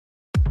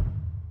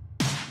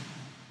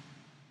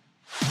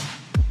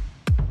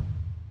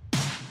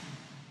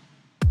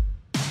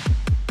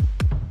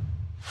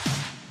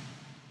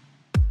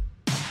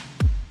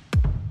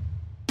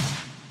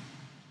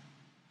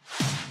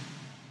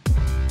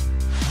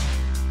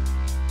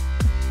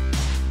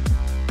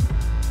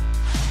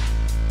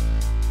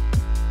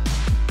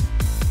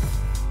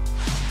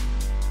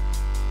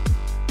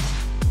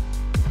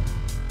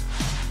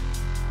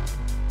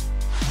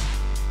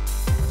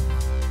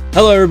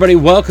Hello, everybody.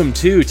 Welcome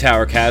to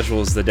Tower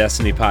Casuals, the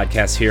Destiny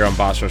podcast here on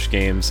Boss Rush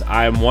Games.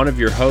 I am one of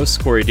your hosts,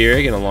 Corey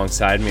Deering, and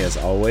alongside me, as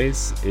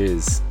always,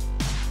 is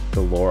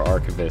the lore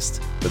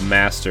archivist, the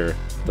master,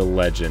 the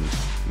legend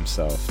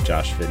himself,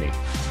 Josh Finney.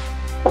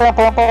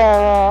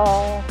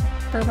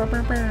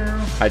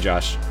 Hi,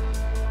 Josh.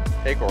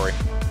 Hey, Corey.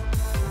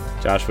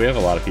 Josh, we have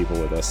a lot of people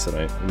with us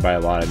tonight, and by a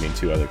lot, I mean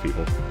two other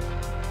people.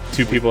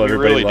 Two people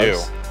everybody really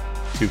loves.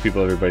 Two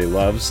people everybody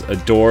loves,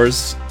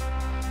 adores,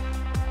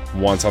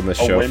 once on the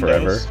show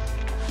forever.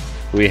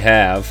 We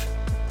have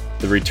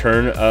the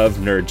return of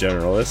Nerd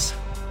Generalist.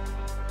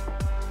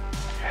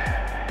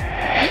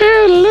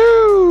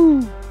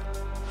 Hello.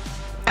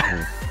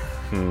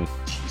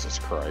 Jesus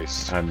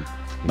Christ.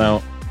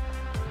 Well,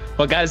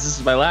 guys, this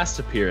is my last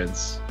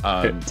appearance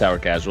on Tower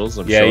Casuals.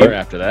 I'm Yeah, sure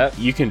after that.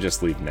 You can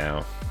just leave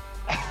now.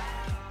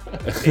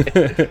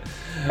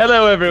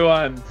 Hello,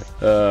 everyone.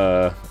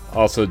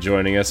 Also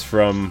joining us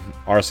from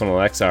Arsenal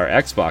X, our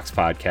Xbox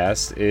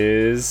podcast,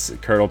 is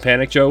Colonel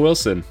Panic Joe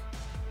Wilson.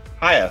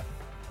 Hiya.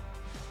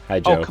 Hi,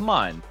 Joe. Oh, come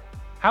on.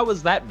 How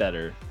was that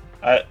better?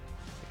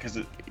 Because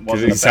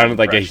he sounded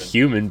like a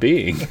human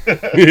being.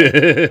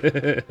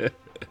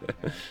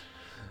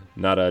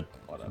 Not a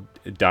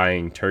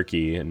dying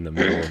turkey in the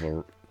middle of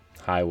a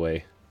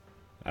highway.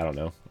 I don't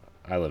know.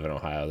 I live in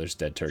Ohio. There's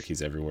dead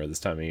turkeys everywhere this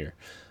time of year.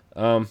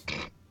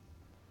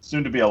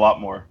 Soon to be a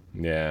lot more.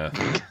 Yeah.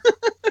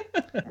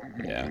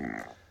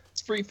 Yeah.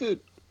 It's free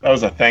food. That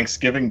was a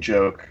Thanksgiving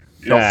joke.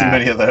 You don't see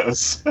many of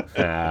those.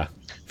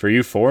 For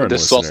you foreign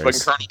This has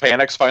listeners. been Colonel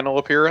Panic's final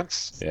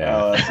appearance.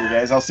 Yeah. See you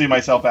guys. I'll see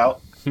myself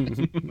out.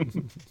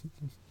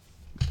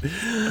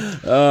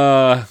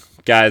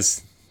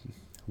 Guys,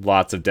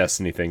 lots of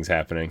Destiny things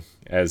happening.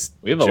 As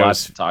We have a lot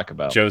to talk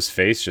about. Joe's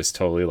face just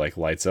totally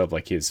lights up,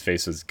 like his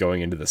face was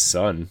going into the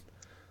sun.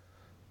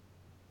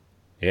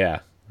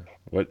 Yeah.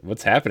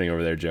 What's happening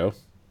over there, Joe?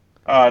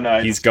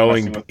 No, He's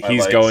going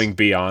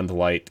beyond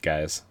light,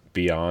 guys.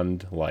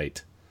 Beyond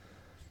light.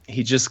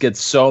 He just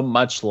gets so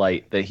much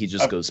light that he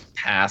just goes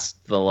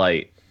past the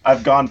light.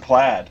 I've gone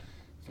plaid.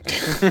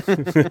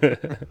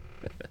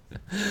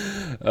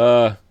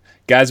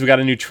 Guys, we got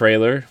a new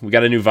trailer. We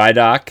got a new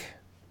Vidoc.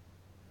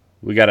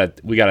 We got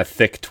a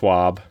thick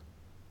twab.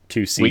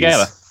 2 C's.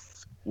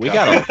 We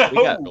got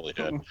Really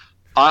good.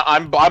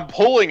 I'm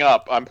pulling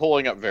up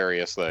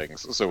various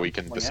things so we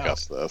can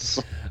discuss this.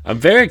 I'm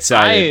very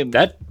excited.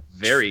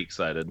 very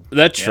excited.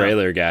 That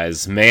trailer,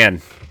 guys,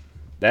 man.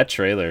 That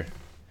trailer.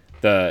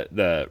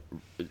 The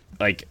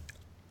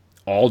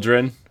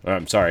Aldrin,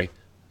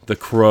 the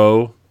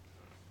Crow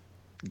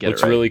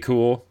looks really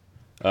cool.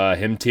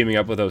 Him teaming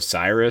up with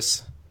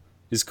Osiris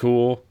is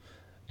cool.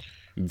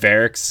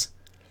 Varix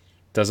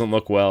doesn't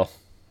look well.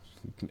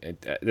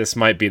 This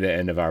might be the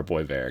end of our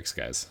boy Varix,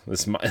 guys.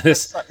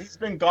 He's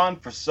been gone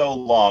for so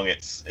long.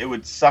 It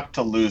would suck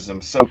to lose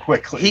him so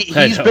quickly.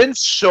 He's been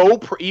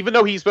even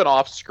though he's been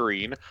off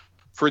screen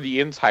for the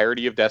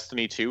entirety of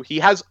Destiny 2, he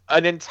has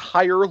an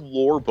entire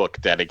lore book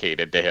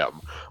dedicated to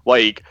him.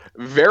 Like,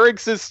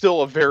 Varix is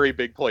still a very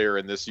big player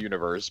in this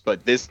universe, but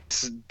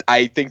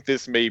I think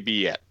this may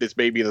be it. This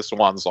may be the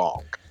swan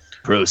song.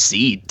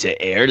 Proceed to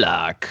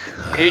airlock.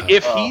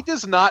 If he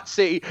does not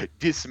say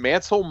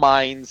dismantle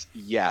mines,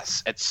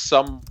 yes, at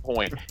some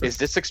point, is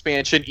this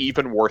expansion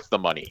even worth the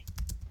money?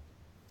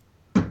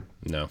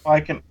 No.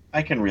 I can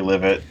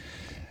relive it.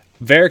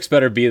 Varix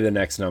better be the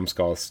next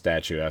Numbskull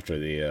statue after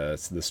the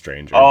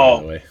Stranger. By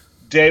the way,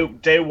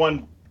 day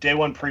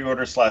one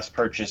pre-order /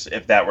 purchase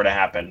if that were to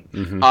happen.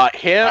 Mm-hmm.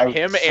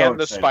 Him so and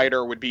the excited.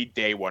 Spider would be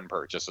day one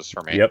purchases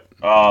for me. Yep.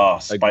 Oh,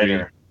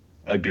 Spider.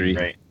 That'd be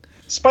great.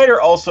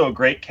 Spider also a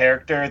great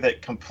character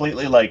that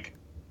completely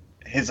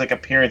his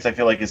appearance I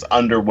feel like is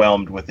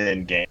underwhelmed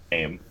within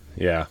game.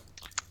 Yeah.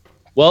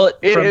 Well,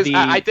 It is.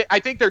 I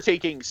think they're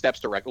taking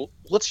steps to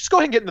let's just go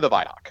ahead and get into the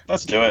Vidoc.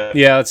 Let's do it.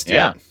 Yeah, let's do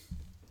it.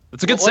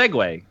 It's a good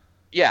segue.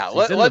 Yeah,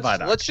 It's in the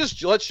Vidoc. let's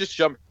just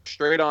jump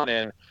straight on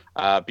in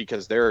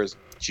because there's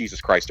Jesus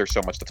Christ, there's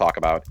so much to talk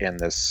about in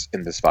this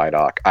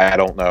Vidoc. I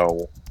don't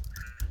know.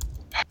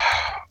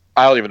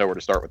 I don't even know where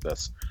to start with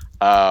this.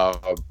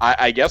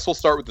 I guess we'll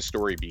start with the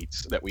story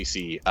beats that we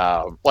see.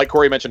 Like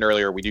Corey mentioned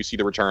earlier, we do see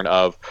the return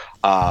of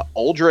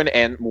Aldrin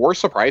and, more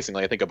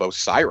surprisingly, I think, of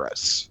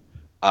Osiris.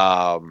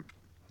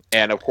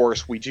 And of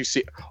course, we do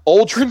see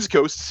Aldrin's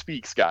ghost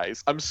speaks,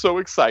 guys. I'm so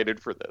excited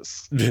for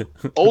this.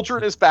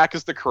 Aldrin is back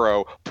as the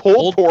Crow.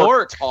 Pulled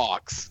pork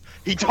talks.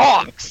 He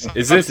talks.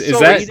 Did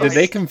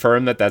they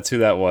confirm that that's who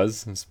that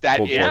was?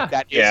 That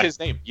is his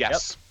name.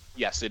 Yes. Yep.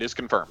 Yes, it is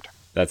confirmed.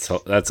 That's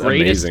greatest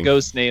amazing.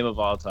 Ghost name of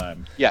all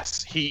time.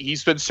 Yes,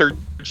 he's been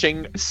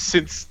searching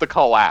since the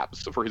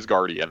collapse for his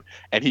guardian,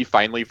 and he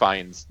finally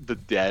finds the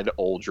dead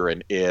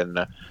Aldrin in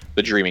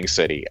the Dreaming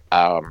City.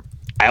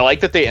 I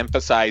like that they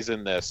emphasize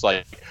in this,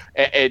 like,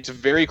 it's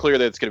very clear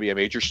that it's going to be a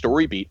major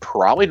story beat,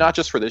 probably not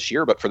just for this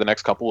year, but for the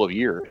next couple of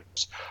years.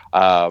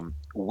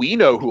 We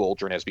know who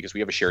Uldren is because we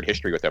have a shared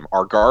history with him.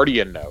 Our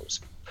Guardian knows.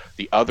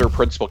 The other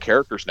principal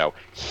characters know.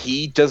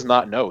 He does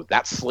not know.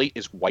 That slate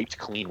is wiped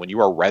clean when you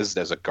are rezzed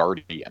as a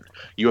Guardian.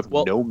 You have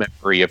no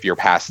memory of your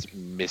past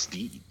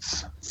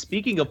misdeeds.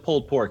 Speaking of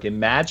pulled pork,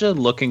 imagine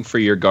looking for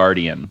your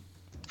Guardian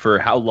for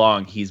how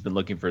long he's been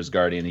looking for his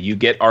Guardian. You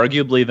get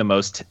arguably the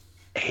most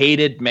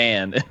hated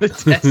man in the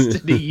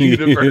Destiny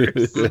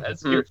universe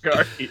as your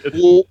Guardian.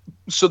 Well,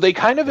 so they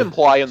kind of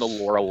imply in the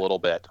lore a little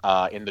bit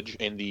in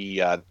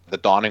the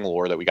Dawning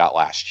lore that we got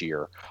last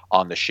year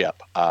on the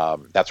ship.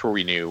 That's where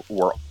we knew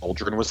where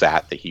Uldren was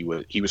at. That he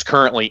was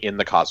currently in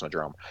the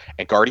Cosmodrome,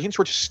 and Guardians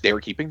were just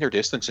keeping their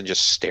distance and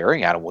just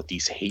staring at him with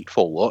these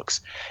hateful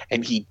looks.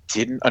 And he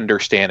didn't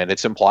understand, and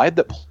it's implied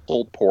that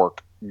Pulled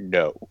Pork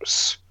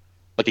knows,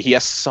 like he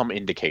has some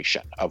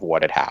indication of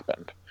what had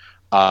happened.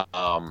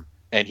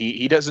 And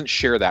he doesn't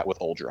share that with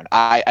Uldren.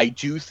 I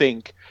do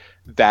think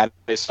that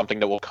is something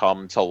that will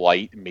come to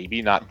light,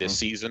 maybe not this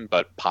season,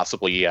 but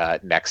possibly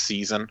next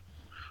season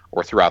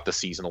or throughout the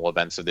seasonal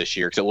events of this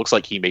year, because it looks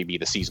like he may be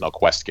the seasonal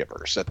quest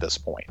givers at this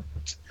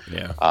point.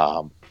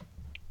 Yeah.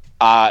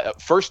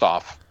 First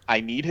off, I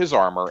need his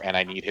armor and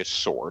I need his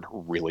sword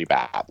really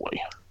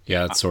badly.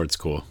 Yeah, that sword's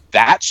cool.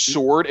 That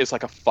sword is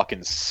like a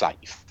fucking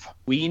scythe.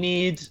 We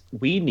need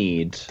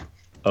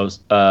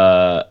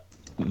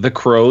the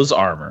Crow's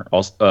armor,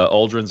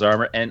 Uldren's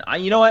armor, and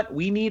you know what?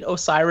 We need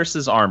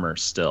Osiris's armor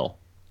still.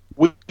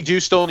 We do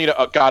still need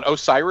God,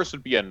 Osiris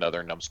would be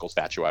another numbskull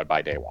statue I'd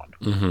buy day one.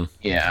 Mm-hmm.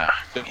 Yeah.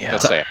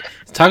 Let's say it.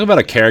 Talk about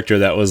a character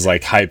that was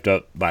like hyped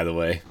up, by the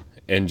way,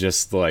 and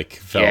just like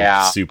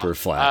fell super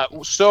flat.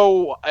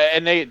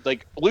 And they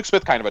like Luke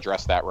Smith kind of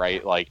addressed that,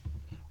 right? Like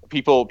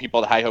people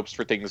had high hopes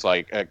for things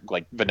like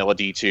Vanilla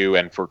D2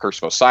 and for Curse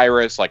of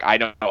Osiris. Like I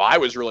know I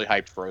was really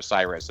hyped for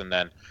Osiris, and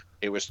then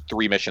it was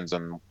 3 missions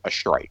and a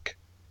strike,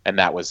 and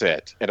that was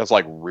it. And I was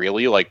like,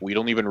 really? Like, we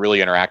don't even really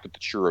interact with the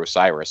true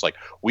Osiris. Like,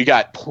 we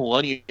got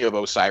plenty of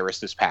Osiris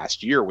this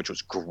past year, which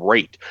was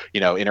great. You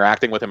know,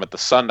 interacting with him at the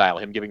Sundial,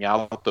 him giving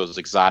out those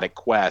exotic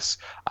quests,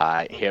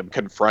 him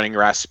confronting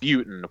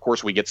Rasputin. Of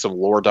course, we get some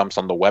lore dumps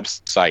on the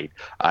website.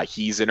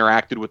 He's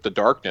interacted with the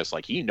darkness.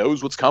 Like, he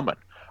knows what's coming.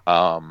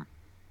 And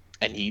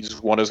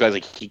he's one of those guys,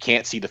 like, he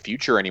can't see the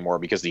future anymore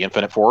because the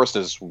Infinite Forest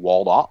is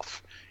walled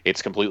off.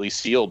 It's completely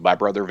sealed by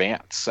Brother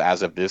Vance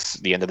as of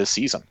the end of this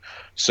season.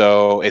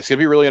 So it's going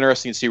to be really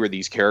interesting to see where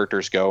these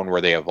characters go and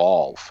where they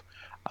evolve.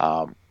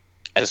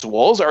 As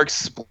well as our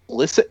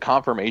explicit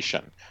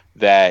confirmation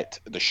that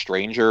the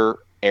Stranger,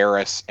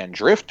 Eris, and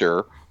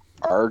Drifter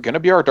are going to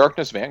be our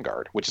Darkness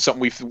Vanguard, which is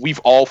something we've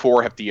all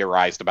four have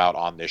theorized about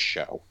on this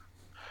show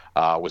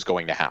was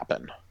going to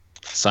happen.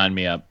 Sign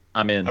me up.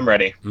 I'm in. I'm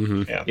ready.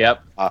 Mm-hmm. Yeah.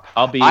 Yep.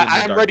 I'll be.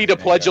 I'm ready to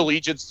pledge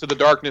allegiance to the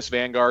Darkness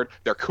Vanguard.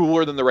 They're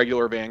cooler than the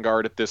regular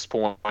Vanguard at this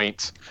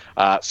point.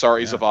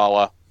 Sorry,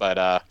 Zavala, but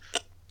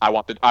I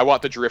want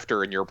the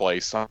Drifter in your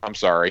place. I'm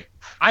sorry.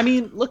 I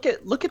mean, look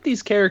at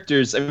these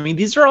characters. I mean,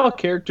 these are all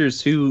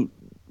characters who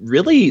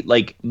really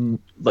like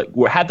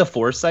had the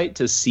foresight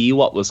to see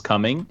what was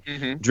coming.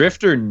 Mm-hmm.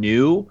 Drifter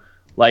knew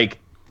like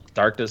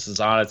darkness is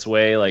on its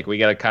way. Like we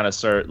got to kind of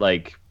start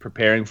like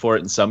preparing for it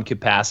in some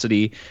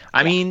capacity.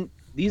 I mean.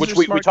 Which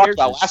we talked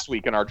about last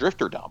week in our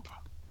Drifter dump.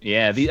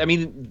 Yeah,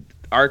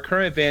 our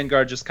current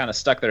Vanguard just kind of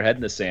stuck their head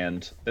in the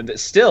sand. And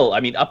still, I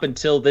mean, up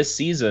until this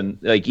season,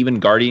 like even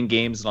Guardian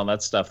games and all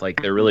that stuff,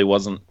 like there really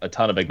wasn't a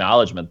ton of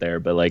acknowledgement there.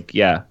 But like,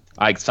 yeah,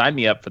 sign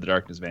me up for the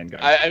Darkness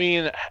Vanguard. I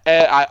mean,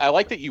 I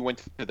like that you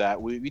went to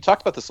that. We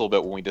talked about this a little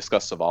bit when we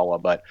discussed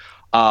Zavala, but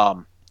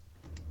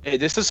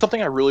this is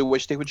something I really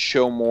wish they would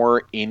show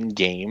more in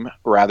game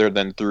rather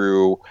than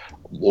through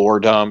lore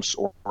dumps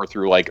or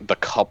through like the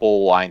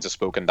couple lines of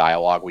spoken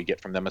dialogue we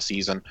get from them a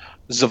season.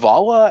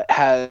 Zavala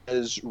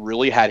has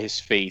really had his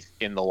faith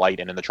in the light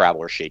and in the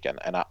Traveler shaken,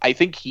 and I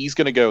think he's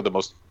going to go the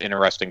most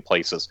interesting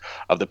places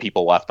of the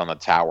people left on the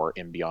tower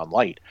in Beyond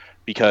Light,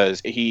 because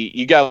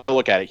you got to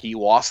look at it. He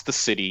lost the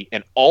city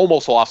and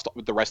almost lost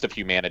the rest of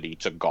humanity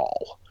to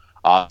Gaul.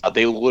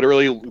 They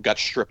literally got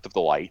stripped of the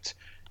light.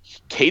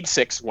 Cade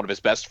Six, one of his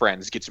best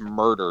friends, gets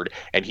murdered,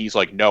 and he's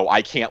like, no,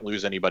 I can't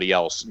lose anybody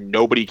else.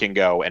 Nobody can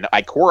go. And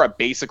Ikora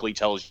basically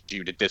tells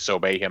you to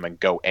disobey him and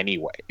go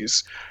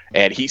anyways.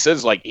 And he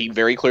says, like, he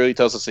very clearly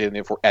tells us at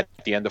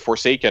the end of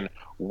Forsaken,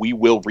 we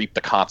will reap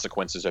the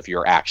consequences of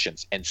your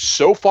actions. And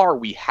so far,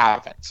 we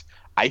haven't.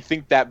 I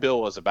think that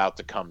bill is about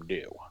to come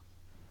due.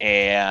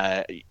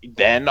 And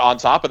then on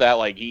top of that,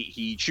 like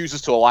he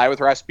chooses to ally with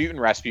Rasputin.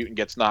 Rasputin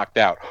gets knocked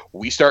out.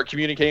 We start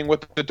communicating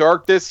with the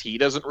Darkness. He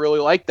doesn't really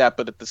like that,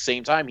 but at the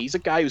same time, he's a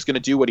guy who's going to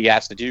do what he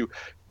has to do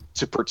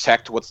to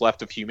protect what's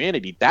left of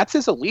humanity. That's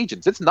his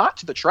allegiance. It's not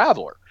to the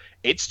Traveler.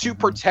 It's to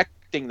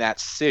protecting that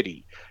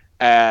city.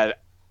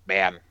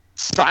 Man,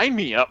 sign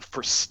me up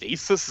for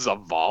Stasis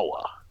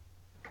Zavala.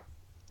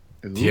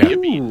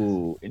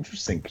 Ooh,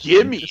 interesting.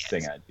 Give me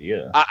interesting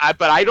idea.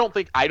 But I don't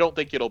think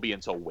it'll be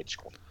until Witch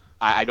Queen.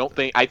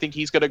 I think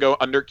he's going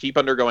to keep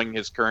undergoing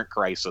his current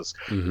crisis.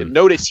 Mm-hmm.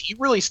 Notice he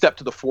really stepped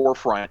to the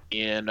forefront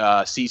in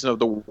Season of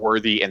the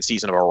Worthy and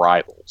Season of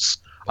Arrivals.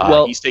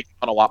 He's taking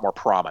on a lot more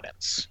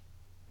prominence.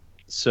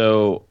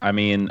 So, I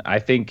mean, I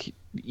think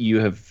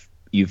you've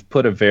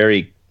put a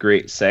very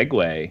great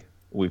segue.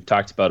 We've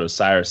talked about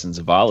Osiris and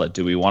Zavala.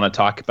 Do we want to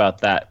talk about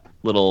that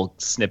little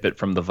snippet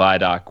from the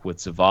Vidoc with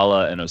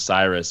Zavala and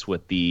Osiris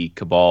with the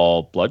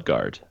Cabal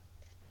Bloodguard?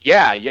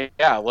 Yeah.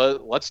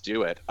 Let's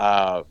do it.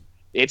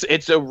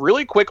 It's a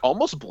really quick,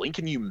 almost blink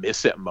and you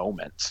miss it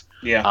moment.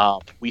 Yeah.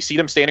 We see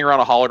them standing around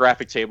a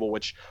holographic table,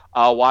 which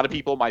a lot of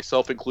people,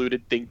 myself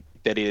included, think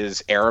that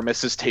is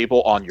Aramis's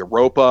table on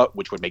Europa,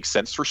 which would make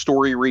sense for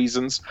story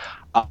reasons.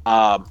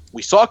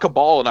 We saw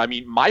Cabal, and I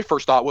mean, my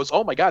first thought was,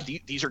 oh my god,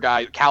 these are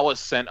guys. Callus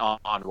sent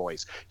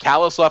envoys.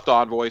 Callus left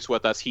envoys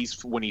with us.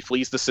 When he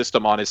flees the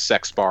system on his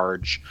sex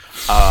barge.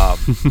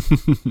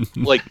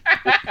 Like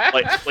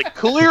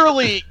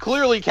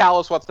clearly,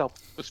 Callus wants to help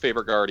his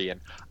favorite Guardian.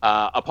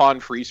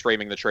 Upon freeze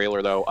framing the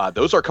trailer, though,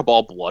 those are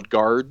Cabal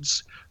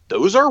Bloodguards.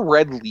 Those are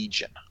Red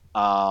Legion.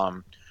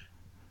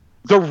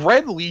 The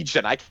Red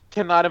Legion, I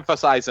cannot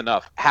emphasize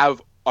enough,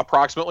 have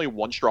approximately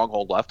one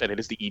stronghold left, and it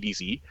is the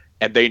EDZ,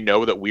 and they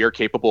know that we are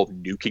capable of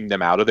nuking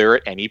them out of there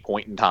at any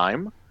point in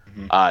time.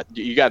 Mm-hmm.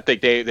 You got to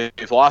think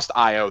they've lost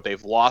Io,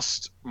 they've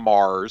lost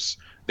Mars,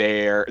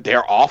 they're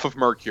off of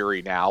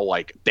Mercury now.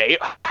 Like, they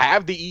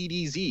have the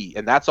EDZ,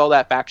 and that's all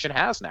that faction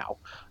has now.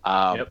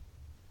 Yep.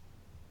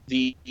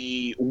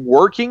 The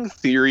working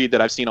theory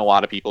that I've seen a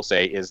lot of people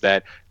say is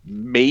that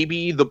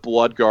maybe the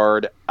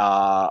Bloodguard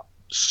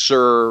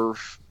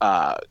serve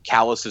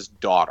Callus's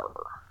daughter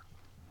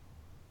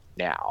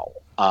now,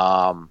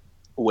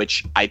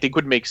 which I think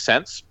would make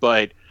sense,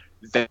 but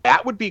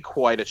that would be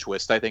quite a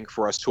twist, I think,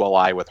 for us to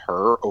ally with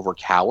her over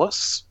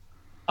Callus.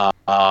 But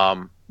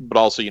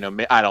also,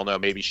 I don't know,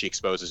 maybe she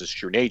exposes his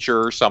true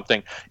nature or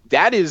something.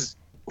 That is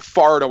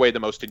far and away the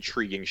most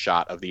intriguing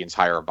shot of the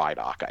entire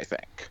Vidoc, I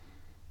think.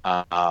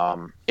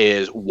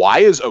 Is why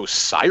is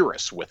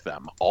Osiris with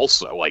them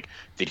also? Like,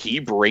 did he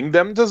bring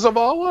them to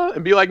Zavala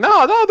and be like,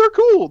 no,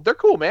 they're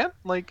cool, man?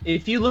 Like,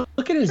 if you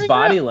look at his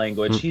body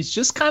language, he's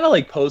just kind of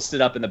like posted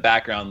up in the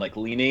background, like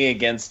leaning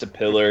against a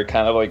pillar,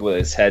 kind of like with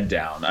his head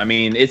down. I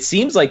mean, it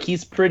seems like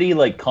he's pretty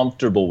like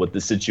comfortable with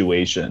the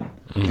situation.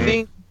 I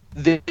think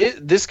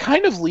this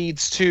kind of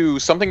leads to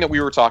something that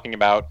we were talking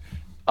about.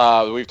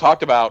 We've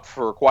talked about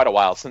for quite a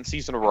while since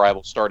Season of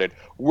Arrival started.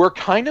 We're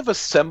kind of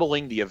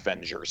assembling the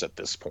Avengers at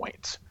this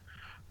point.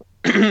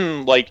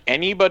 Like,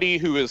 anybody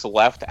who is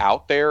left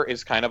out there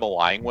is kind of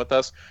allying with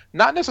us,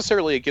 not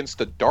necessarily against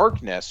the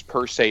darkness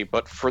per se,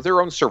 but for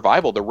their own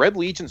survival. The Red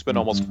Legion's been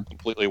almost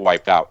completely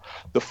wiped out.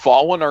 The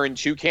Fallen are in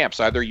two camps.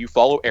 Either you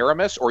follow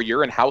Aramis or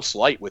you're in House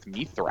Light with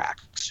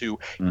Mithrax, who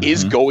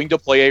is going to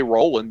play a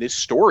role in this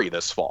story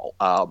this fall.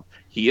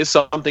 He is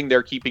something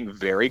they're keeping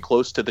very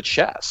close to the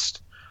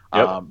chest.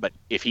 Yep. But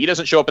if he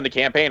doesn't show up in the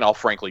campaign, I'll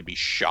frankly be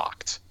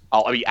shocked.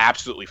 I'll be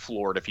absolutely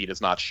floored if he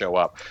does not show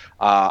up.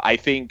 I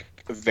think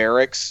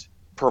Verix,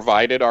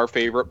 provided our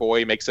favorite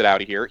boy makes it out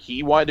of here,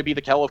 he wanted to be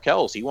the Kell of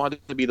Kells. He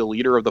wanted to be the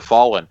leader of the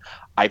Fallen.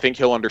 I think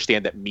he'll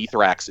understand that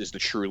Mithrax is the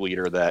true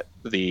leader that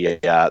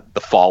the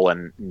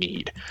Fallen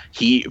need.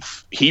 He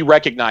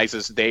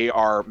recognizes they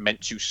are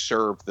meant to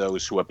serve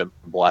those who have been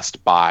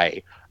blessed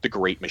by the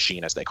Great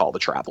Machine, as they call the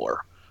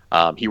Traveler.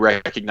 He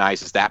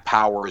recognizes that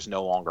power is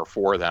no longer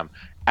for them.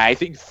 I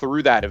think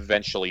through that,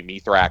 eventually,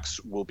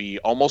 Mithrax will be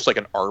almost like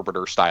an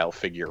arbiter-style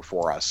figure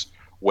for us,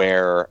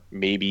 where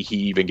maybe he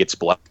even gets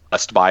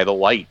blessed by the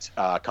light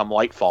come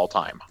Lightfall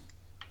time.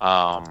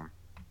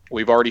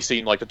 We've already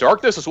seen, like, the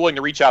darkness is willing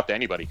to reach out to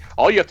anybody.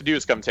 All you have to do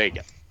is come take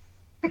it.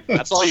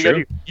 That's all you got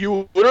to do.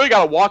 You literally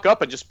got to walk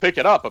up and just pick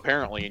it up,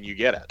 apparently, and you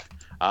get it,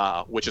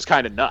 which is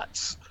kind of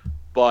nuts.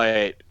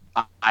 But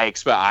I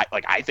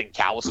think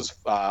Callus's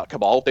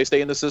Cabal, if they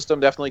stay in the system,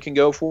 definitely can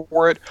go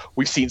for it.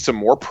 We've seen some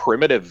more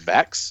primitive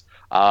Vex.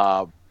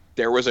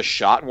 There was a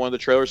shot in one of the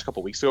trailers a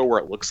couple weeks ago where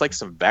it looks like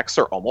some Vex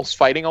are almost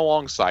fighting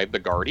alongside the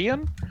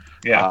Guardian.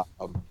 Yeah,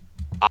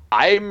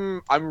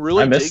 I'm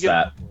really. I missed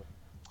that.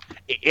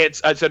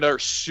 It's another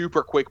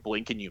super quick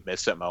blink and you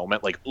miss it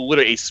moment. Like,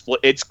 literally a split.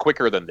 It's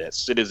quicker than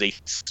this. It is a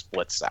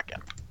split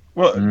second.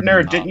 Well,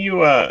 Nerd, didn't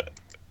you?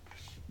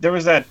 There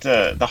was that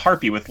the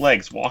harpy with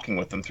legs walking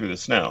with them through the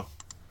snow.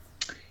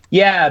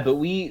 Yeah, but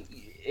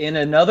in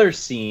another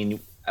scene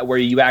where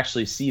you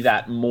actually see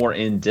that more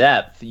in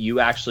depth,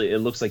 it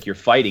looks like you're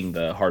fighting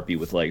the harpy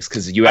with legs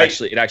because it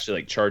actually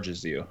like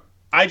charges you.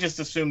 I just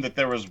assumed that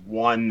there was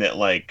one that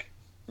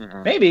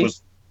maybe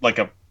was like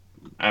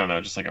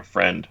just like a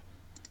friend.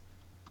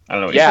 I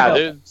don't know. Yeah,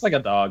 it's like a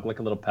dog, like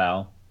a little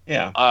pal.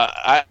 Yeah.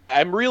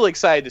 I'm really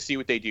excited to see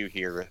what they do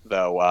here,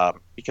 though,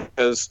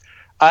 because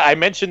I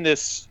mentioned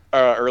this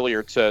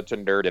earlier to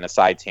Nerd in a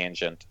side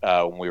tangent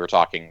when we were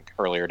talking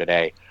earlier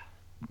today,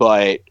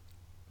 but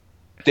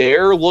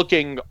they're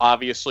looking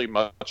obviously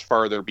much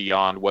farther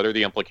beyond what are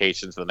the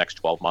implications of the next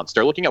 12 months.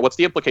 They're looking at what's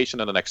the implication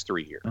in the next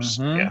 3 years.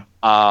 Yeah.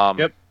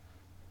 Yep.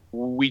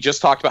 we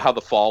just talked about how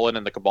the Fallen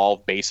and the Cabal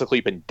have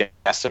basically been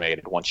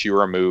decimated once you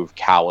remove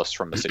Callus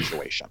from the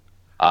situation.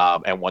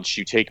 And once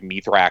you take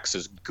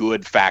Mithrax's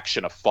good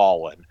faction of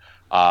Fallen,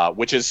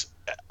 which is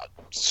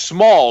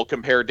small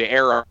compared to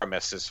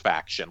Aramis's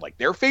faction. Like,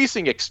 they're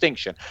facing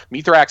extinction.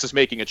 Mithrax is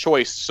making a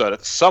choice so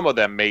that some of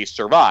them may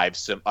survive.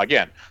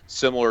 Again,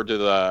 similar to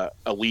the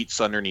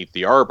elites underneath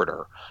the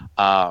Arbiter.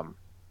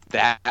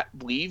 That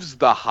leaves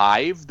the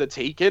Hive, the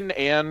Taken,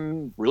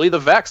 and really the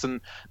Vex. And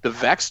the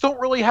Vex don't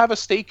really have a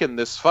stake in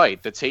this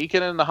fight. The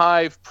Taken and the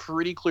Hive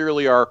pretty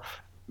clearly are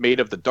made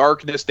of the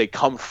darkness. They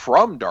come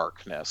from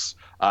darkness.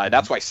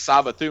 That's why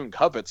Savathun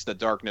covets the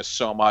darkness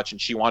so much,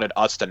 and she wanted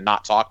us to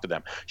not talk to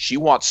them. She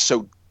wants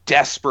so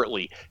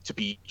desperately to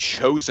be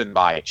chosen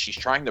by it. She's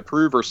trying to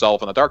prove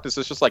herself, and the darkness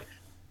is just like,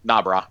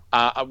 nah, brah.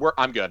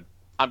 I'm good.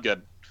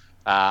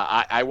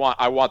 I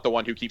want the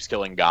one who keeps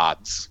killing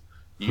gods.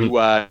 You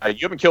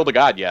haven't killed a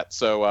god yet,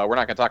 so we're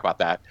not going to talk about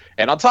that.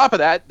 And on top of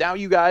that, now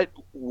you got...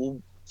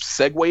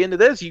 segue into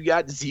this, you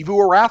got Xivu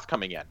Arath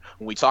coming in.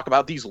 When we talk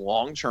about these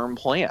long-term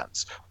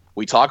plans,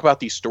 we talk about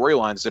these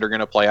storylines that are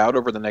going to play out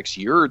over the next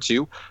year or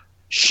two,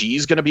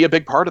 she's going to be a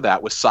big part of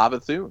that with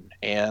Savathun.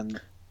 And,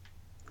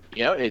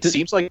 you know, it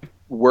seems like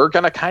we're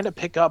going to kind of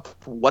pick up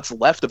what's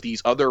left of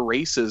these other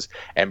races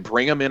and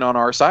bring them in on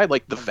our side.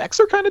 Like, the Vex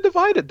are kind of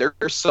divided.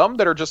 There's some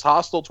that are just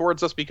hostile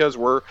towards us because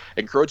we're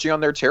encroaching on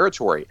their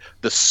territory.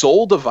 The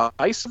Soul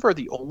Divisive are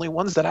the only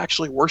ones that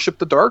actually worship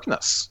the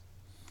darkness.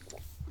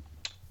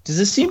 Does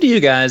it seem to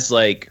you guys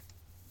like,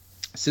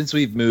 since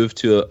we've moved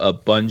to a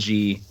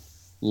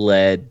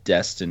Bungie-led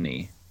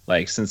Destiny,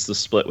 like since the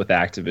split with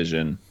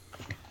Activision,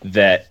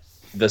 that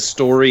the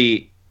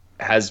story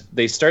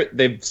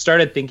they've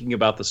started thinking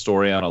about the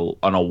story on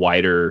a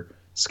wider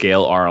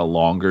scale or a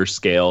longer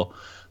scale?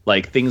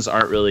 Like, things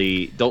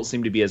don't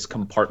seem to be as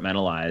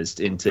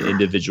compartmentalized into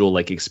individual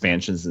like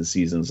expansions and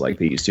seasons like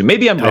they used to.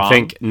 Maybe I'm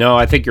wrong.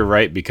 I think you're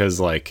right, because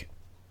like,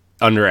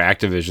 under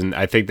Activision,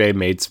 I think they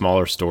made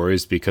smaller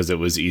stories because it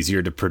was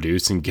easier to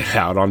produce and get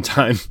out on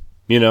time,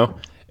 you know?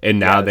 And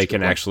now they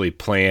can actually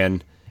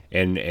plan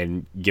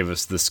and give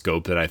us the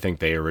scope that I think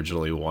they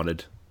originally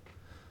wanted.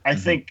 I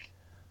think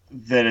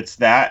that it's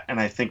that, and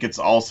I think it's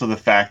also the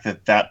fact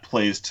that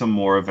plays to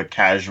more of a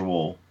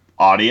casual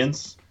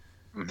audience.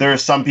 Mm-hmm. There are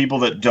some people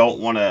that don't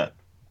want to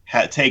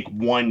take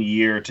 1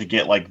 year to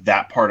get like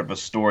that part of a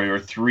story, or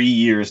 3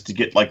 years to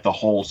get like the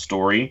whole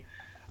story.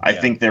 I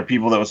think there are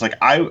people that was like,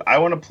 I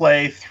want to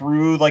play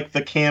through like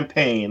the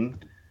campaign,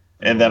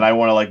 and then I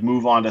want to like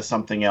move on to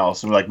something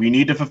else. And we're like, we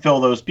need to fulfill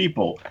those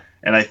people.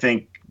 And I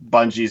think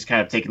Bungie's kind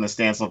of taken the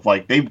stance of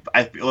like,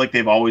 I feel like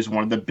they've always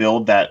wanted to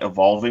build that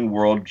evolving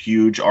world,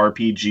 huge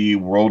RPG,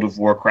 World of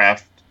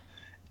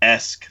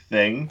Warcraft-esque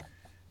thing.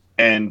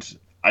 And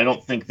I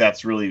don't think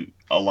that's really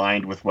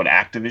aligned with what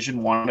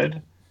Activision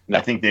wanted. No.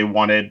 I think they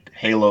wanted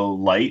Halo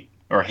Light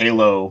or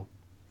Halo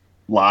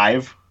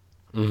Live.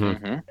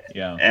 Mm-hmm.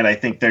 Yeah, and I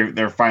think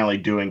they're finally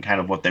doing kind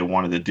of what they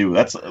wanted to do.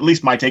 That's at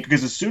least my take,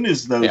 because as soon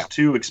as those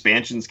two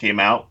expansions came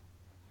out,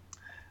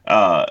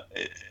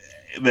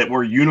 that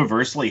were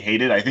universally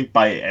hated, I think,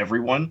 by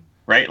everyone,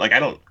 right? Like, I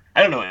don't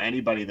know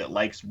anybody that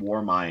likes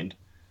Warmind.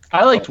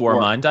 I liked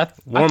Warmind.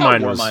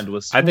 Warmind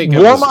was. I think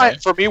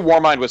Warmind, for me,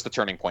 Warmind was the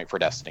turning point for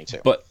Destiny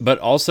 2. But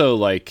also,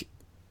 like,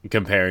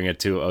 comparing it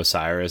to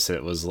Osiris,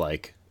 it was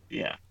like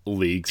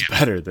leagues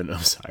better than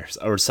Osiris.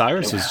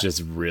 Osiris was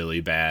just really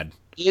bad.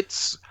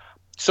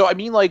 So I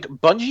mean, like,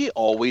 Bungie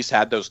always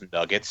had those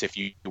nuggets if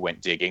you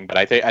went digging, but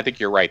I think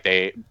you're right.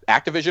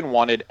 Activision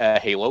wanted a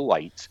Halo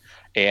Light,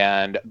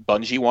 and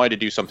Bungie wanted to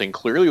do something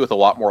clearly with a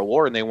lot more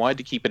lore, and they wanted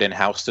to keep it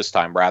in-house this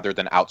time rather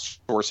than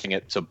outsourcing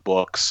it to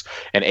books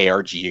and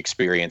ARG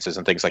experiences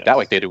and things like that,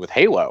 like they did with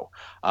Halo.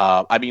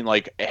 I mean,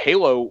 like,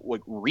 Halo,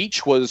 like,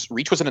 Reach was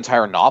an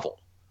entire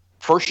novel.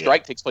 First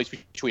Strike takes place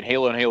between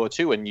Halo and Halo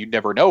 2, and you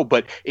never know,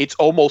 but it's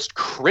almost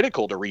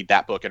critical to read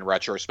that book in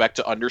retrospect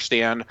to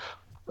understand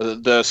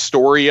the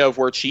story of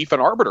where Chief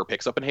and Arbiter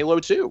picks up in Halo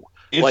 2.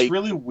 It's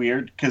really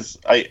weird, because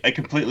I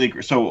completely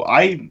agree. So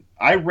I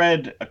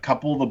read a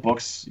couple of the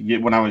books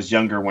when I was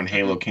younger, when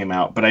Halo came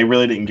out, but I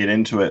really didn't get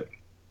into it.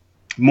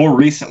 More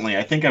recently,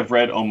 I think I've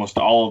read almost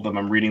all of them.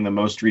 I'm reading the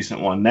most recent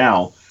one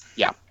now.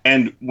 Yeah.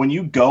 And when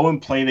you go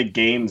and play the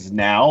games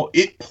now,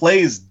 it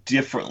plays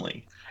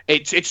differently.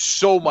 It's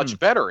so much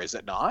better, is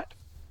it not?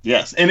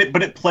 Yes,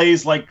 but it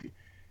plays like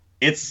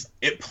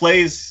it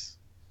plays.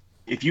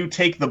 If you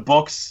take the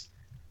books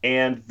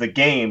and the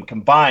game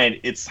combined,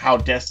 it's how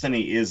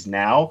Destiny is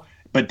now.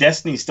 But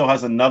Destiny still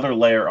has another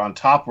layer on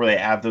top where they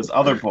have those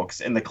other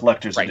books in the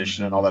collector's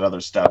edition and all that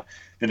other stuff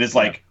that is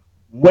like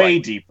way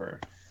deeper.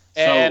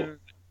 And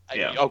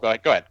go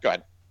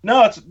ahead.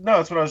 No, that's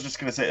what I was just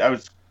gonna say. That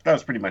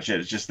was pretty much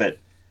it. It's just that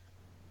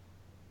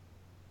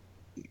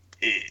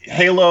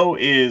Halo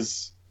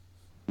is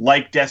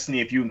like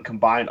Destiny if you can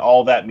combine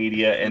all that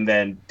media, and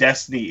then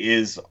Destiny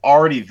is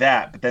already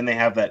that, but then they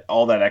have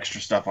all that extra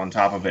stuff on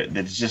top of it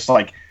that's just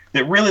like,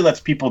 that really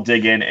lets people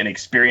dig in and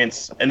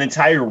experience an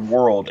entire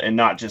world and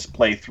not just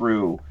play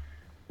through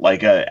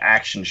like a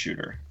action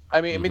shooter.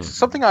 I mean, it's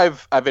something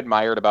I've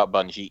admired about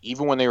Bungie.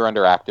 Even when they were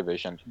under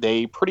Activision,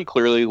 they pretty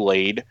clearly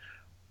laid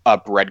a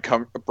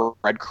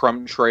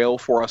breadcrumb trail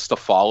for us to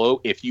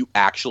follow if you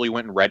actually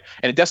went and read.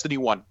 And in Destiny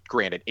 1,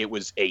 granted, it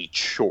was a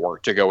chore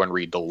to go and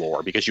read the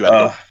lore because you had to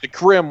go to the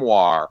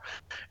Grimoire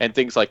and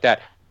things like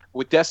that.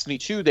 With Destiny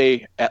 2,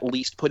 they at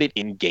least put it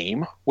in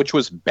game, which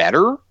was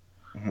better.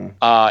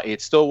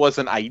 It still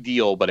wasn't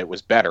ideal, but it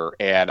was better.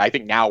 And I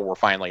think now we're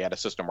finally at a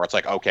system where it's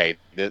like, okay,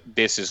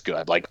 this is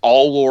good. Like,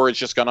 all lore is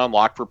just going to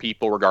unlock for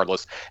people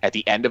regardless at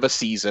the end of a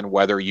season,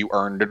 whether you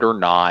earned it or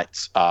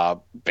not.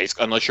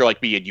 Basically, unless you're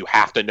like me and you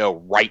have to know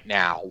right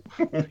now.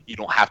 You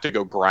don't have to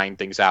go grind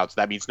things out.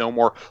 So that means no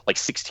more like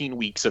 16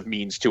 weeks of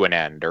means to an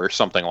end or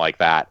something like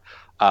that.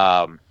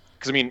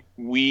 Because, I mean,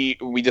 we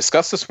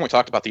discussed this when we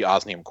talked about the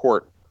Osnium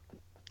Court.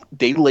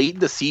 They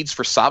laid the seeds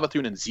for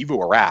Savathun and Xivu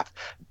Arath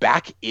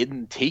back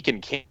in Taken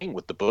King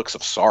with the Books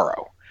of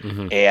Sorrow.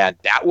 And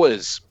that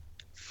was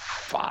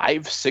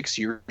 5-6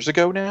 years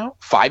ago now?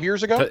 5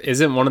 years ago?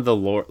 Isn't one of the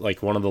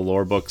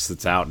lore books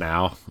that's out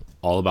now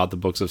all about the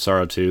Books of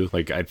Sorrow too?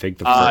 Like, I think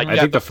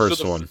the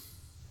first one.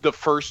 The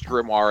first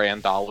Grimoire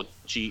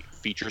anthology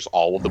features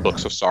all of the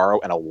Books of Sorrow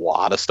and a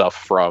lot of stuff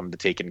from the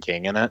Taken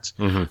King in it.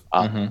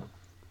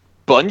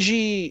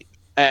 Bungie,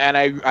 and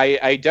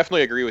I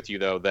definitely agree with you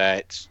though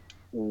that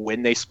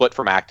when they split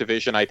from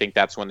Activision, I think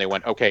that's when they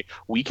went, okay,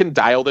 we can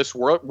dial this.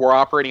 We're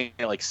operating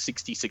at like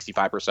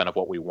 60-65% of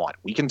what we want.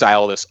 We can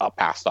dial this up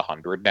past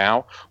 100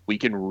 now. We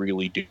can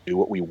really do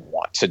what we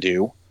want to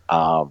do.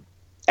 And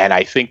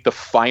I think the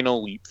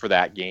final leap for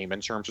that game in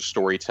terms of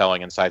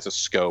storytelling and size of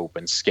scope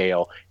and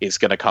scale is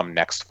going to come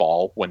next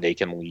fall when they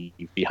can leave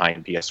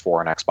behind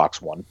PS4 and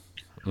Xbox One.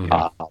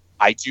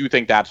 I do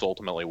think that's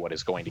ultimately what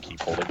is going to keep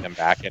holding them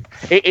back, and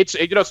it's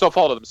no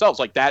fault of themselves.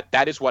 Like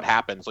that is what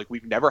happens. Like,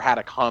 we've never had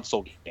a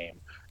console game.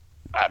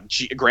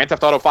 Grand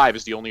Theft Auto 5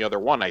 is the only other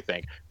one I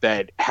think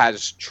that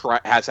has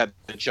had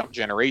to jump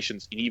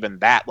generations, and even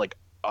that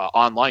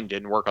online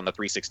didn't work on the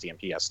 360 and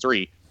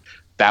PS3.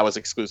 That was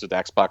exclusive to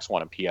Xbox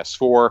One and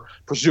PS4.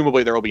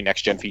 Presumably there will be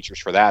next gen features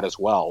for that as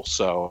well.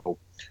 So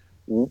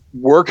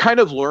we're kind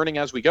of learning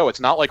as we go.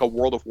 It's not like a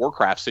World of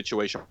Warcraft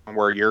situation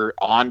where you're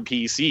on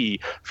PC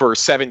for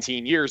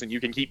 17 years and you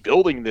can keep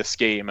building this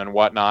game and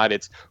whatnot.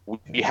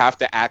 We have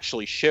to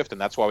actually shift, and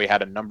that's why we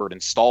had a numbered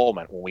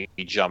installment when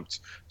we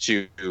jumped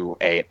to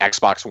an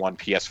Xbox One,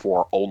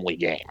 PS4 only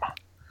game.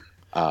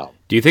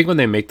 Do you think when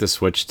they make the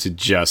switch to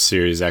just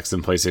Series X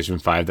and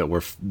PlayStation 5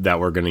 that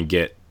we're going to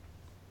get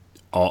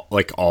all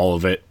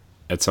of it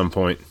at some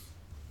point?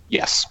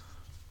 Yes.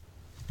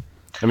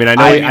 I mean,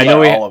 I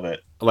know all of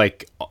it.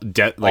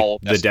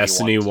 The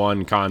Destiny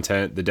 1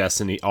 content,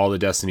 all the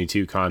Destiny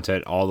 2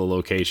 content, all the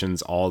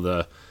locations, all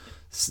the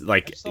I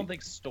just don't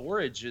think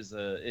storage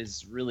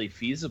is really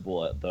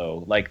feasible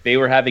though. Like, they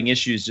were having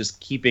issues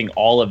just keeping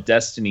all of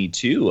Destiny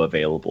 2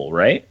 available,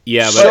 right?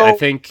 Yeah, but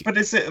but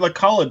it's like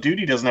Call of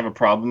Duty doesn't have a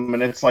problem,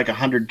 and it's like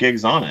 100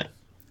 gigs on it.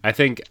 I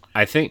think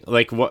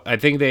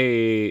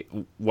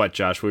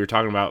Josh, we were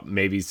talking about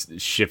maybe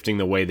shifting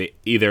the way they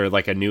either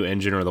like a new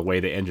engine or the way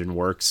the engine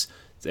works.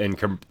 And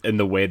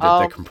the way that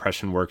the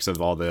compression works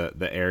of all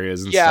the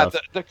areas and stuff.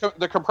 Yeah,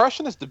 the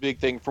compression is the big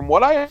thing. From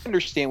what I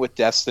understand with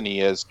Destiny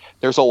is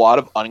there's a lot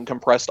of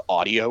uncompressed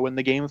audio in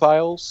the game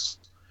files.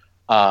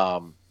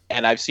 And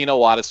I've seen a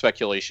lot of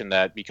speculation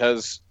that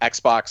because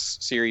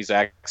Xbox Series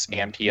X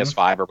and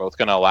PS5 are both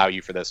going to allow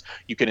you for this,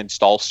 you can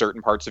install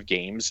certain parts of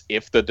games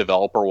if the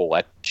developer will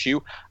let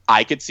you.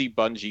 I could see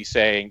Bungie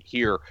saying,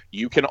 here,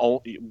 you can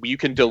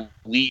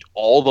delete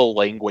all the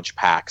language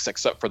packs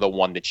except for the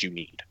one that you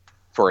need.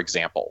 For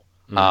example,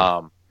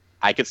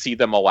 I could see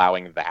them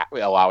allowing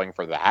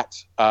for that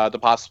to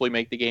possibly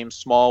make the game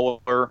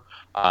smaller.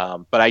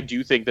 But I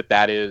do think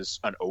that is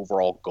an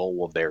overall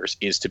goal of theirs,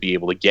 is to be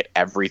able to get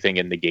everything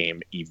in the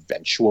game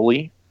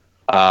eventually.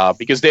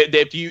 Because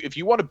if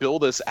you want to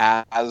build this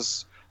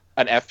as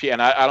an FPS,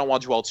 and I don't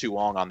want to dwell too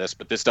long on this,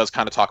 but this does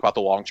kind of talk about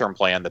the long-term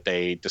plan that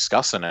they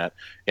discuss in the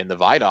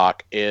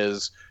Vidoc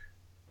is.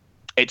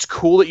 It's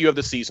cool that you have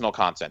the seasonal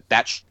content.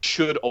 That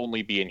should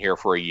only be in here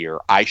for a year.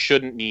 I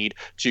shouldn't need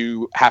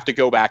to have to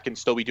go back and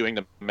still be doing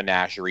the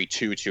Menagerie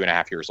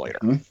 2.5 years later.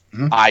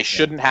 I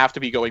shouldn't have to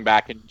be going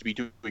back and be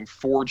doing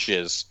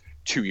Forges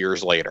 2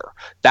 years later.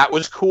 That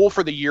was cool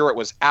for the year it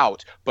was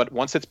out, but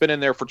once it's been in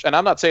there and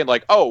I'm not saying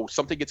like, oh,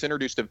 something gets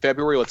introduced in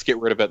February, let's get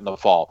rid of it in the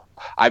fall.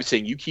 I'm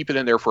saying you keep it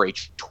in there for a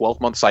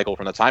 12-month cycle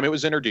from the time it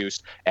was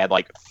introduced, and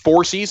like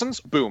 4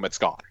 seasons, boom, it's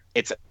gone.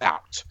 It's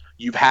out.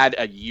 You've had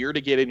a year to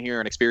get in here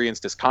and experience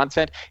this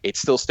content. It's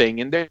still staying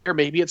in there.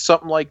 Maybe it's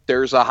something like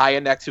there's a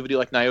high-end activity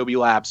like Niobe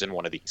Labs in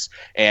one of these,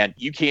 and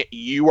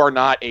you are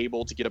not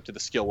able to get up to the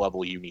skill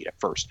level you need at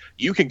first.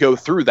 You can go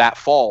through that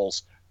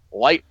fall's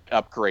light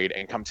upgrade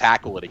and come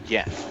tackle it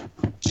again.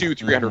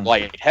 200-300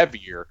 light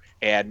heavier,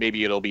 and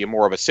maybe it'll be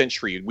more of a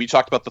century. We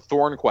talked about the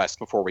Thorn Quest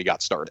before we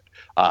got started.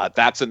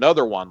 That's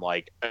another one.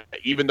 Like,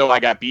 even though I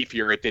got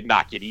beefier, it did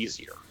not get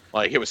easier.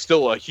 Like, it was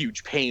still a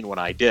huge pain when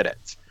I did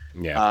it.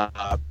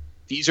 Yeah.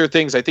 these are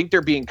things, I think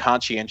they're being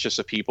conscientious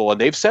of people,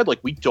 and they've said, like,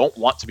 we don't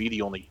want to be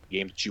the only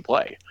game that you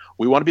play.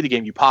 We want to be the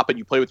game you pop and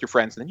you play with your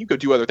friends, and then you go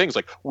do other things.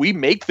 Like, we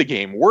make the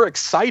game. We're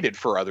excited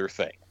for other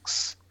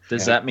things.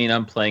 Does that mean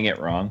I'm playing it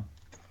wrong?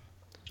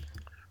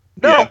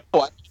 No,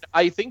 yeah.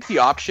 I think the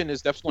option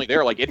is definitely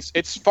there. Like,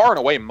 it's far and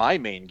away my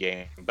main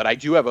game, but I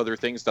do have other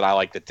things that I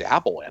like to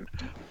dabble in.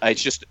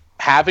 It's just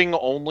having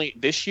only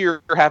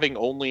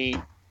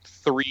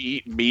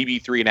 3, maybe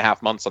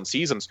 3.5 months on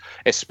seasons,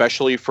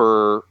 especially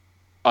for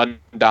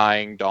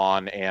Undying,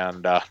 Dawn,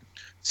 and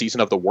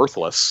Season of the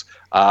Worthless.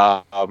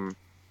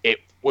 It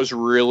was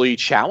really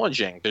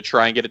challenging to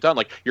try and get it done.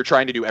 Like, you're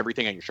trying to do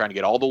everything, and you're trying to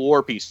get all the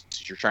lore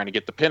pieces, you're trying to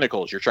get the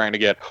pinnacles, you're trying to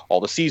get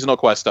all the seasonal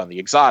quests done, the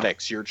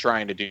exotics, you're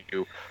trying to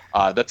do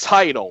the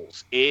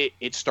titles.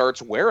 It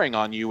starts wearing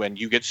on you, and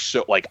you get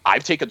so, like,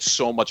 I've taken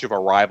so much of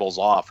Arrivals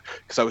off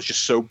because I was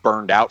just so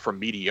burned out from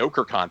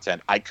mediocre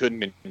content. I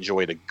couldn't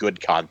enjoy the good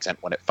content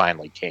when it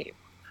finally came.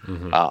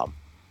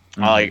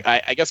 Like,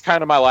 I guess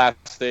kind of my last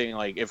thing,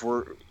 like, if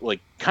we're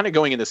like kind of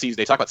going into season,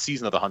 they talk about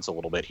Season of the Hunts a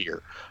little bit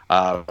here,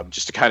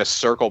 just to kind of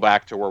circle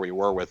back to where we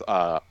were with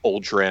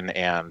Uldren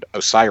and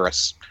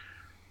Osiris.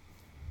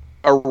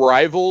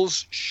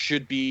 Arrivals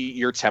should be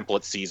your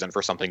template season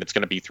for something that's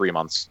going to be 3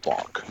 months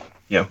long.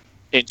 Yeah.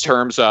 In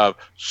terms of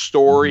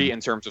story,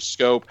 in terms of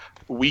scope,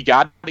 we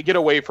got to get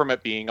away from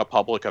it being a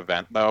public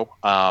event, though.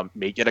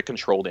 Make it a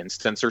controlled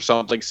instance or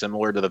something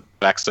similar to the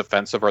Vex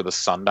Offensive or the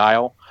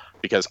Sundial,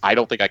 because I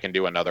don't think I can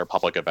do another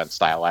public event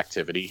style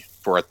activity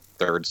for a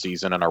 3rd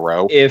season in a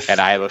row.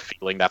 And I have a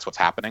feeling that's what's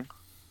happening.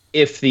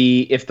 If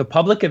the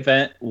public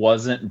event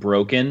wasn't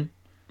broken,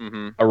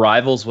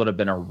 Arrivals would have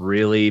been a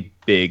really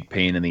big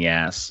pain in the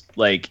ass.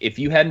 Like, if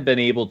you hadn't been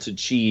able to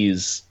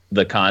cheese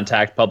the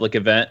Contact public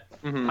event,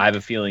 I have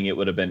a feeling it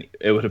would have been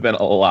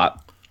a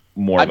lot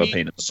more of a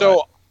pain in the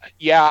butt.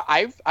 Yeah,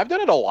 I've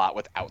done it a lot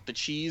without the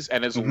cheese,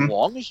 and as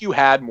long as you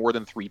had more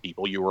than 3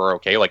 people, you were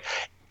okay. Like,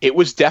 it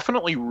was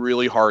definitely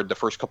really hard the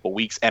first couple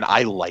weeks, and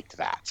I liked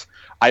that.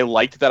 I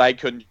liked that I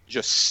couldn't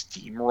just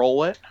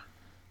steamroll it.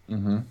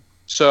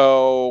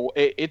 So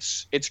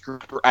it's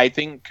I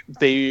think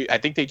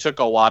they took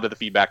a lot of the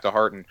feedback to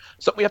heart, and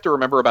something we have to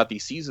remember about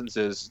these seasons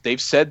is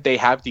they've said they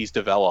have these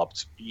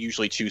developed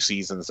usually 2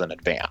 seasons in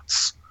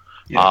advance.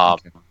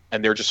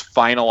 And they're just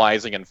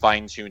finalizing and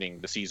fine-tuning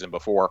the season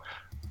before.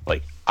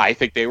 Like, I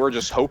think they were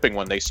just hoping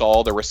when they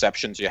saw the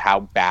reception to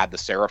how bad the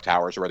Seraph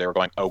Towers were, they were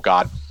going, oh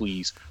God,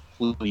 please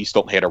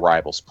don't hate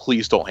Arrivals.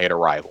 Please don't hate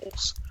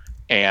Arrivals.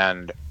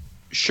 And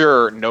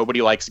sure,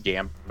 nobody likes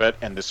Gambit,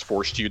 and this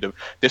forced you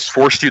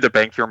to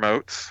bank your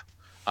moats.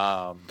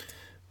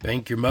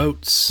 Bank your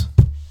moats.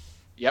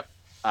 Yep.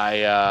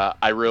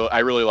 I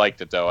really liked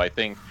it, though. I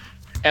think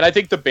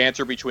the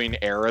banter between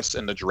Eris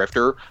and the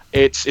Drifter,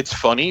 it's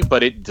funny,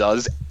 but it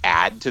does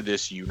add to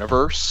this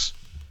universe.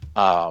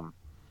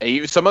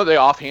 Some of the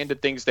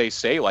offhanded things they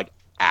say, like,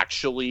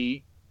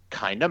 actually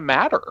kind of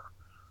matter.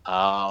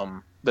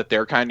 That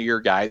they're kind of your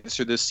guides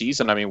for this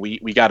season. I mean,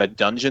 we got a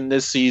dungeon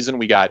this season.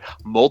 We got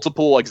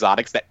multiple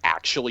exotics that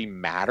actually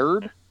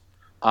mattered.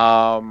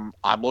 I'm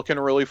looking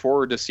really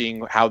forward to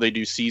seeing how they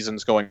do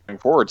seasons going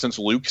forward, since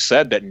Luke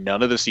said that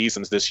none of the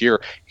seasons this year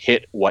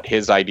hit what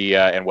his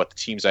idea and what the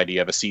team's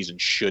idea of a season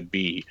should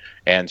be.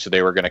 And so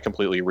they were going to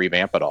completely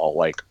revamp it all.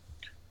 Like,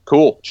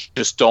 cool.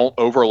 Just don't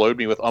overload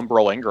me with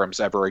Umbral Ingrams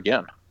ever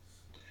again.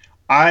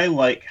 I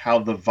like how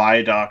the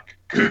Vidoc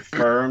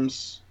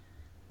confirms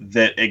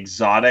that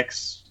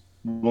exotics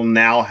will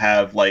now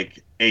have,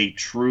 like, a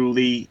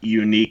truly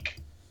unique,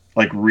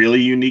 like, really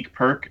unique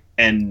perk,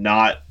 and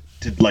not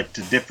to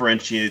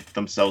differentiate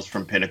themselves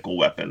from pinnacle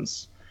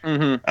weapons.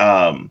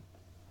 No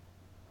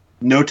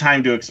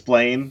Time to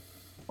Explain,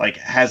 like,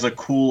 has a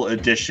cool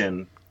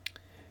addition.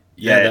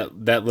 Yeah,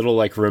 that little,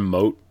 like,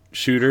 remote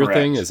shooter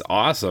thing is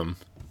awesome.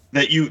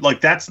 That you,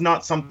 like, that's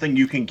not something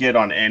you can get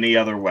on any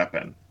other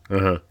weapon.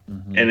 And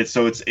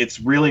it's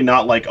really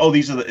not like, oh,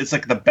 it's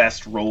like the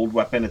best rolled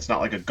weapon. It's not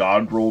like a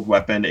god rolled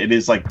weapon. It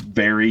is, like,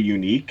 very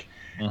unique,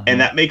 and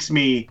that makes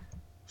me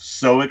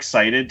so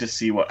excited to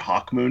see what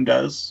Hawkmoon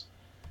does.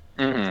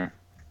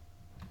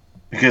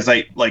 Because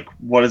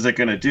what is it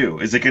gonna do?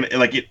 Is it gonna,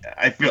 like, it?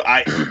 I feel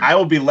I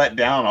will be let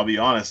down. I'll be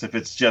honest, if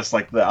it's just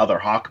like the other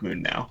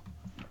Hawkmoon now.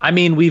 I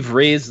mean, we've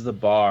raised the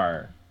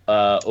bar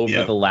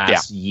over the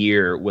last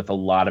year with a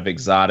lot of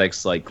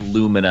exotics, like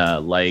Lumina,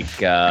 like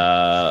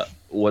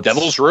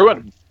Devil's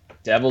Ruin,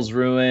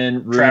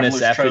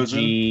 Ruinous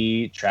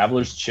Effigy,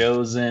 Traveler's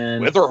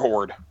Chosen,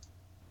 Witherhoard.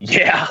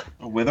 Yeah,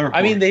 Witherhoard.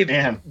 I mean,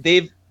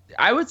 they've.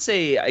 I would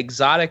say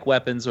exotic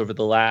weapons over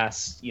the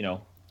last,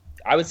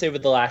 over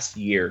the last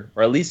year,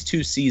 or at least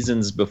 2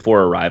 seasons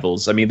before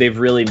Arrivals. I mean, they've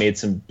really made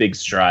some big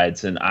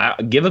strides, and I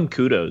give them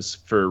kudos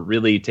for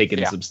really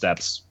taking some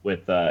steps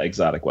with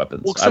exotic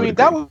weapons. Well, I mean,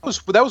 that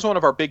was one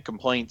of our big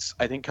complaints,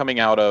 I think, coming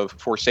out of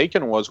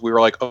Forsaken, was we were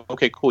like, oh,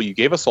 okay, cool, you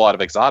gave us a lot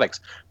of exotics,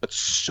 but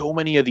so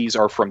many of these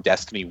are from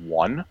Destiny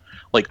 1.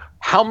 Like,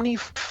 how many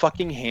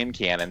fucking hand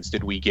cannons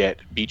did we get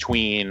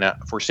between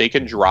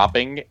Forsaken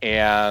dropping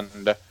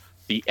and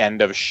the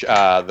end of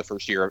the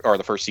first year or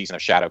the first season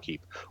of Shadowkeep.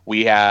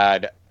 We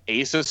had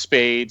Ace of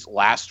Spades,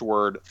 Last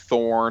Word,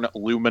 Thorn,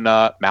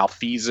 Lumina,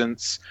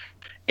 Malfeasance,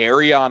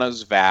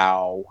 Ariana's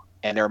Vow,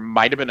 and there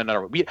might have been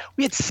another one.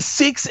 We had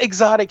 6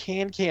 exotic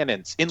hand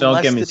cannons in Don't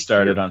less get me than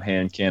started on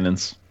hand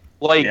cannons.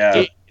 Like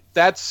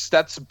that's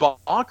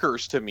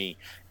bonkers to me.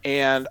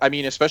 And I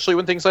mean, especially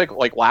when things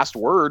like Last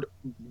Word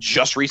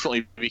just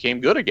recently became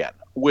good again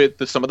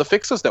with some of the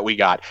fixes that we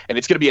got, and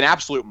it's going to be an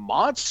absolute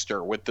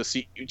monster with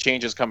the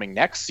changes coming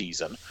next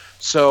season.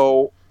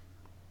 So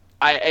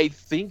I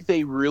think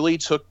they really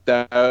took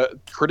the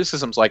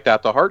criticisms like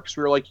that to heart, because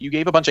we were like, you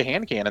gave a bunch of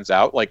hand cannons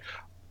out. Like,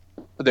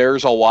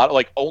 there's a lot,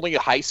 like, only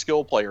high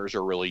skill players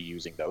are really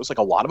using those. Like,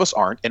 a lot of us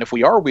aren't, and if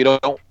we are, we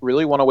don't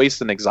really want to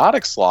waste an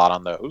exotic slot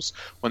on those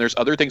when there's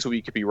other things that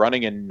we could be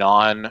running in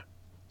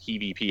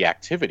non-PvP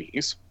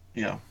activities.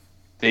 Yeah.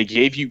 They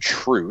gave you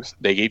Truth.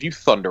 They gave you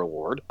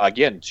Thunderlord.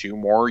 Again, 2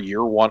 more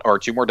Year 1 or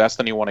 2 more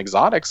Destiny 1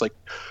 exotics. Like,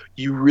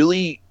 you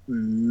really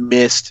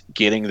missed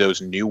getting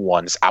those new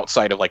ones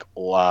outside of like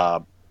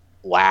what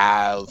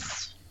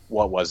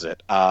was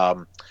it?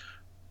 Not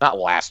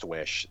Last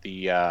Wish.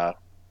 The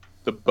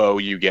bow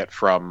you get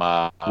from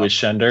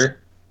Wishender.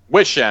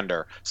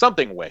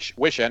 Something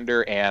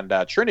Wishender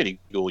and Trinity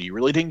Ghoul. You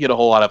really didn't get a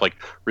whole lot of like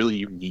really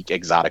unique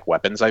exotic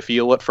weapons, I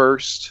feel, at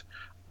first.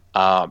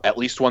 At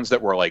least ones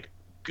that were like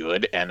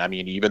good. And I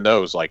mean, even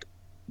those, like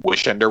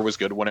Wishender was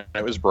good when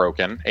it was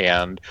broken,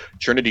 and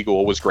Trinity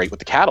Ghoul was great with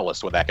the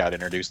Catalyst when that got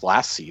introduced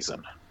last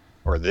season,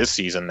 or this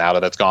season, now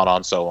that it's gone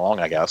on so long,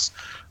 I guess.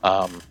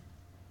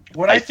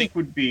 What I think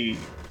would be...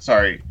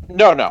 Sorry.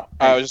 No.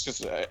 I was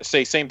just going to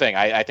say same thing.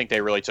 I think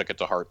they really took it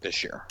to heart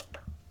this year.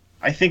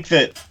 I think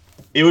that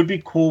it would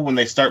be cool when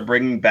they start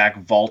bringing back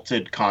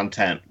vaulted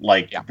content,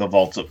 like the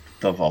Vault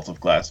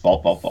of Glass,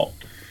 Vault.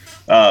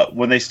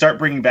 When they start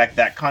bringing back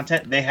that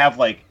content, they have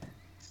like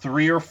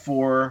 3 or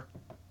 4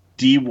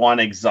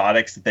 D1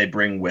 exotics that they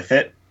bring with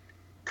it,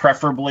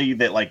 preferably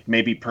that like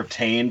maybe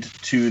pertained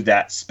to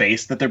that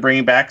space that they're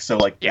bringing back. So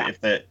like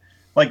if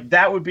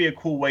that would be a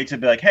cool way to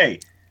be like, hey,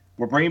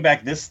 we're bringing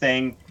back this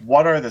thing.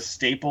 What are the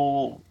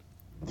staple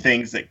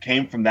things that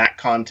came from that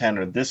content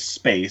or this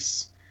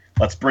space?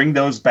 Let's bring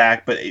those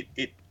back. But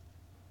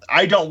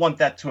I don't want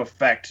that to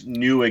affect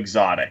new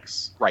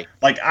exotics. Right.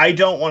 Like, I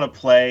don't want to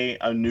play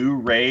a new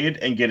raid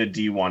and get a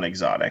D1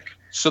 exotic.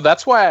 So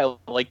that's why I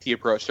like the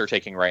approach they're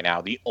taking right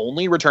now. The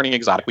only returning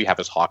exotic we have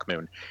is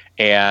Hawkmoon.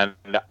 And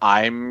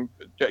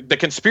the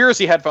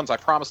conspiracy headphones, I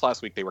promised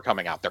last week they were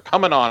coming out. They're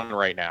coming on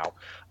right now.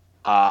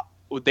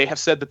 They have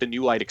said that the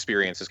New Light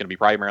experience is going to be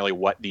primarily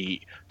what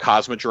the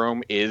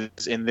Cosmodrome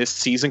is in this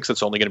season, because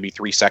it's only going to be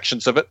 3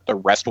 sections of it. The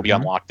rest will be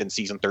unlocked in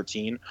Season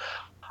 13.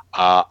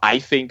 I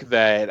think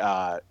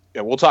that,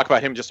 we'll talk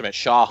about him in just a minute,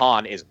 Shah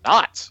Han is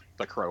not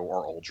the Crow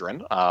or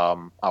Uldren.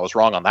 I was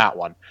wrong on that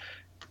one.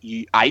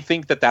 I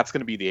think that that's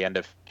going to be the end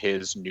of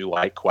his New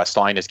Light quest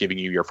line, is giving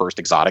you your first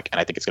exotic,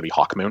 and I think it's going to be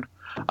Hawkmoon.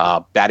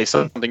 That is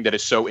something that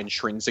is so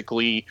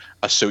intrinsically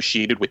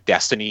associated with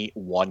Destiny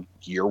 1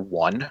 Year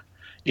 1.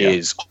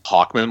 Is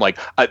Hawkmoon. Like,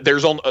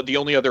 there's the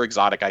only other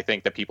exotic I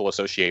think that people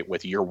associate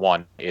with Year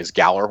 1 is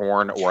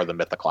Gallarhorn or the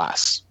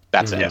Mythoclast.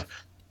 That's it.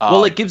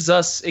 Well, it gives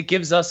us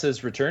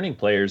as returning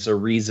players a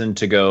reason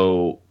to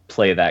go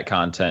play that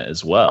content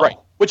as well. Right.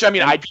 Which, I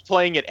mean, I'd be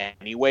playing it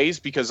anyways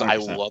because 100%. I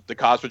love the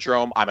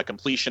Cosmodrome. I'm a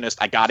completionist.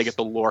 I got to get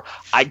the lore.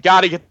 I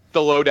got to get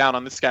the lowdown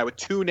on this guy with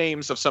 2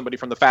 names of somebody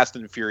from the Fast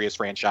and Furious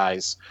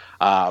franchise.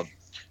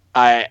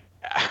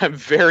 I'm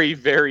very,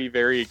 very,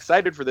 very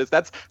excited for this.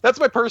 That's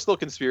my personal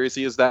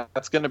conspiracy, is that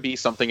that's going to be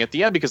something at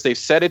the end, because they've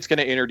said it's going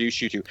to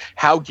introduce you to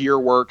how gear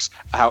works,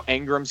 how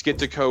engrams get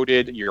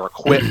decoded, your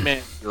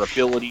equipment, your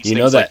abilities,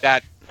 things like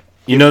that.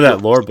 You know,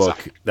 that lore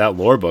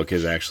book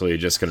is actually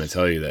just going to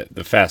tell you that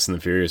the Fast and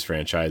the Furious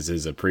franchise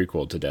is a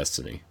prequel to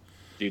Destiny.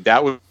 Dude,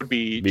 that would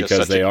be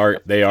because just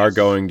they are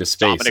going to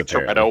space. Dominic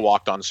Toretto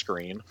walked on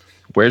screen.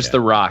 Where's the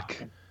Rock?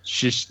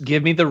 Just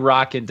give me the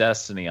Rock in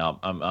Destiny.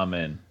 I'm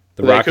in.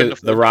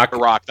 The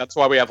Rock. That's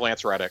why we have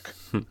Lance Reddick.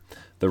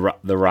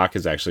 The Rock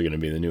is actually going to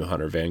be the new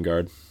Hunter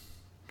Vanguard.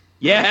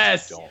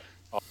 Yes.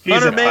 He's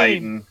Hunter a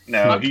Titan.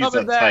 No, he's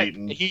a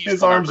Titan.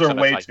 His arms are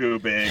way too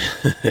big.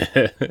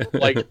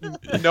 Like,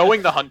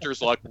 knowing the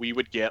Hunter's luck, we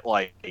would get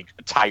like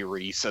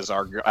Tyrese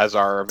as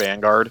our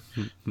Vanguard.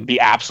 The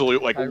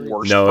absolute like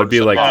worst. No, it'd be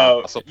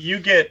like you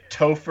get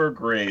Topher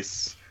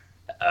Grace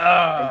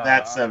from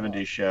that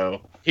 '70s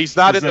show. He's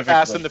not in the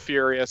Fast and the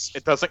Furious.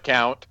 It doesn't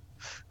count.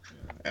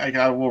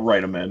 We'll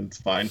write him in. It's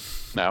fine.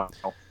 No.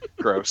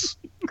 Gross.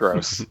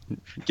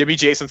 Give me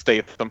Jason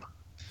Statham.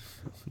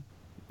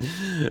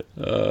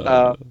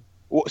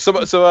 So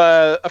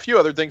a few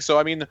other things. So,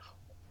 I mean,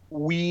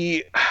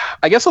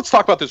 I guess let's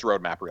talk about this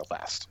roadmap real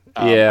fast.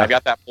 I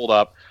got that pulled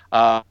up.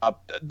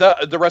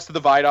 The rest of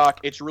the Vidoc,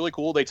 it's really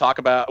cool. They talk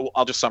about,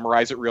 I'll just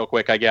summarize it real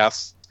quick, I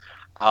guess.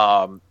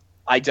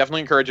 I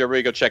definitely encourage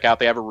everybody to go check out.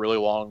 They have a really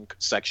long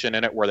section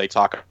in it where they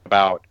talk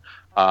about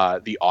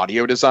The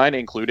audio design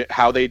included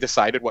how they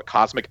decided what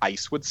Cosmic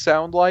Ice would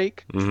sound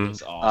like.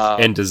 Mm-hmm.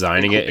 Awesome. And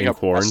designing it in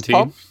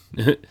quarantine.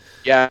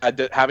 Yeah,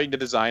 having to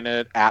design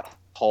it at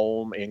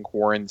home in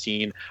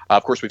quarantine.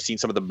 Of course, we've seen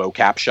some of the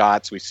mocap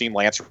shots. We've seen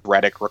Lance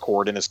Reddick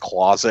record in his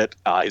closet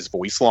his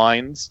voice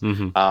lines.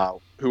 Mm-hmm.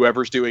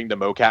 Whoever's doing the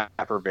mocap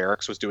for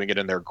Variks was doing it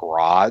in their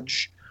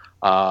garage.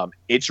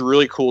 It's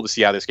really cool to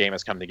see how this game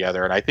has come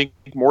together. And I think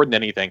more than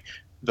anything,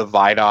 the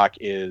Vidoc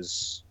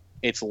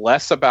it's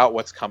less about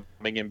what's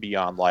coming in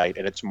Beyond Light,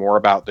 and it's more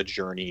about the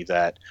journey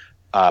that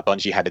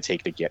Bungie had to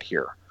take to get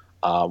here.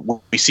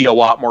 We see a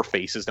lot more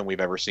faces than we've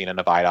ever seen in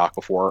a Vidoc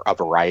before, a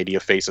variety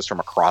of faces from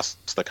across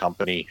the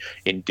company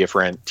in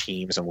different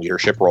teams and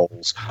leadership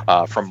roles,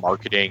 from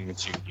marketing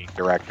to game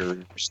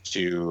directors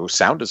to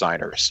sound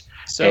designers.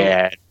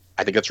 And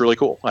I think that's really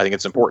cool. I think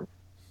it's important.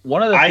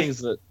 One of the things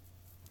that...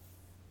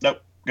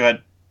 Nope, go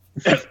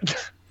ahead.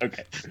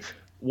 Okay.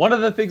 One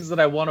of the things that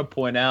I want to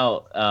point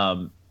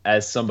out,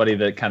 as somebody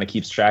that kind of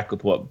keeps track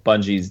with what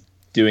Bungie's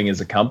doing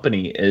as a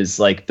company, is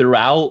like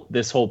throughout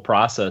this whole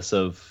process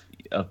of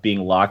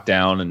being locked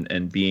down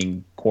and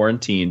being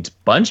quarantined,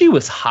 Bungie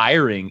was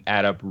hiring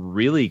at a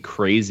really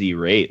crazy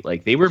rate.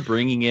 Like they were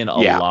bringing in a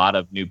lot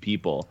of new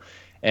people.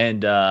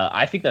 And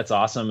I think that's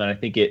awesome. And I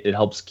think it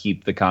helps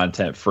keep the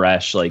content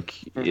fresh, like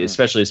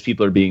especially as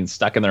people are being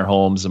stuck in their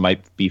homes and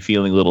might be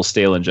feeling a little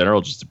stale in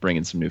general, just to bring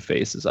in some new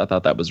faces. I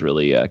thought that was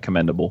really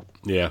commendable.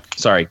 Yeah.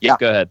 Sorry. Yeah.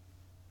 Go ahead.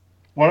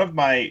 One of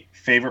my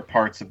favorite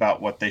parts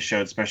about what they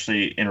showed,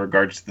 especially in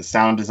regards to the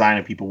sound design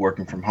and people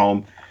working from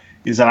home,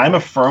 is that I'm a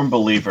firm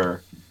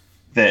believer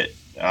that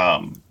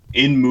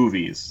in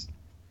movies,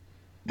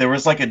 there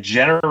was like a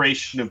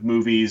generation of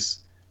movies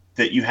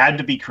that you had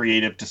to be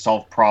creative to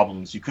solve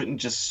problems. You couldn't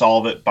just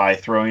solve it by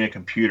throwing a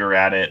computer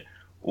at it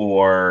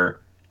or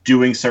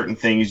doing certain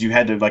things. You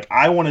had to, like,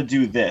 I want to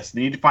do this.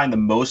 They need to find the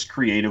most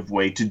creative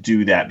way to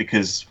do that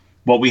because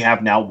what we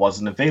have now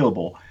wasn't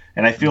available.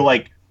 And I feel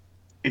like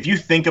if you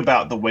think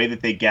about the way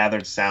that they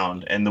gathered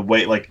sound and the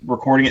way, like,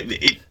 recording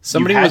it,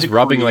 somebody was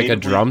rubbing like a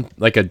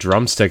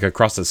drumstick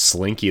across a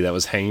slinky that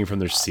was hanging from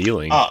their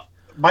ceiling.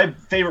 My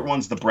favorite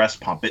one's the breast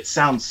pump. It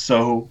sounds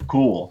so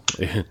cool.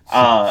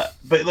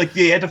 But like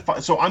they had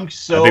to. So I'm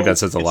so. I think that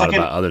says a lot like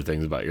about other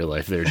things about your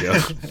life, there, Joe.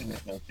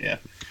 Yeah,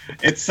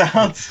 it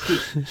sounds.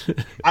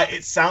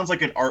 It sounds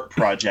like an art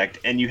project,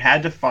 and you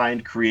had to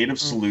find creative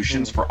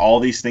solutions for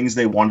all these things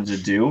they wanted to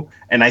do.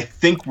 And I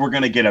think we're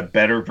gonna get a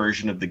better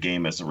version of the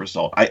game as a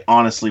result. I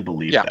honestly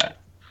believe that.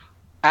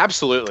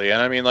 Absolutely. And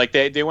I mean, like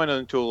they went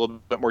into a little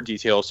bit more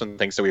details and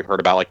things that we've heard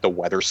about, like the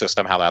weather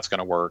system, how that's going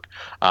to work.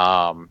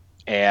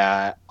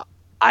 And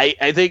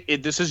I think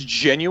this is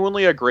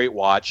genuinely a great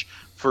watch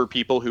for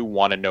people who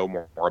want to know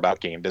more about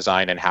game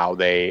design and how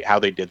they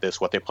did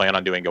this, what they plan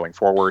on doing going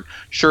forward.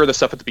 Sure, the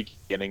stuff at the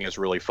beginning is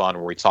really fun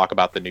where we talk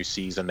about the new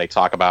season. They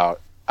talk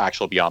about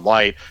actual Beyond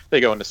Light. They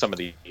go into some of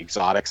the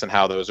exotics and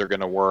how those are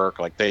going to work.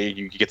 Like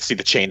you get to see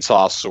the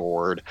chainsaw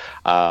sword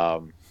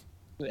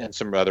and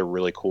some other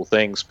really cool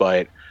things.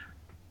 But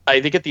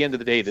I think at the end of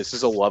the day, this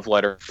is a love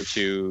letter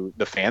to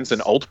the fans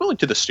and ultimately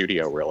to the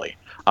studio, really.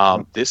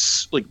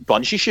 This, like,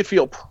 Bungie should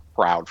feel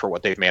proud for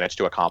what they've managed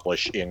to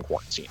accomplish in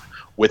quarantine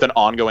with an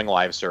ongoing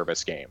live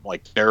service game.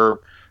 Like,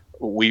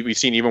 we've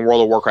seen even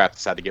World of Warcraft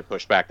has had to get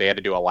pushed back. They had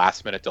to do a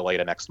last-minute delay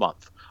to next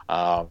month.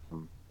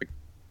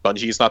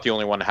 Bungie is not the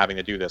only one having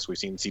to do this. We've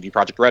seen CD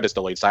Projekt Red has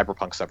delayed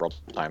Cyberpunk several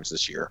times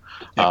this year.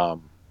 Yeah.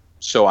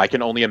 So I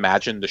can only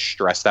imagine the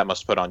stress that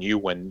must put on you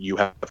when you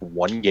have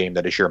one game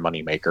that is your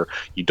moneymaker.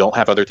 You don't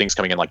have other things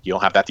coming in, like you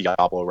don't have that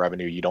Diablo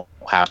revenue, you don't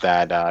have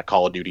that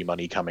Call of Duty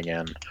money coming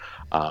in.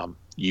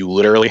 You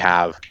literally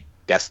have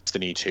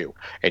Destiny 2,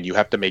 and you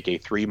have to make a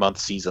 3-month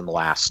season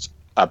last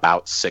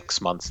about 6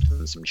 months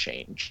and some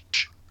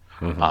change.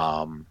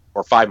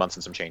 Or 5 months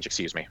and some change,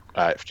 excuse me.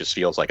 It just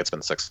feels like it's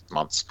been 6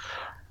 months.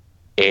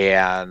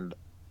 And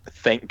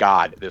thank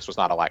God this was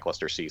not a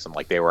lackluster season.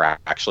 Like, they were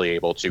actually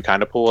able to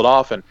kind of pull it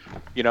off. And,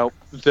 you know,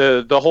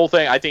 the whole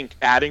thing, I think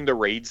adding the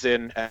raids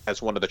in as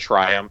one of the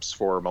triumphs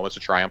for Moments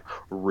of Triumph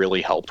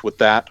really helped with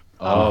that.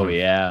 Oh,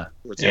 yeah.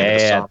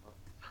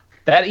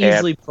 That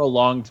easily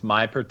prolonged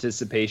my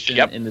participation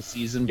in the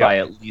season by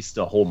at least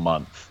a whole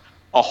month.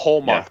 A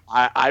whole month.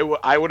 Yeah.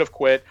 I would have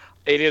quit.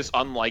 It is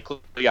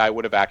unlikely I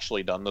would have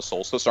actually done the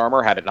Solstice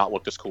armor had it not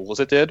looked as cool as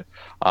it did.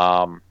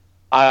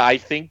 I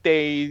think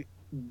they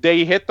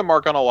hit the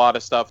mark on a lot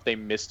of stuff. They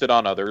missed it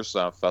on others.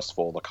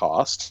 Festival of the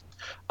Cost.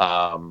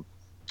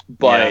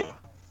 But,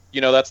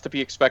 you know, that's to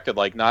be expected.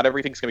 Like, not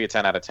everything's going to be a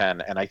 10 out of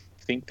 10. And I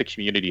think the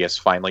community has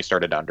finally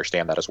started to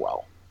understand that as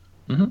well.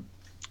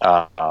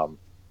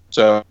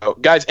 So,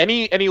 guys,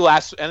 any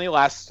last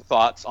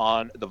thoughts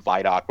on the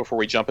Vidoc before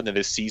we jump into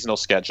this seasonal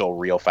schedule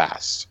real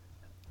fast?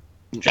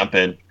 Jump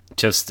in.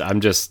 I'm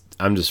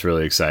just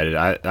really excited.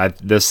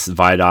 This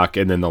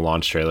Vidoc and then the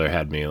launch trailer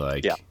had me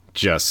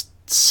just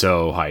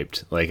so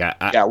hyped. Like,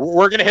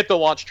 we're gonna hit the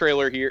launch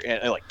trailer here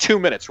in like 2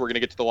 minutes. We're gonna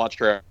get to the launch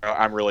trailer.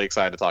 I'm really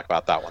excited to talk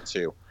about that one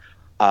too.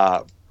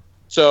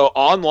 So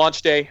on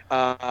launch day,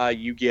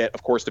 you get,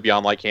 of course, the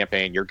Beyond Light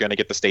campaign. You're going to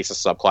get the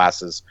Stasis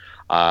subclasses.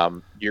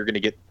 You're going to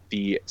get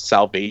the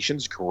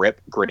Salvation's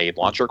Grip grenade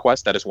launcher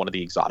quest. That is one of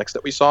the exotics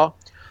that we saw.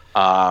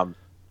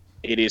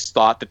 It is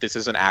thought that this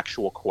is an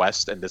actual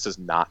quest, and this is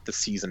not the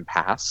season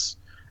pass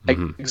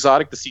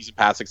exotic. The season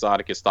pass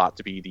exotic is thought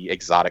to be the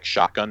exotic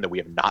shotgun that we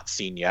have not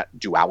seen yet,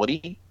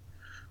 Duality.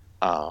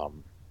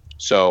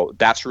 So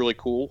that's really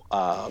cool.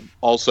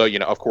 Also,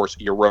 of course,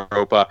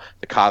 Europa,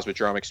 the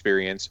Cosmodrome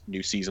experience,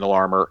 new seasonal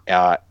armor,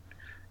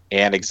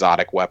 and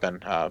exotic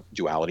weapon,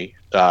 Duality.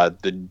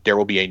 There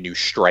will be a new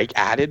strike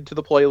added to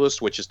the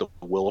playlist, which is the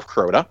Will of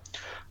Crota.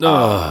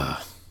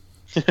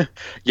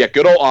 Yeah,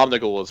 good old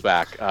Omnigul is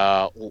back.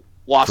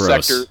 Lost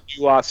Sector,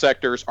 new Lost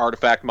Sectors,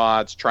 artifact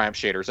mods, Triumph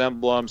Shaders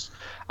emblems,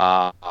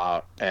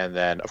 and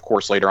then, of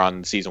course, later on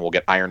in the season, we'll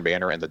get Iron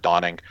Banner and the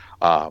Dawning.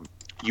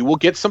 You will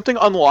get something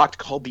unlocked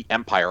called the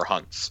Empire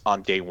Hunts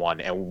on day one,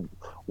 and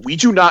we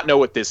do not know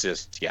what this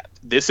is yet.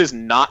 This is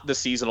not the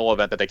seasonal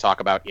event that they talk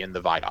about in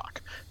the Vidoc.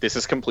 This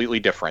is completely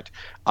different.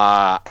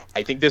 I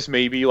think this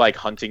may be like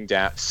hunting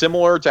down,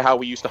 similar to how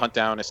we used to hunt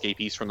down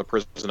escapees from the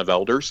Prison of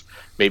Elders.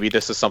 Maybe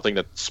this is something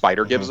that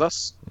Spider gives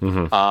us.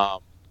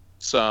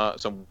 So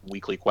some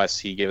weekly quests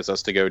he gives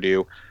us to go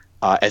do,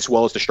 as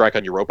well as to strike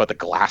on Europa, the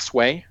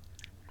Glassway.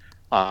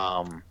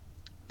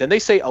 Then they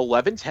say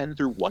 11:10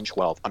 through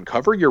 1:12,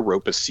 uncover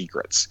Europa's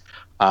secrets.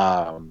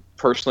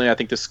 Personally, I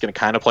think this is going to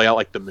kind of play out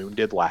like the Moon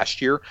did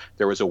last year.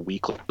 There was a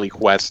weekly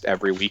quest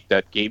every week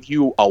that gave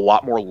you a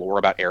lot more lore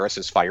about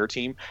Eris's fire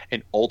team,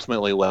 and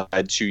ultimately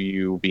led to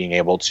you being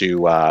able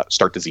to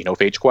start the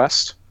Xenophage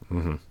quest.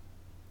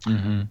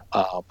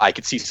 I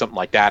could see something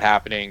like that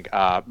happening.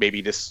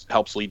 Maybe this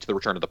helps lead to the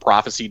return of the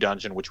Prophecy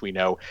Dungeon, which we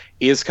know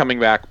is coming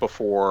back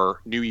before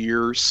New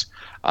Year's.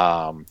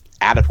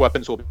 Added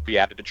weapons will be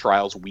added to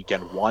Trials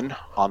Weekend 1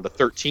 on the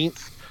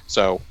 13th.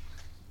 So,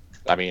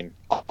 I mean,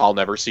 I'll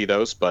never see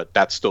those, but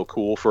that's still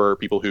cool for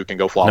people who can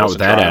go flawless. Not with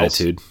that Trials.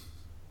 attitude.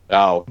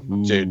 Oh,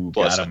 dude,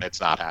 listen,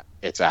 it's not.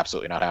 It's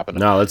absolutely not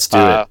happening. No, let's do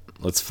it.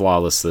 Let's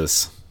flawless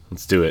this.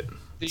 Let's do it.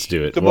 Let's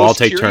do it. We'll all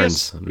take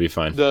turns. It'll be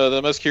fine.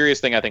 The most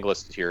curious thing I think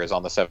listed here is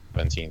on the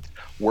 17th.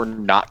 We're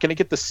not going to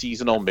get the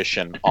seasonal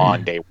mission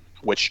on day,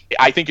 which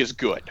I think is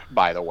good,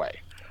 by the way.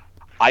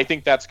 I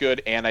think that's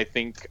good, and I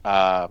think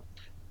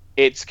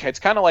it's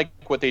kind of like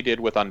what they did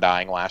with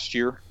Undying last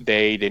year.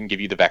 They didn't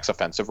give you the Vex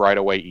offensive right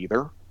away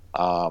either.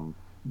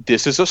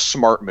 This is a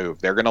smart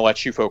move. They're going to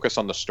let you focus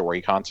on the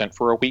story content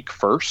for a week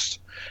first,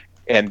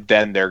 and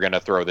then they're going to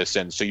throw this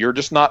in. So you're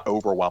just not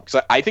overwhelmed.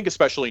 Because I think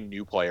especially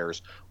new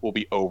players will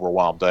be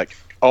overwhelmed. Like,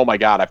 oh my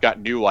God, I've got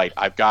New Light.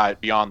 I've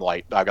got Beyond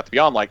Light. I've got the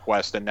Beyond Light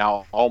quest. And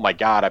now, oh my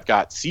God, I've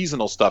got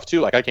seasonal stuff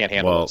too. Like, I can't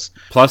handle this.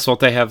 Plus,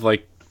 won't they have,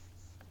 like,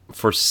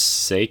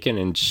 Forsaken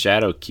and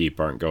Shadowkeep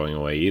aren't going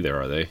away either,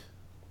 are they?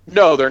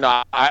 No, they're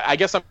not. I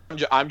guess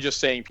I'm just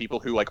saying people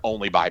who, like,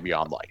 only buy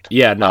Beyond Light.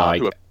 Yeah, no,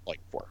 who have Light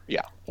for.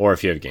 Yeah. Or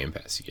if you have Game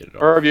Pass, you get it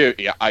all. Or if you,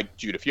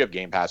 dude, if you have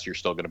Game Pass, you're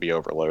still going to be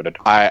overloaded.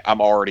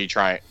 I'm already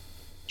trying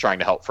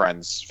to help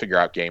friends figure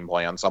out game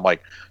plans. I'm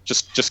like,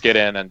 just get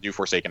in and do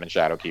Forsaken and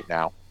Shadowkeep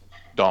now.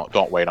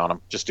 Don't wait on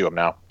them. Just do them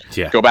now.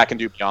 Yeah. Go back and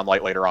do Beyond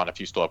Light later on if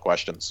you still have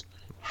questions,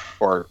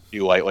 or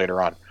New Light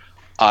later on.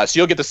 So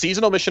you'll get the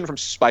seasonal mission from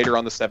Spider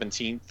on the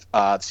 17th,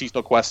 the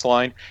seasonal quest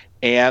line,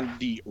 and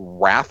the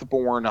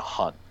Wrathborn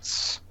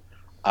hunts.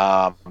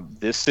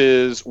 This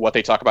is what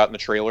they talk about in the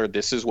trailer.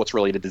 This is what's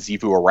related to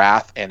Xivu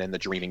Arath and in the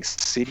Dreaming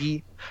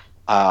City.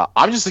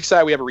 I'm just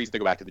excited we have a reason to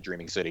go back to the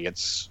Dreaming City.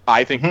 It's,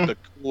 I think, the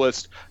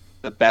coolest,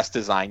 the best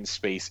designed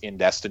space in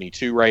Destiny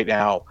 2 right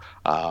now.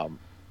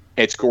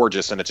 It's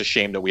gorgeous, and it's a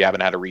shame that we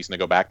haven't had a reason to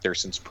go back there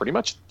since pretty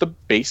much the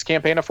base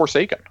campaign of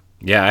Forsaken.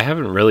 Yeah, I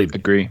haven't really...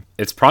 Agree.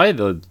 It's probably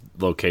the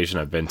location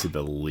I've been to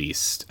the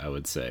least, I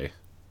would say.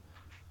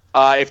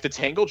 If the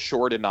Tangled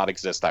Shore did not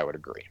exist, I would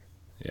agree.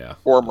 Yeah.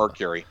 Or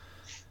Mercury.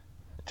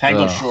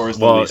 Tangled Shore is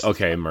the least.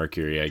 Okay,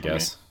 Mercury, I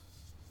guess.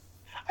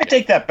 I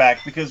take that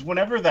back, because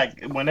whenever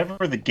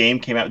the game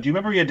came out, do you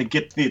remember you had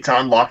to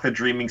unlock the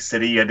Dreaming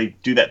City? You had to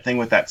do that thing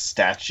with that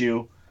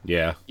statue.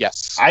 Yeah.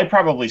 Yes. I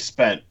probably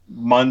spent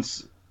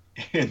months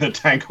in the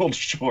Tangled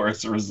Shore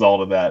as a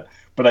result of that,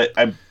 but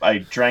I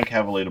drank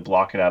heavily to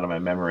block it out of my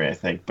memory, I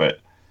think. But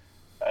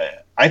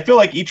I feel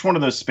like each one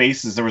of those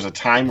spaces, there was a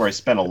time where I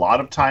spent a lot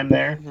of time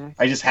there. Mm-hmm.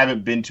 I just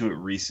haven't been to it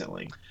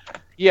recently.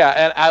 Yeah,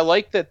 and I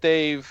like that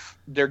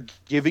they're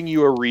giving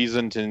you a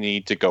reason to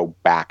need to go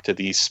back to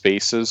these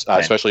spaces.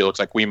 Especially, it looks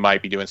like we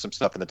might be doing some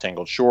stuff in the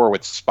Tangled Shore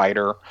with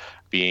Spider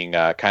being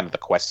kind of the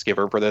quest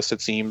giver for this, it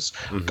seems.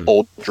 Mm-hmm.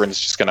 Uldren's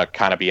just going to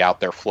kind of be out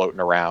there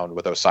floating around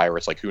with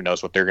Osiris. Like, who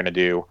knows what they're going to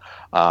do.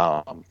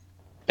 And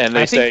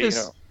they say,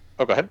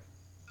 oh, go ahead.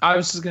 I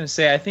was just going to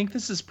say, I think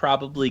this is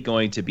probably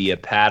going to be a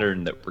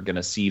pattern that we're going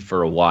to see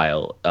for a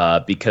while,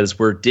 because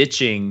we're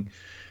ditching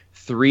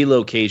 3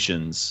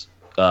 locations.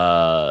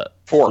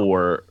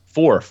 Four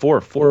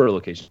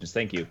locations.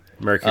 Thank you.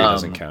 Mercury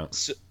doesn't count.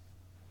 So,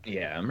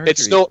 yeah, Mercury.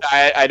 It's still.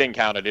 I didn't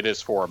count it. It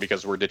is 4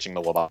 because we're ditching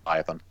the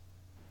Leviathan.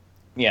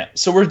 Yeah,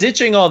 so we're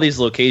ditching all these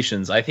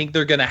locations. I think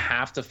they're going to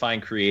have to find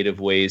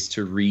creative ways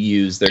to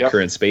reuse their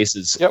current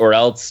spaces, or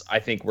else I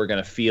think we're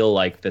going to feel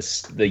like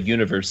the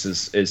universe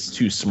is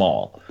too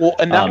small. Well,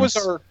 and that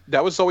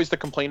was always the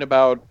complaint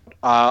about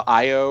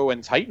IO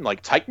and Titan.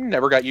 Like, Titan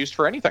never got used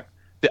for anything.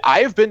 I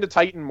have been to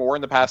Titan more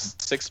in the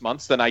past 6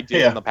 months than I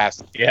did in the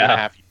past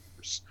 2.5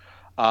 years.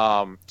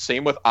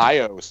 Same with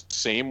IO.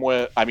 Same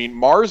with, I mean,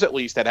 Mars at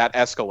least had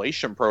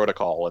escalation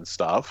protocol and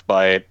stuff,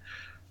 but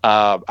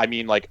I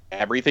mean, like,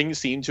 everything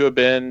seemed to have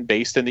been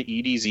based in the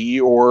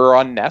EDZ or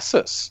on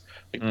Nessus.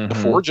 Like, the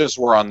forges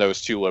were on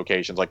those two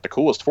locations. Like, the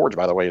coolest forge,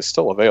 by the way, is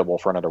still available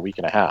for another week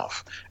and a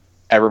half.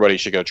 Everybody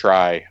should go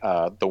try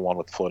the one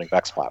with the floating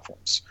Vex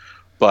platforms.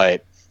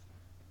 But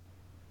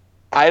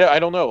I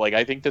don't know. Like,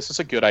 I think this is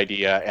a good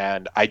idea,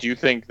 and I do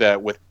think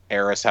that with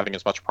Eris having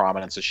as much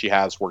prominence as she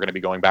has, we're going to be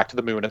going back to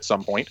the moon at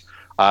some point.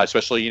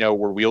 Especially,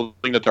 we're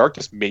wielding the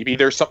darkness. Maybe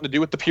there's something to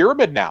do with the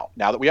pyramid now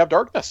that we have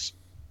darkness.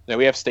 Now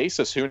we have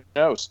stasis. Who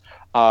knows?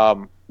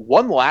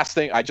 One last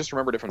thing. I just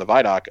remembered it from the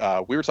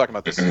Vidoc. We were talking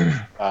about this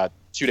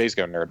 2 days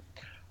ago, Nerd.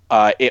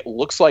 It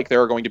looks like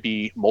there are going to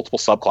be multiple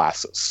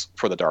subclasses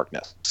for the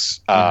darkness.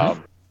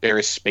 There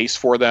is space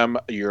for them.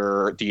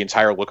 The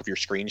entire look of your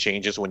screen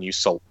changes when you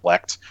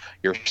select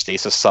your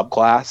stasis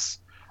subclass.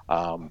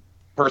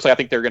 Personally, I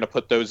think they're going to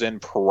put those in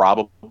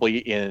probably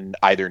in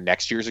either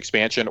next year's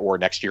expansion or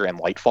next year in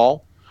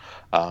Lightfall.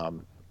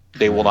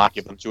 They will not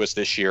give them to us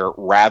this year.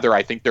 Rather,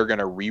 I think they're going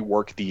to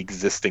rework the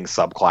existing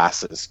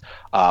subclasses,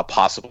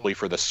 possibly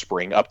for the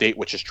spring update,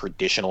 which is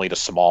traditionally the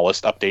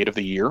smallest update of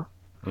the year,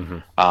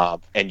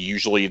 and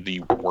usually the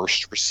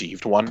worst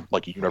received one,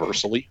 like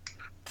universally.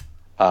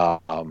 I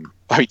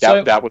mean,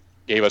 that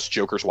gave us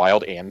Joker's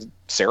Wild and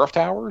Seraph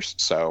Towers,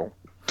 so...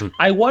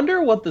 I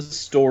wonder what the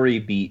story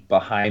beat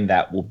behind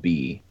that will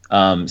be.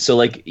 So,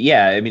 like,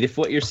 yeah, I mean, if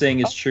what you're saying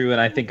is true, and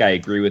I think I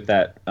agree with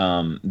that,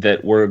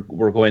 that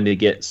we're going to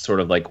get sort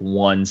of like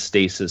one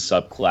stasis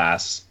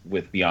subclass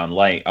with Beyond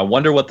Light. I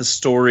wonder what the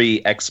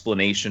story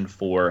explanation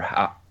for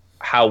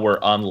how we're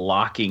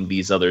unlocking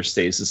these other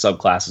stasis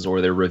subclasses,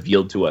 or they're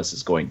revealed to us,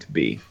 is going to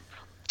be.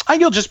 I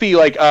think it'll just be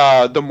like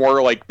the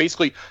more like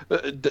basically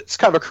it's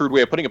kind of a crude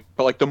way of putting it,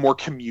 but like the more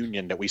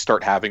communion that we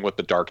start having with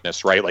the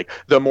darkness, right? Like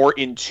the more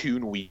in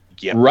tune we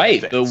get.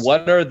 Right.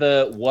 What are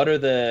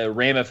the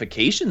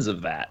ramifications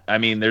of that? I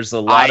mean, there's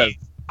a lot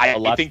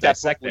I think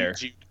that's there.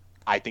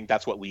 I think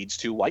that's what leads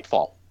to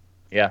Lightfall.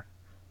 Yeah.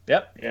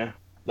 Yep. Yeah.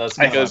 That's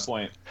a good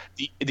point.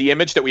 The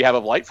image that we have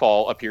of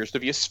Lightfall appears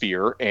to be a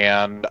sphere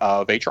and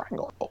of a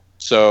triangle.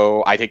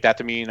 So I take that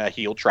to mean a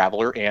healed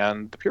traveler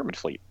and the Pyramid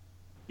Fleet.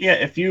 Yeah,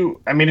 if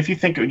you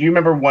think, do you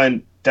remember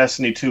when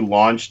Destiny 2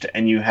 launched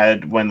and you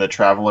had when the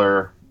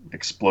Traveler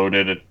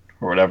exploded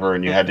or whatever,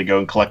 and you had to go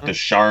and collect the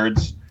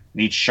shards,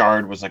 and each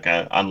shard was like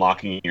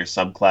unlocking your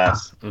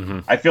subclass?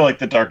 I feel like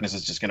the Darkness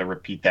is just going to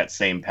repeat that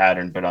same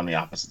pattern, but on the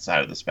opposite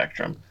side of the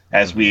spectrum,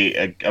 as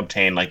we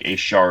obtain like a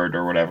shard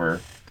or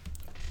whatever.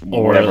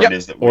 It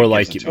is that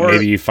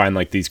maybe you find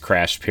like these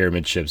crashed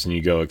pyramid ships and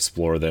you go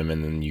explore them,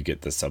 and then you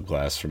get the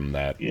subclass from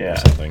that or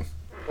something.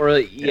 Or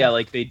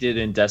like they did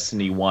in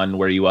Destiny 1,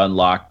 where you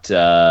unlocked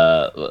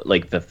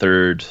like the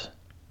third,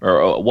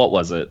 or what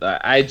was it?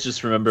 I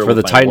just remember for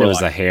the Titan it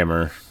was a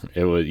hammer.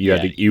 It was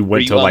you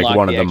went to like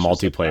one of the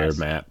multiplayer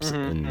maps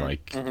and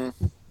like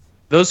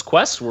those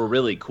quests were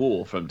really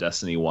cool from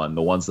Destiny 1.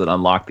 The ones that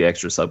unlocked the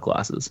extra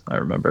subclasses, I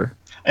remember.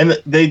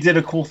 And they did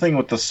a cool thing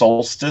with the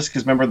Solstice,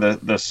 because remember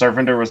the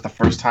Servitor was the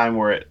first time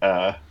where it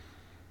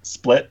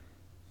split.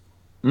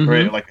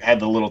 Where it like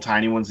had the little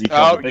tiny ones. You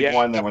killed the big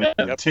one, then went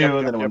into two,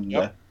 and then went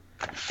into...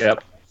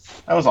 Yep.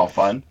 That was all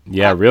fun.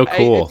 Yeah, real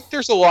cool. I think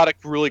there's a lot of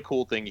really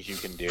cool things you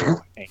can do,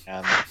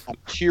 and I'm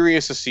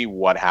curious to see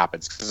what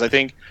happens, because I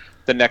think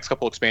the next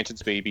couple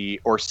expansions,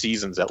 or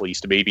seasons at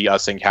least, maybe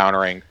us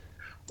encountering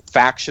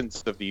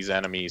factions of these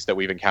enemies that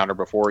we've encountered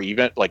before.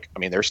 Even like, I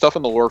mean, there's stuff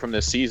in the lore from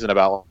this season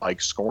about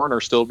like Scorn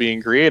are still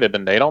being created,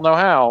 and they don't know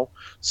how.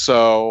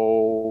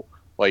 So,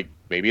 like,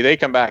 maybe they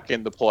come back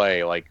into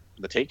play. Like,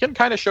 the Taken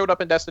kind of showed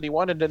up in Destiny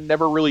 1 and then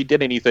never really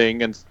did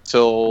anything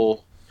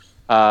until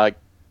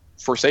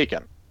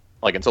Forsaken.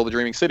 Like, until the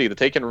Dreaming City, the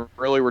Taken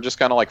really were just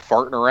kind of like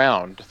farting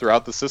around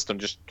throughout the system,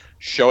 just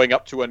showing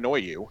up to annoy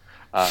you.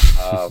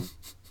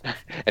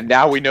 And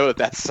now we know that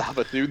that's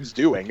Savathun's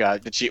doing.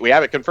 We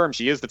have it confirmed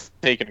she is the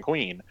Taken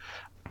Queen.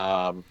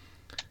 I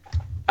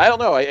don't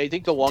know. I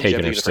think the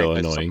longevity of the still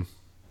annoying.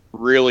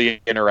 Really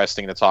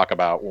interesting to talk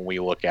about when we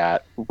look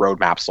at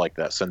roadmaps like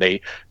this. And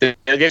like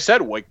I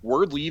said, like,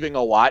 we're leaving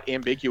a lot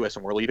ambiguous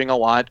and we're leaving a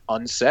lot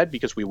unsaid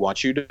because we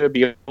want you to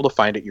be able to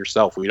find it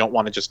yourself. We don't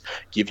want to just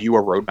give you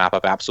a roadmap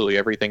of absolutely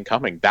everything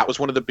coming. That was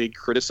one of the big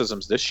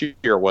criticisms this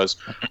year was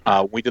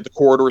we did the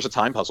Corridors of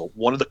Time puzzle.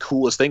 One of the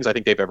coolest things I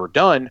think they've ever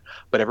done,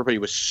 but everybody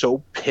was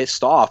so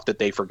pissed off that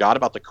they forgot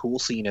about the cool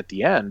scene at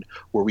the end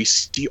where we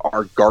see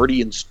our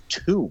Guardian's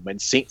tomb and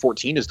Saint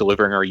 14 is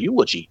delivering our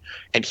eulogy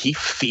and he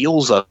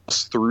feels us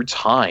through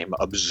time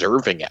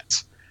observing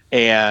it,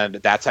 and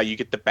that's how you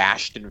get the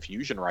Bastion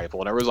fusion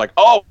rifle. And everyone's like,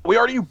 oh, we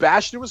already knew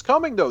Bastion was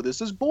coming though, this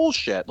is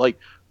bullshit. Like,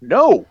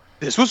 no,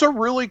 this was a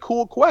really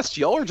cool quest.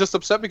 Y'all are just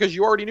upset because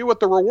you already knew what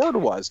the reward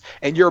was,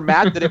 and you're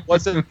mad that it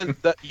wasn't.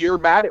 You're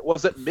mad it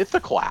wasn't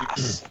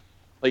Mythoclast.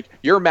 Like,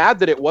 you're mad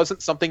that it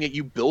wasn't something that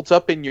you built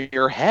up in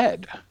your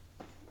head.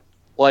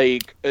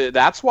 Like,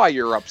 that's why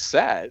you're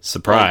upset.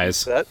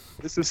 Surprise! Like,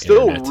 this is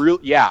still real.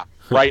 Yeah,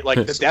 right.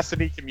 Like the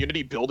Destiny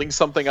community building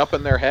something up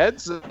in their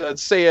heads.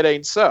 Say it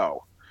ain't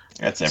so.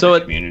 That's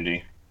every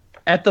community.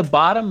 At the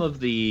bottom of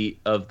the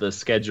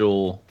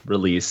schedule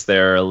release,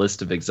 there are a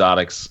list of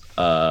exotics,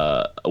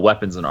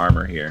 weapons and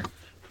armor here.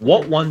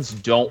 What ones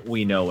don't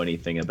we know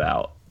anything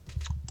about?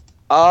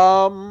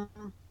 Are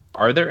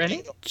there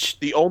any?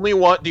 The only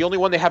one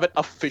they haven't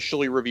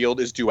officially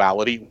revealed is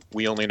Duality.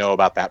 We only know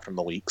about that from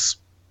the leaks,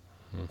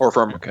 or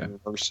from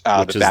which is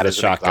the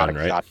shotgun,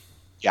 right? Shot.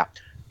 Yeah,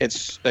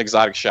 it's an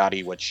exotic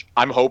shoddy, which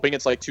I'm hoping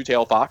it's like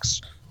Two-Tail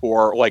Fox,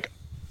 or like,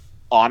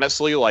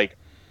 honestly, like,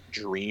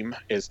 dream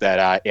is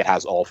that it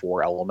has all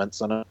 4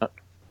 elements in it.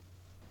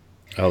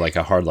 Oh, like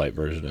a hardlight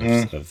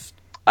version of.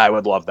 I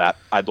would love that.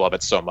 I'd love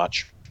it so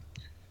much.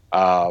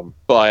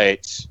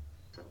 But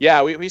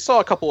yeah, we saw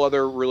a couple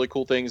other really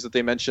cool things that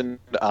they mentioned,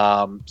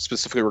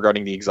 specifically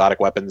regarding the exotic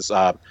weapons.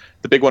 The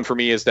big one for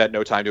me is that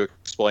No Time to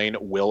Explain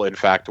will in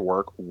fact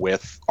work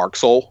with Arc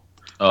Soul.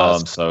 Oh,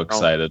 I'm so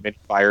excited! Mini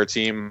fire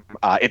team.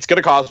 It's going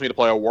to cause me to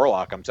play a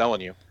Warlock. I'm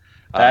telling you.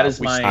 That is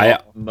my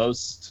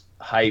most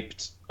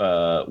hyped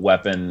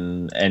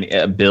weapon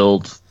and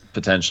build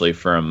potentially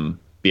from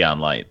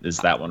Beyond Light. Is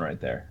that one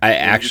right there? I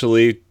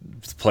actually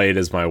played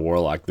as my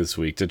Warlock this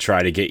week to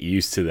try to get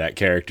used to that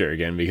character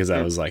again, because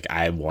I was like,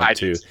 I want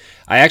to.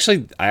 I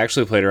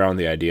actually played around with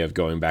the idea of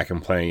going back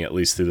and playing at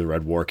least through the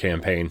Red War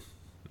campaign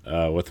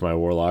with my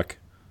Warlock.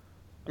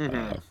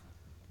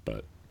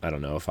 But I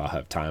don't know if I'll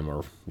have time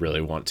or really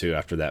want to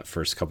after that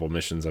first couple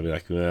missions. I'll be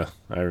like,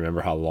 I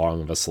remember how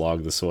long of a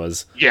slog this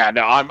was. Yeah,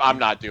 no, I'm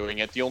not doing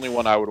it. The only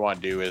one I would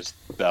want to do is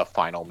the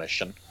final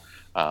mission,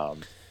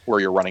 where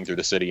you're running through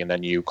the city and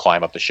then you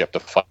climb up the ship to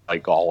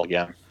fight Gaul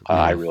again.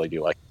 I really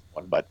do like that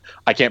one, but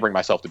I can't bring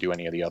myself to do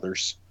any of the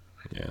others.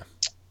 Yeah.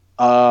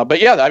 But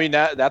yeah, I mean,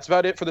 that's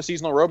about it for the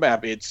seasonal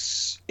roadmap.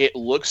 It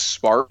looks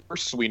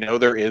sparse. We know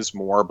there is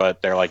more,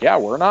 but they're like, yeah,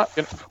 we're not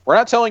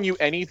telling you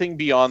anything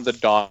beyond the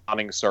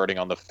Dawning starting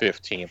on the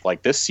 15th.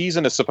 Like, this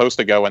season is supposed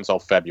to go until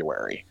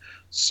February.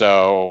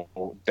 So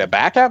the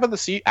back half of the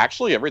season,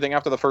 actually everything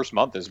after the first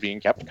month, is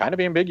being kept kind of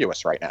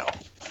ambiguous right now.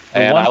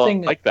 And I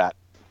like that.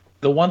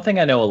 The one thing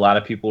I know a lot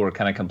of people were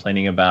kind of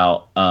complaining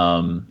about,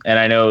 and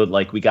I know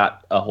like we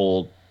got a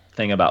whole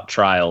thing about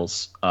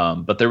Trials,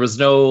 but there was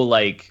no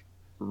like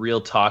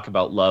real talk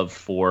about love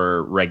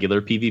for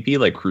regular PvP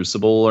like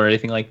Crucible or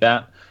anything like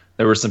that.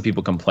 There were some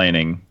people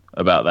complaining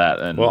about that,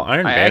 and well,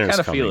 Iron Banner's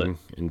coming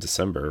in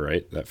December,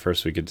 right? That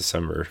first week of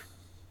December.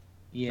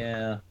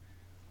 Yeah,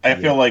 I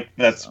feel like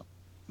that's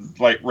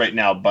like right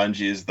now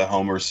Bungie is the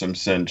Homer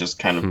Simpson, just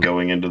kind of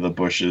going into the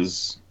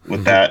bushes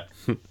with that.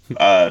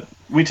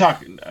 We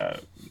talk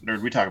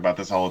about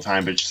this all the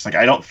time, but it's just like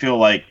I feel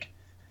like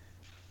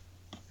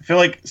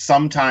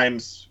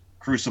sometimes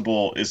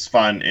Crucible is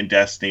fun in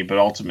Destiny, but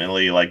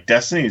ultimately, like,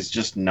 Destiny is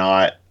just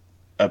not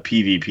a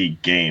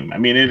PvP game. I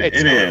mean, it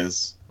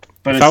is.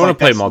 But if I want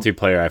to play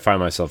multiplayer, I find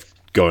myself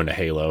going to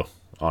Halo,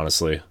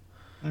 honestly.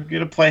 I'm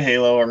going to play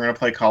Halo, or I'm going to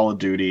play Call of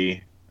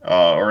Duty,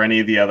 or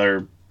any of the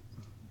other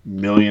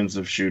millions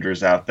of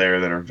shooters out there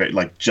that are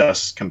like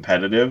just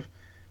competitive.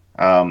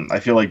 I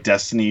feel like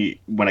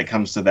Destiny, when it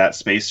comes to that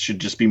space, should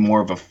just be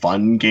more of a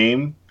fun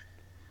game,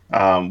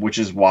 which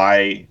is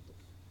why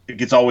it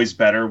gets always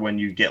better when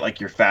you get like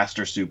your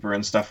faster super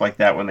and stuff like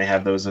that, when they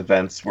have those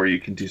events where you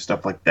can do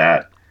stuff like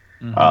that.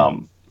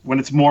 When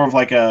it's more of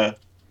like a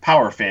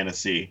power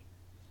fantasy,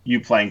 you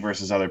playing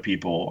versus other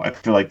people, I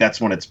feel like that's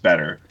when it's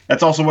better.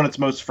 That's also when it's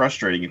most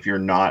frustrating if you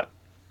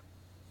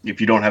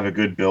don't have a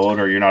good build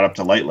or you're not up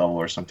to light level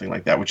or something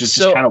like that, which is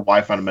just kind of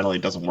why fundamentally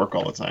it doesn't work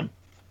all the time.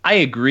 I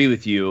agree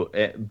with you,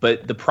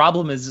 but the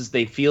problem is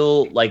they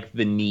feel like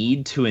the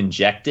need to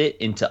inject it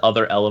into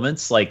other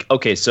elements. Like,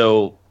 okay,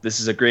 so this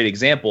is a great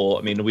example.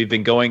 I mean, we've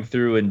been going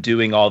through and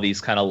doing all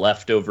these kind of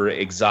leftover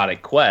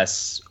exotic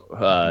quests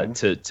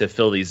to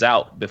fill these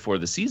out before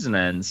the season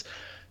ends.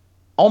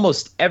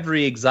 Almost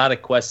every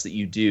exotic quest that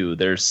you do,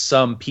 there's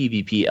some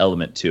PvP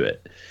element to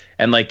it.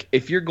 And like,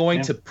 if you're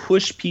going to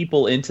push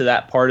people into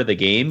that part of the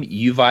game,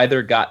 you've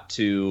either got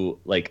to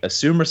like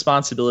assume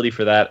responsibility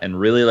for that and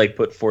really like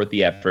put forth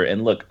the effort.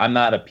 And look, I'm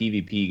not a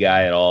PvP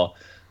guy at all.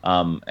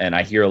 And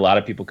I hear a lot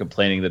of people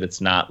complaining that it's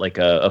not like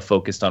a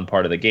focused on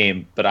part of the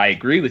game, but I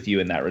agree with you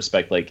in that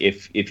respect. Like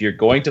if you're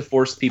going to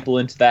force people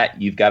into that,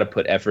 you've got to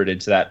put effort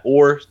into that,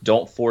 or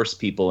don't force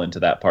people into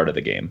that part of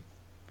the game.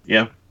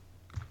 Yeah.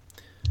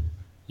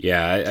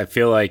 Yeah. I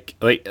feel like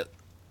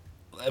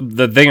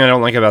the thing I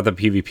don't like about the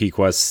PvP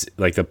quests,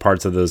 like the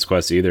parts of those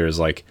quests either, is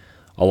like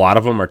a lot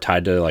of them are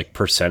tied to like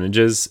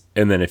percentages,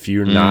 and then if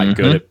you're not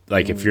good at,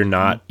 like, if you're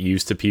not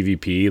used to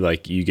PvP,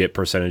 like you get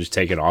percentage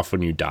taken off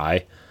when you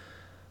die.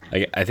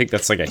 Like, I think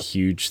that's like a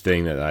huge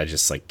thing that I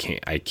just like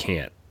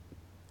can't.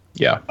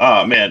 Yeah.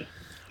 Oh man,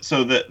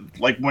 so that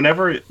like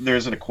whenever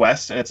there's a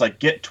quest and it's like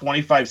get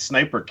 25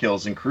 sniper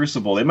kills in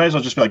Crucible, they might as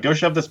well just be like, go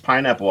shove this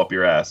pineapple up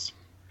your ass.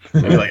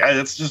 And be like,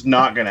 that's just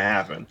not gonna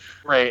happen.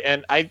 Right,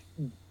 and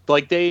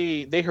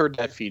they heard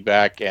that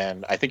feedback,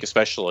 and I think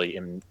especially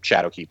in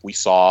Shadowkeep, we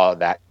saw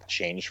that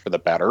change for the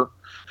better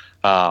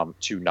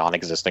to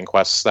non-existing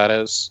quests. That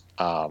is,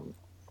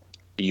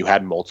 you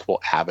had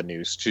multiple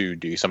avenues to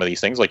do some of these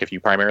things. Like if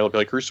you primarily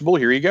play Crucible,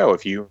 here you go.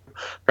 If you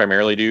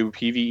primarily do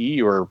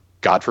PvE or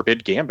God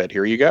forbid Gambit,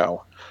 here you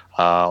go.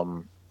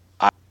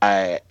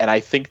 I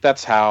think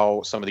that's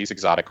how some of these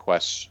exotic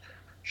quests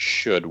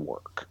should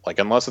work. Like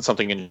unless it's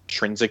something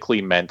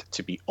intrinsically meant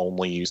to be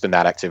only used in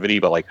that activity,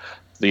 but like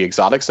the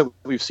exotics that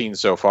we've seen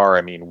so far,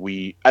 I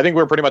mean, I think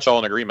we're pretty much all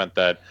in agreement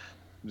that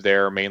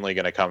they're mainly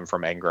going to come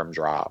from engram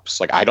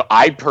drops. Like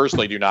I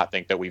personally do not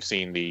think that we've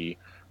seen the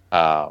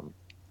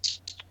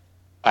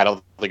I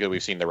don't think that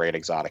we've seen the raid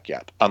exotic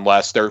yet,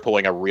 unless they're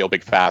pulling a real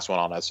big fast one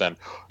on us and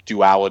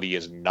Duality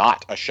is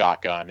not a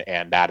shotgun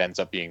and that ends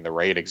up being the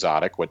raid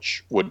exotic,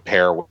 which would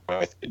pair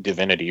with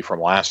Divinity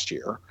from last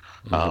year.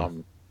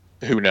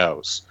 Who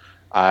knows?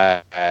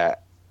 But I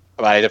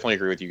definitely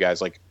agree with you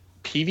guys. Like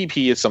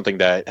PvP is something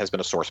that has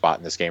been a sore spot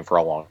in this game for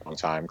a long, long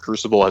time.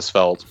 Crucible has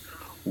felt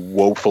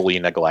woefully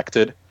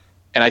neglected,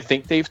 and I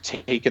think they've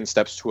taken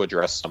steps to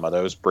address some of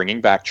those.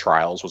 Bringing back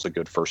Trials was a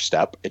good first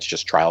step. It's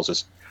just Trials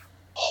is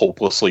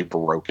hopelessly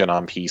broken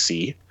on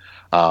PC.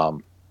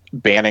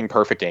 Banning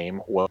Perfect Aim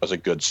was a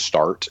good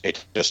start.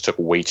 It just took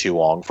way too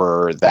long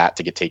for that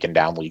to get taken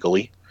down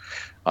legally.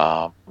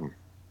 I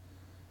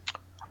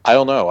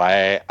don't know.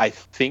 I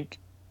think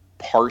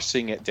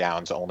parsing it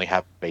down to only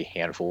have a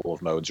handful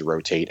of modes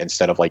rotate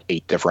instead of like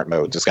 8 different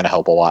modes is going to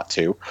help a lot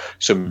too.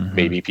 So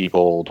maybe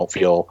people don't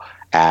feel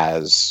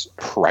as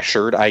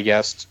pressured, I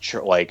guess,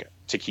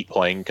 to keep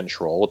playing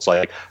Control. It's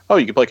like, oh,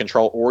 you can play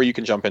Control, or you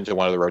can jump into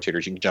one of the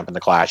rotators. You can jump into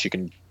Clash. You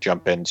can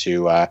jump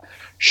into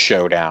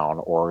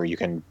Showdown, or you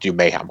can do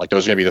Mayhem. Like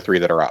those are going to be the 3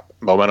 that are up.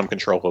 Momentum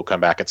Control will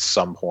come back at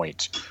some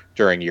point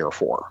during year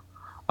 4.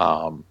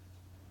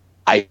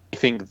 I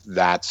think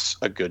that's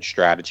a good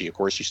strategy. Of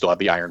course, you still have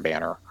the Iron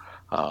Banner,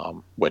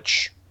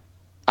 which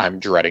I'm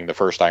dreading the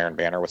first Iron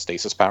Banner with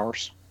stasis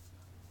powers.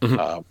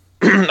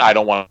 I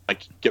don't want to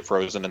get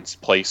frozen in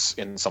place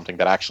in something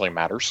that actually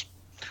matters.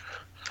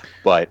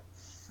 But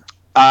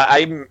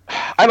I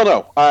don't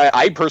know.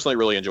 I personally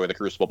really enjoy the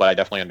Crucible, but I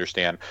definitely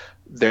understand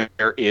there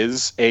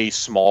is a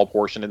small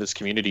portion of this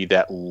community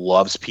that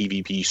loves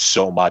PvP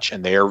so much,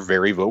 and they are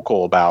very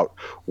vocal about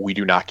we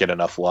do not get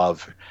enough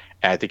love.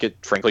 And I think it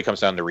frankly comes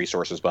down to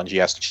resources. Bungie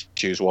has to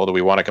choose, well, do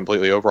we want to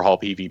completely overhaul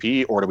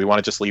PvP, or do we want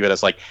to just leave it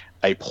as like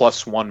a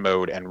 +1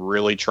 mode and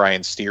really try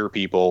and steer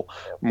people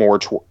more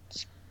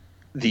towards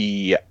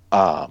the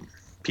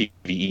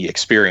PvE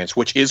experience,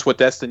 which is what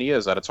Destiny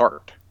is at its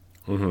heart.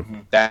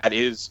 That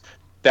is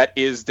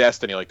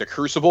Destiny. Like the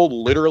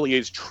Crucible literally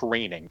is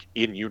training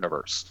in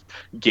universe.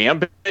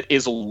 Gambit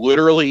is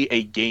literally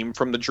a game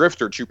from the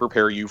Drifter to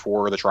prepare you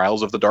for the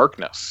Trials of the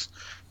Darkness.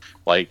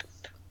 Like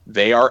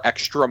they are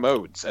extra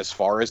modes as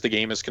far as the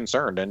game is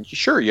concerned. And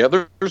sure, yeah,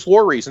 there's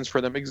lore reasons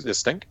for them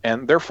existing,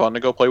 and they're fun to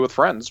go play with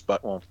friends,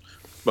 but well,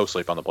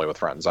 mostly fun to play with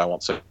friends. I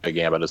won't say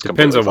Gambit is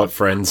completely depends on fun. what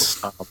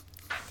friends.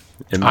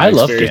 I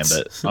love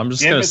Gambit. I'm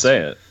just going to say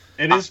it.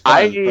 It is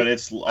fun, but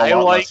it's a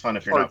lot less fun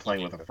if you're not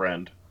playing with a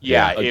friend.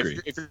 Yeah,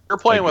 if you're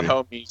playing with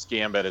homies,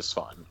 Gambit is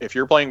fun. If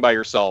you're playing by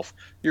yourself,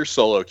 you're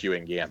solo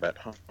queuing Gambit.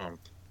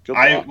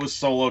 I was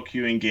solo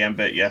queuing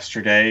Gambit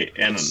yesterday,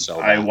 and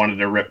I wanted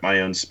to rip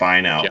my own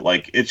spine out. Yep.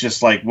 Like it's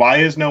just like, why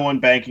is no one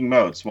banking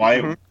moats?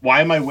 Why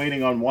am I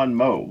waiting on one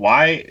moat?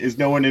 Why is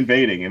no one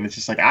invading? And it's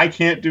just like, I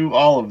can't do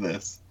all of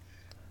this.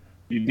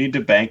 You need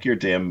to bank your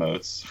damn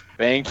moats.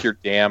 Bank your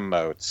damn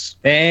moats.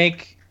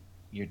 Bank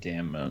your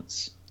damn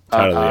moats.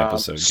 Title of the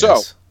episode.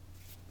 So,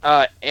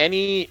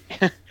 any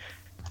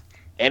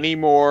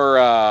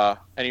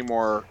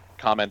more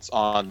comments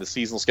on the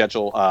seasonal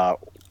schedule?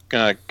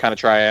 Gonna kind of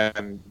try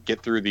and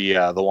get through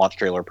the launch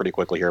trailer pretty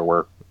quickly here.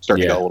 We're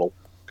starting to go a little.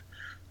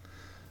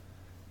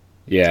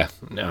 Yeah,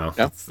 no.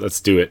 Let's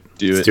do it.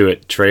 Let's do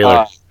it.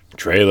 Trailer.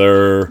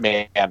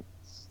 Man.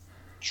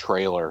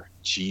 Trailer.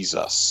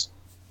 Jesus.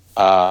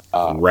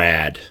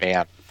 Rad.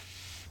 Man.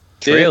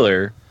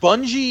 Trailer.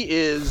 Bungie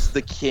is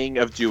the king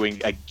of doing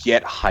a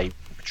get hype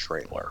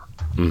trailer.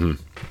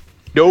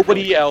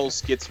 Nobody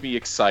else gets me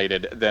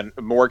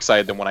more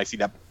excited than when I see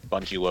that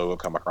Bungie logo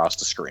come across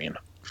the screen.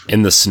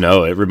 In the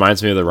snow, it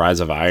reminds me of the Rise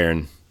of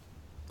Iron.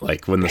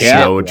 Like when the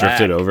snow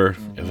drifted over,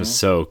 it was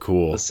so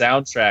cool. The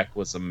soundtrack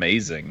was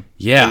amazing.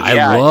 Yeah,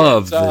 I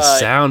love the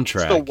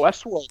soundtrack. It's the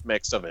Westworld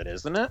mix of it,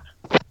 isn't it?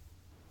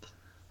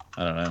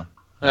 I don't know.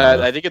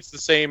 I think it's the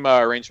same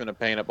arrangement of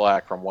Paint It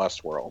Black from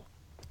Westworld.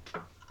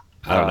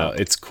 I don't know.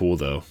 It's cool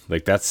though.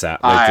 Like the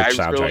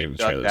soundtrack really in the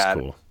trailer is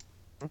cool.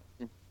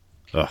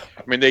 I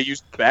mean, they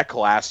used Beck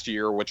last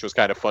year, which was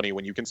kind of funny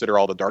when you consider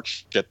all the dark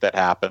shit that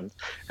happened.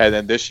 And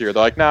then this year,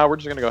 they're like, we're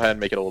just going to go ahead and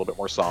make it a little bit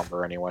more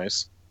somber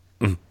anyways.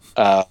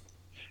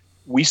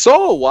 We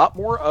saw a lot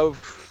more of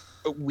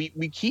we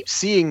keep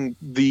seeing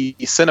the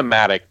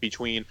cinematic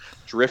between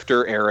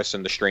Drifter, Eris,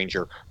 and the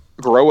Stranger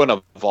grow and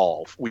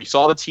evolve. We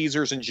saw the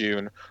teasers in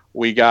June.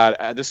 We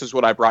got this is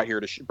what I brought you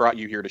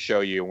here to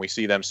show you, and we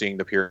see them seeing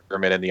the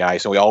pyramid in the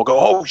ice, and we all go,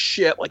 "Oh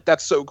shit! Like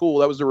that's so cool!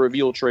 That was the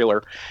reveal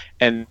trailer."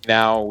 And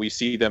now we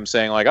see them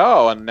saying like,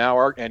 "Oh,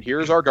 and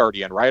here's our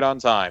guardian right on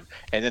time."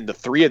 And then the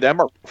three of them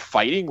are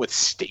fighting with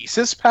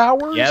stasis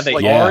powers. Yeah, they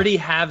like, already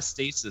have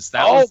stasis.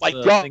 That was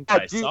the thing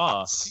that I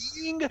saw.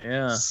 Seeing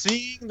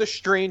the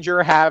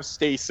Stranger have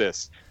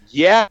stasis.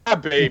 Yeah,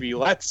 baby,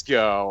 let's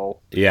go.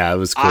 Yeah, it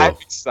was cool. I'm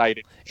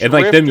excited. And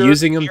like them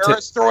using them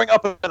to throwing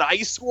up an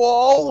ice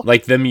wall.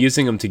 Like them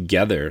using them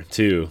together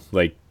too,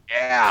 like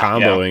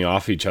comboing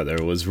off each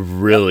other was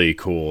really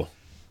cool.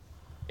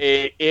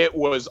 It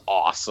was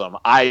awesome.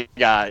 I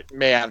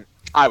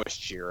was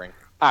cheering.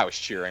 I was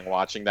cheering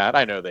watching that.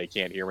 I know they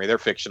can't hear me. They're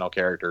fictional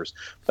characters.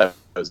 That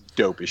was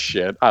dope as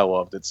shit. I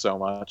loved it so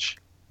much.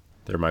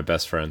 They're my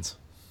best friends.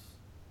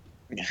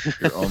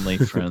 Your only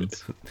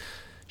friends.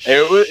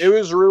 It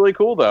was really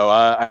cool though.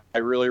 I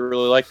really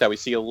like that. We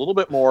see a little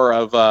bit more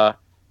of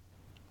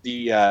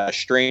the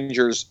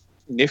Stranger's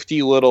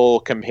nifty little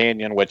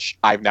companion, which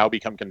I've now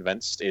become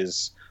convinced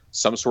is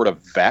some sort of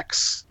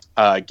Vex,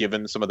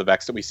 given some of the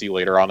Vex that we see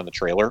later on in the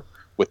trailer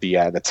with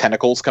the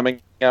tentacles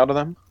coming out of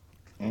them.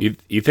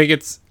 You think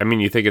it's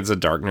a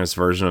darkness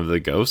version of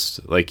the Ghost?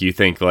 Like you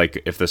think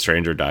like if the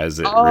Stranger dies,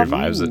 it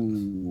revives it?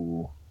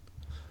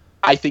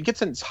 I think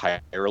it's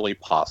entirely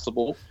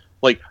possible.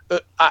 Like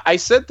I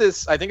said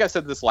this, I think I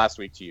said this last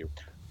week to you.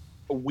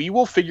 We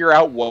will figure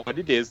out what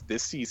it is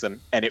this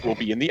season, and it will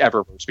be in the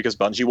Eververse because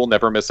Bungie will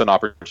never miss an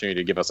opportunity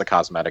to give us a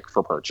cosmetic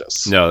for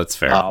purchase. No, that's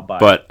fair.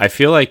 But I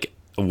feel like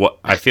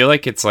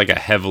it's like a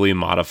heavily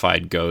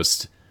modified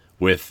Ghost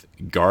with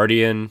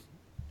Guardian,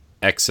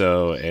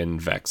 Exo, and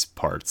Vex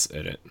parts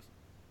in it.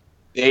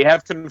 They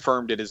have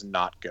confirmed it is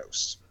not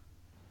Ghost.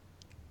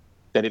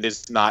 That it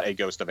is not a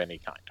Ghost of any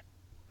kind.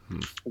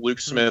 Luke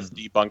Smith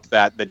debunked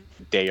that the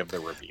day of the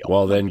reveal.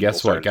 Well, then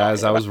guess what,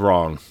 guys? I was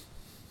wrong.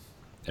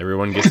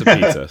 Everyone gets a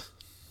pizza.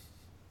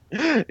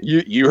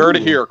 You heard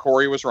it here.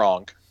 Corey was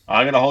wrong.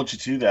 I'm gonna hold you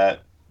to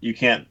that. You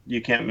can't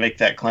make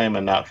that claim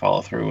and not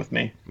follow through with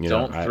me.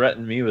 Don't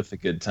threaten me with a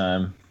good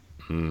time.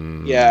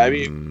 Yeah, I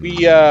mean,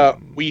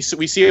 we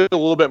see a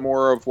little bit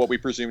more of what we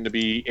presume to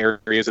be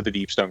areas of the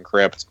Deepstone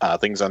Crypt,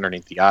 things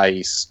underneath the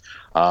ice,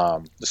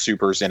 the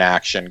supers in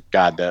action.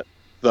 God,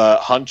 the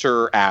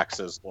Hunter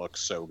axes look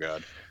so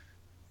good.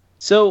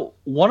 So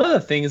one of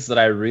the things that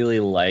I really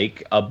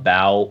like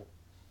about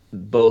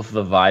both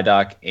the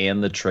Vidoc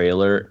and the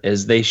trailer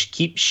is they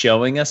keep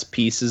showing us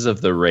pieces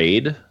of the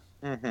raid,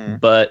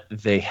 but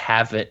they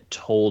haven't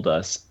told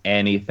us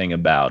anything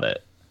about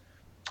it.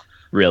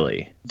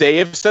 Really, they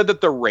have said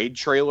that the raid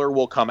trailer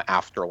will come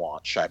after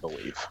launch, I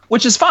believe,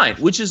 which is fine.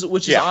 Which is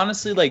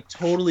honestly like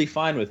totally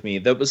fine with me.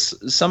 That was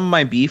some of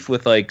my beef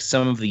with like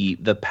some of the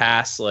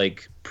past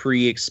like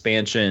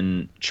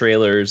pre-expansion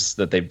trailers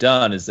that they've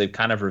done is they've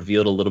kind of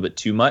revealed a little bit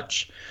too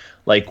much.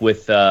 Like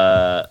with,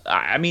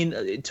 I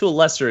mean, to a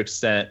lesser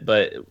extent,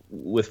 but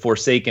with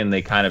Forsaken,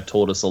 they kind of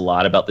told us a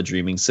lot about the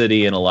Dreaming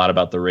City and a lot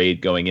about the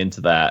raid going into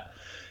that.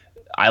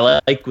 I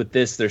like with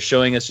this, they're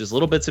showing us just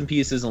little bits and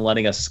pieces and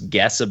letting us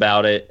guess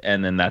about it,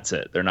 and then that's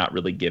it. They're not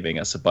really giving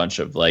us a bunch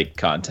of like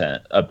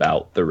content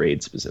about the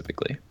raid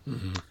specifically.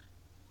 Mm-hmm.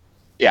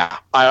 Yeah,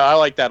 I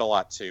like that a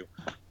lot too.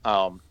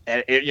 And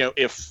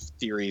if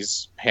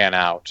theories pan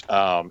out,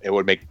 it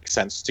would make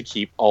sense to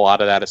keep a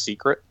lot of that a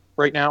secret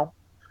right now.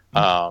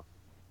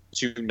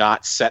 To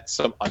not set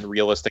some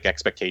unrealistic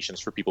expectations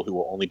for people who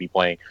will only be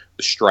playing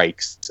the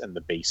strikes and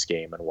the base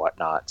game and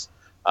whatnot.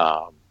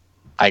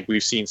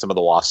 We've seen some of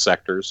the lost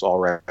sectors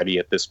already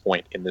at this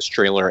point in this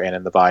trailer and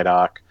in the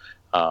Vidoc.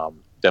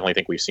 Definitely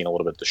think we've seen a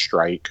little bit of the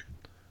strike.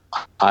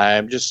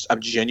 I'm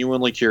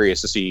genuinely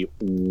curious to see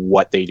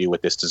what they do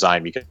with this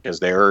design because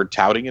they're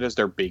touting it as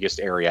their biggest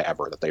area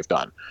ever that they've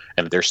done,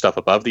 and there's stuff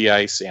above the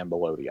ice and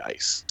below the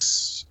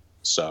ice.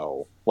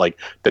 So, like,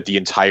 that the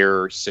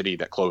entire city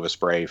that Clovis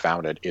Bray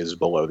founded is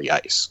below the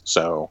ice.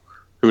 So,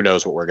 who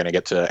knows what we're going to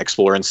get to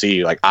explore and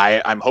see. Like,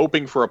 I'm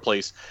hoping for a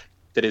place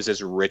that is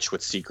as rich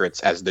with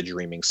secrets as the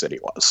Dreaming City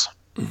was.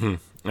 Mm-hmm.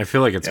 I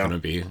feel like it's going to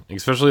be.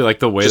 Especially, like,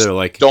 the way they're,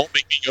 like... Don't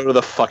make me go to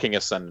the fucking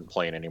Ascendant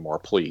Plane anymore,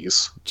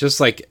 please. Just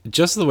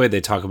the way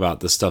they talk about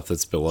the stuff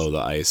that's below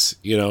the ice.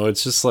 You know,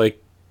 it's just, like...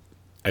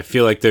 I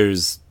feel like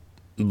there's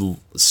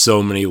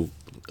so many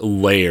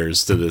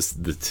layers to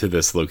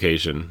this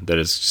location that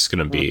it's just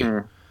gonna be,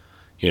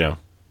 you know,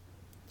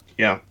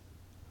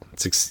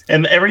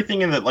 and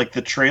everything in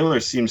the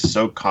trailer seems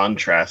so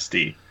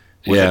contrasty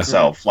with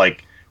itself.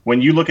 Like when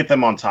you look at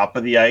them on top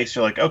of the ice,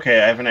 you're like,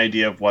 okay, I have an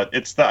idea of what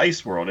it's the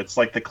ice world. It's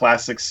like the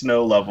classic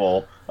snow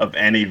level of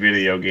any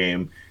video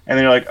game, and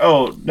then you're like,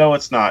 oh no,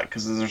 it's not,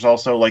 because there's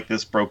also like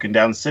this broken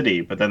down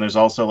city, but then there's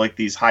also like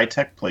these high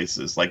tech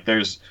places. Like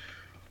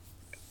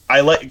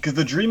because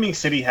the Dreaming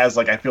City has,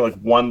 like, I feel like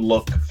one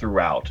look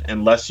throughout,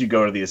 unless you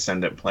go to the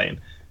Ascendant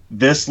Plane.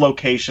 This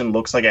location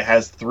looks like it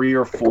has 3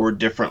 or 4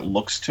 different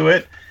looks to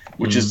it,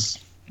 which is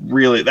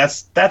really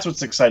that's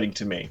what's exciting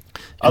to me.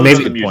 Other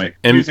than the music,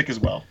 music as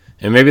well.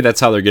 And maybe that's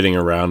how they're getting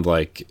around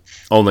like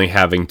only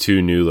having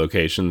 2 new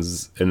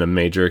locations in a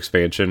major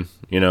expansion.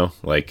 You know,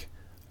 like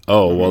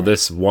well,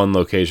 this one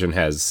location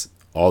has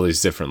all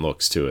these different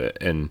looks to it,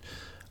 and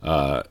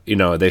you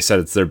know, they said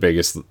it's their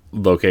biggest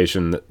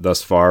location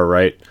thus far,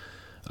 right?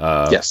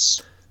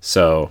 Yes.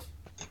 So,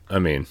 I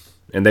mean,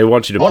 and they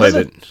want you to play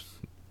the.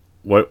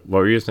 What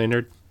were you saying,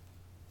 nerd?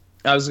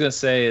 I was gonna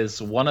say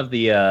is one of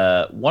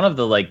the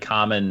like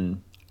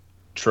common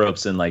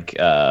tropes in like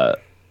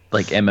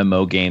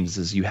MMO games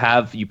is you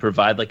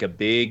provide like a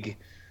big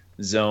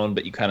zone,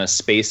 but you kind of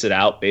space it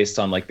out based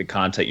on like the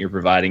content you're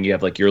providing. You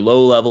have like your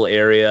low level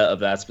area of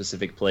that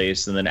specific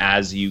place, and then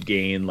as you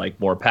gain like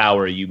more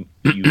power,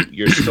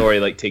 your story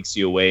like takes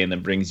you away and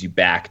then brings you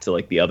back to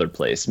like the other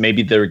place.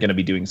 Maybe they're going to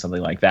be doing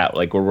something like that,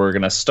 like where we're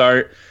going to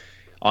start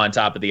on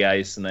top of the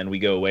ice and then we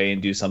go away and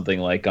do something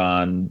like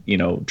on, you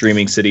know,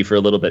 Dreaming City for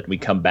a little bit, and we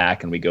come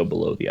back and we go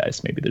below the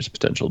ice. Maybe there's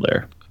potential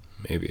there.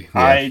 Maybe.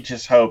 Yeah. I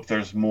just hope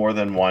there's more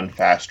than one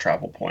fast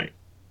travel point.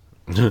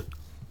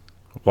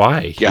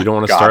 Why? You don't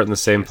want to start in the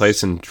same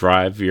place and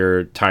drive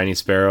your tiny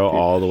sparrow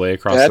all the way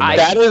across the map?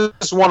 That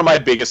is one of my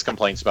biggest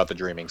complaints about the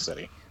Dreaming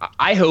City.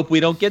 I hope we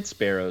don't get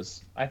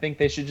sparrows. I think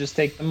they should just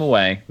take them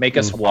away. Make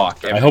us walk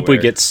everywhere. I hope we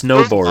get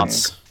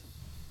snowboards.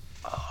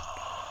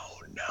 Oh,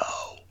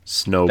 no.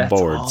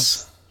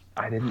 Snowboards.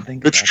 I didn't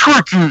think it's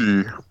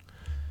tricky.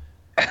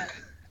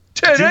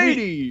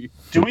 1080!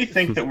 Do we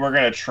think that we're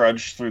going to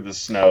trudge through the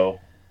snow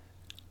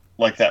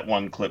like that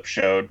one clip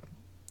showed?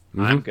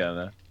 I'm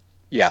gonna.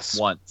 Yes.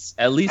 Once.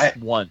 At least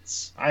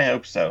once. I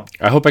hope so.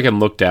 I hope I can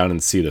look down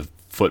and see the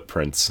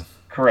footprints.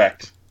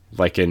 Correct.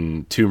 Like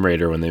in Tomb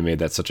Raider when they made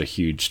that such a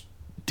huge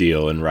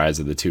deal in Rise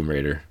of the Tomb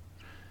Raider.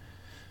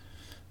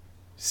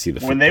 See the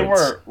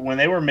footprints. When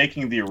they were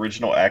making the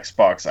original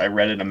Xbox, I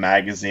read in a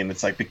magazine,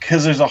 it's like,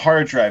 because there's a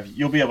hard drive,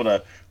 you'll be able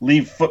to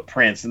leave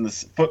footprints in the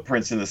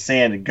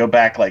sand and go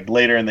back like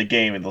later in the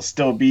game and they'll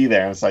still be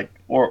there. And it's like,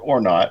 or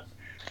not.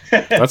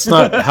 That's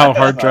not how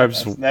hard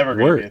drives never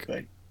gonna work. be a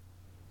thing.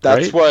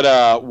 That's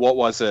right? What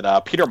was it?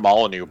 Peter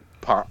Molyneux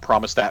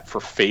promised that for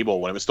Fable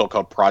when it was still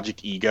called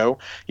Project Ego.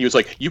 He was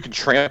like, you can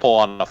trample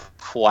on a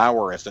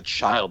flower as a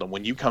child, and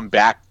when you come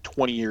back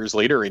 20 years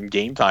later in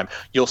game time,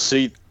 you'll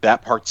see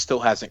that part still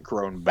hasn't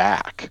grown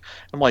back.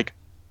 I'm like,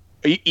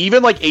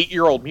 even like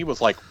 8-year-old me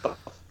was like, the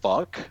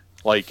fuck?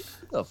 Like,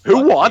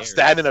 who wants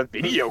that in a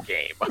video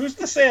game? Who's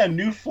to say a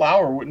new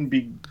flower wouldn't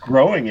be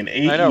growing in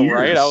 8 years? I know,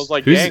 right? I was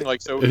like, dang,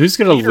 like, so who's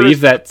gonna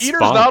leave that Peter's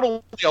spot? not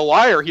only a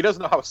liar, he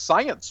doesn't know how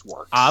science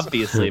works.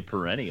 Obviously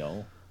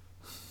perennial.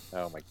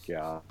 Oh my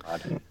god.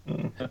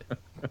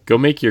 Go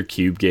make your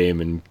cube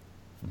game and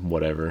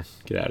whatever.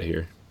 Get out of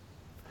here.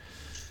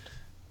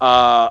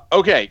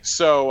 Okay,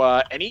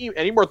 so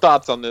any more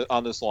thoughts on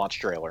this launch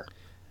trailer?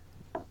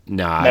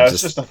 Nah, no,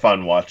 it's just a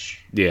fun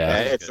watch. Yeah,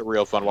 it's a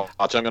real fun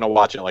watch. I'm gonna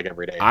watch it like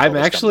every day. I'm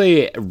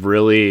actually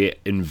really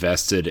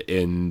invested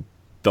in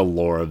the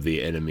lore of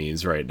the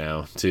enemies right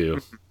now too.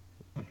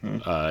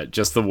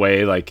 Just the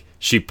way like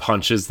she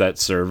punches that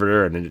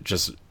servitor and it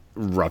just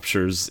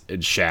ruptures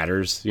and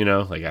shatters. You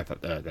know, like I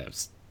thought that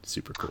was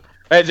super cool.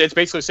 It's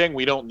basically saying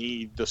we don't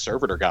need the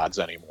servitor gods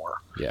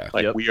anymore. Yeah,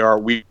 like we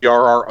are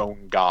our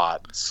own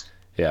gods.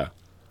 Yeah,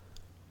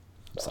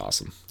 it's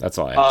awesome. That's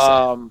all I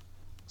have to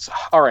say.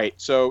 All right,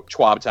 so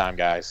TWAB time,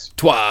 guys.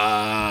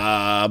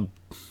 TWAB.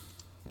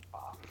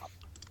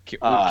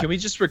 Can we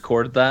just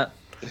record that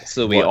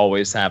so we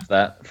always have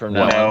that from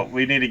now on? No,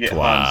 we need to get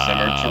Hans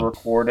Zimmer to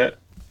record it.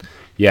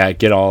 Yeah,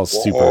 get all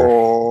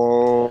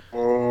super.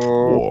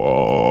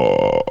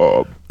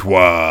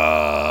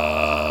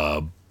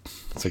 TWAB.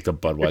 It's like the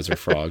Budweiser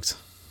frogs.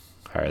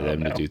 Hire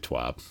them to do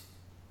TWAB.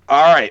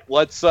 All right,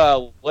 let's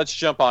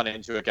jump on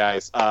into it,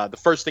 guys. The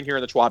first thing here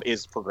in the TWAB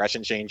is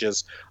progression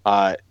changes.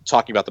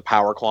 Talking about the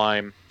power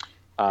climb.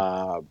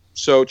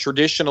 So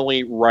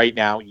traditionally, right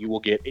now, you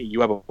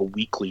have a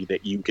weekly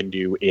that you can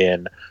do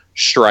in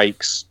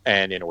Strikes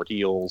and in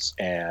Ordeals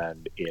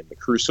and in the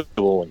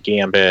Crucible and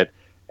Gambit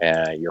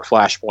and your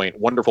Flashpoint,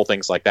 wonderful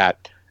things like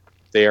that.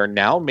 They are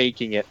now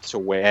making it to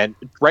where, and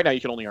right now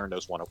you can only earn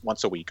those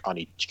once a week on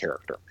each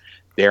character.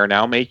 They are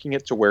now making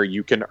it to where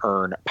you can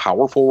earn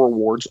powerful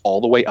rewards all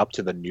the way up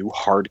to the new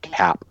hard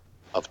cap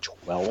of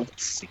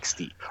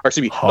 1260. Or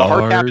excuse me, the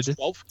hard cap is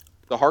 12.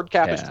 The hard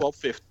cap is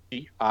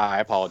 1250. I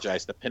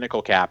apologize. The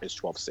pinnacle cap is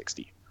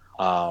 1260.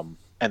 And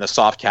the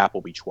soft cap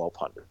will be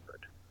 1200.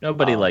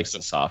 Nobody likes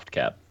the soft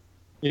cap.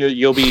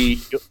 You'll be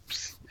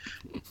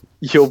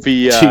doing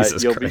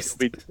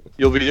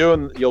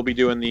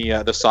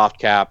the soft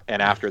cap,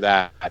 and after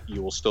that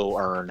you will still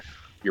earn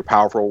your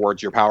powerful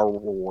rewards. Your power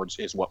rewards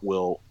is what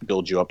will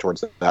build you up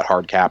towards that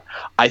hard cap.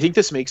 I think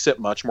this makes it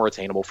much more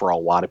attainable for a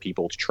lot of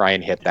people to try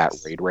and hit that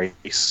raid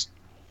race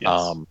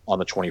on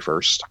the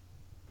 21st. I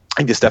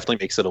think this definitely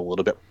makes it a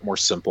little bit more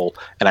simple,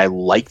 and I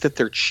like that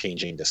they're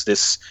changing this.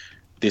 This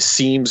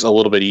seems a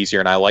little bit easier,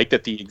 and I like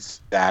that the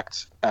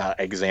exact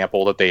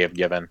example that they have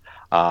given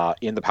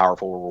in the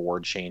powerful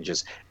reward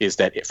changes is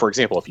that, for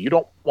example, if you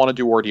don't want to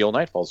do Ordeal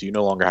Nightfalls, you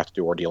no longer have to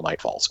do Ordeal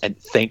Nightfalls. And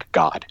thank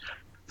God,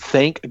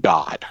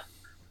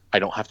 I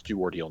don't have to do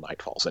Ordeal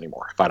Nightfalls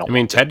anymore. If I don't. I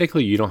mean,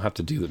 technically, you don't have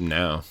to do them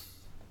now.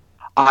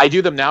 I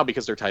do them now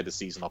because they're tied to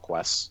seasonal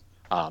quests.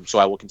 So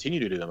I will continue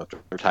to do them if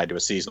they're tied to a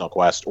seasonal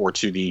quest or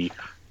to the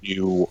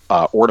new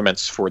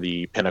ornaments for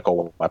the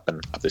pinnacle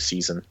weapon of the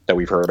season that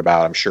we've heard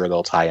about. I'm sure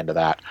they'll tie into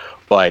that.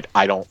 But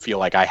I don't feel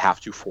like I have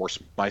to force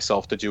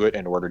myself to do it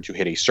in order to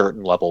hit a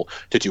certain level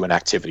to do an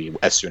activity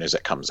as soon as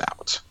it comes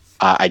out.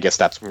 I guess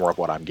that's more of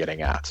what I'm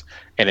getting at.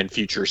 And in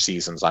future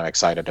seasons, I'm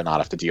excited to not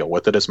have to deal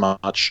with it as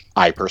much.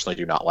 I personally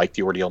do not like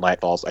the Ordeal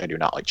Nightfalls. I do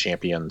not like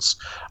champions.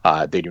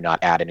 They do not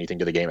add anything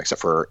to the game except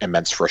for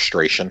immense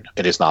frustration.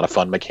 It is not a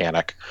fun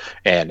mechanic.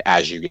 And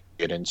as you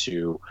get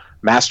into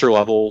master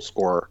levels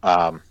or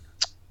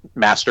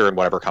master and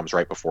whatever comes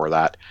right before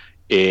that,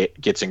 it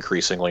gets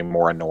increasingly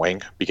more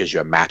annoying because you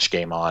have match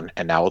game on.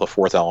 And now with the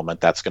fourth element,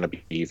 that's going to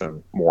be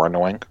even more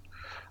annoying.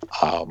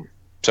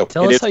 So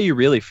tell us how you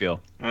really feel.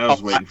 I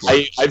was waiting for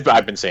it.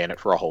 I've been saying it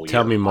for a whole year.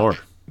 Tell me more.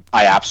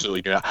 I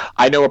absolutely do not.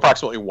 I know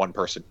approximately one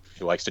person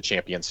who likes the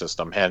champion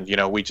system, and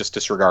we just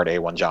disregard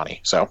A1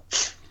 Johnny. So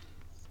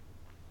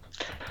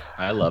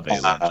I love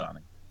A1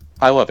 Johnny.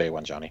 I love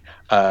A1 Johnny.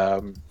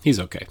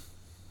 He's okay.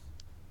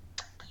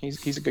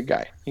 He's a good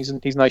guy. He's a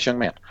nice young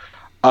man.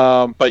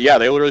 But yeah,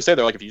 they literally say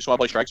they're like, if you just want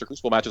to play strikes or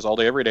crucible matches all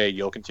day every day,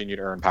 you'll continue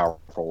to earn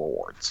powerful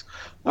rewards,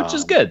 which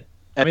is good.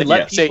 I mean,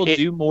 let people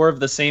do more of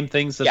the same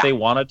things that they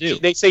want to do.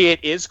 They say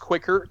it is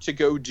quicker to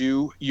go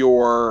do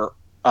your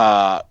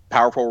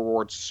powerful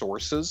reward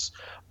sources,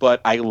 but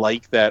I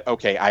like that.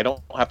 Okay, I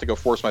don't have to go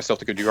force myself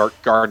to go do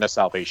Garden of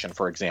Salvation,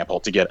 for example,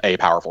 to get a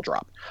powerful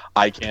drop.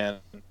 I can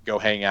go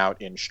hang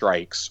out in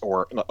Strikes,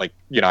 or I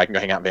can go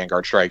hang out in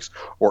Vanguard Strikes,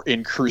 or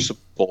in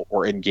Crucible,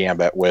 or in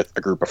Gambit with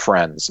a group of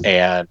friends,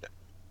 and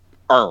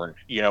earn.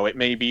 It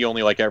may be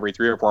only like every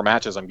 3 or 4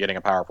 matches I'm getting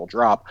a powerful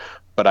drop,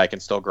 but I can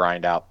still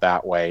grind out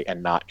that way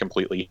and not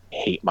completely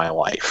hate my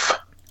life.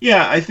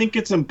 Yeah, I think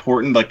it's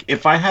important. Like,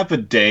 if I have a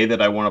day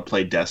that I want to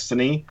play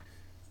Destiny,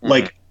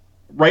 like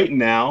right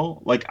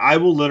now, like I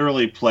will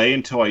literally play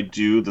until I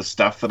do the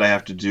stuff that I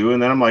have to do,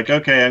 and then I'm like,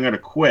 okay, I'm gonna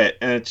quit.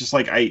 And it's just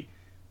like I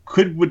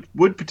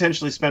would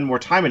potentially spend more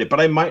time in it, but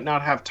I might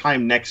not have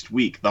time next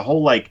week. The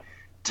whole like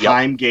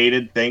time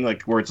gated thing,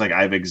 like where it's like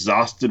I've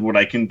exhausted what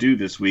I can do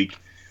this week,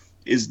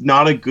 is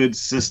not a good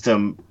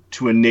system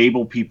to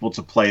enable people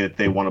to play that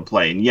they want to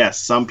play. And yes,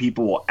 some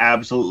people will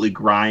absolutely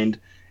grind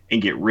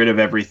and get rid of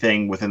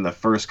everything within the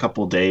first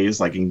couple days,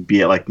 like and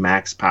be at like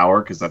max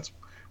power, because that's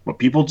what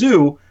people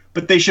do,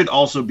 but they should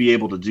also be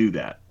able to do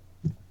that.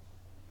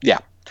 Yeah.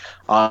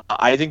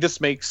 I think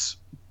this makes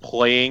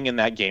playing in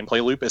that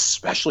gameplay loop,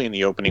 especially in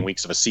the opening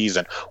weeks of a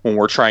season, when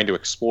we're trying to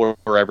explore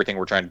everything,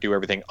 we're trying to do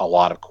everything, a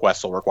lot of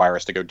quests will require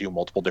us to go do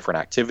multiple different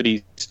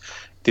activities.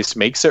 This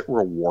makes it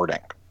rewarding.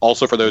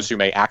 Also, for those who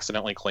may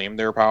accidentally claim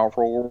their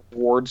powerful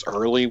rewards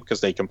early because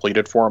they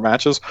completed 4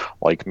 matches,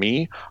 like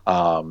me,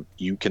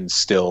 you can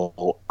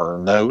still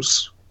earn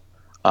those.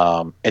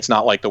 It's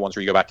not like the ones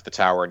where you go back to the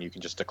tower and you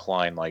can just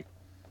decline. Like,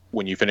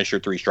 when you finish your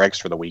 3 strikes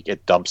for the week,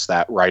 it dumps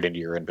that right into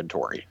your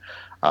inventory.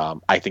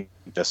 I think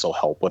this will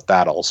help with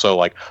that also.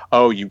 Like,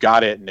 oh, you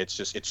got it, and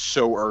it's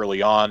so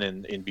early on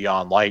in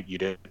Beyond Light, you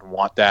didn't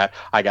want that.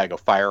 I got to go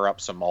fire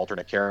up some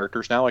alternate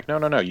characters now. Like,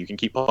 no, you can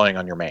keep playing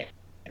on your main.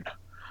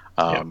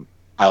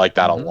 I like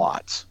that a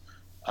lot.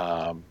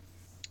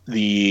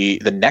 The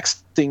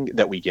next thing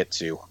that we get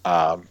to,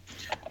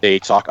 they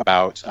talk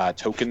about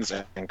tokens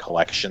and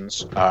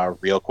collections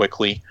real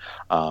quickly.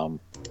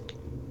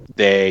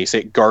 They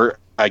say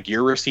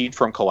gear received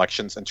from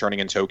collections and turning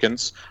in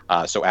tokens.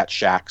 So at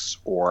Shaxx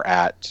or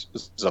at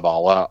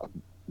Zavala,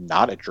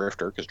 not at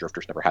Drifter, because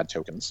Drifter's never had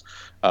tokens,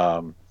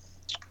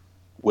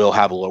 will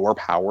have lower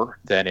power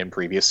than in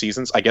previous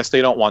seasons. I guess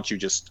they don't want you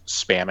just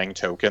spamming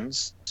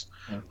tokens.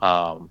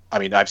 I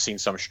mean, I've seen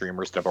some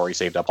streamers that have already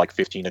saved up like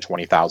 15 to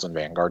 20,000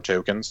 Vanguard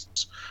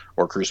tokens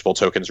or Crucible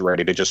tokens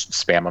ready to just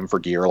spam them for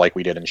gear like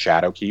we did in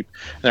Shadowkeep.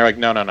 And they're like,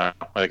 no.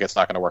 Like, it's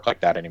not going to work like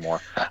that anymore.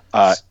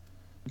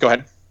 Go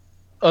ahead.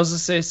 I was going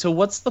to say, so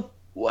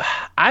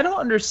I don't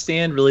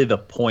understand really the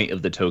point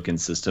of the token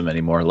system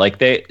anymore.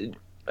 Like,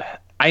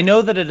 I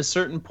know that at a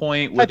certain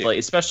point, with like,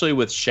 especially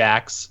with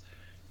Shaxx,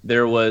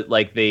 there was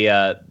like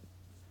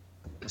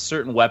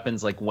certain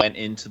weapons like went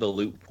into the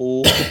loot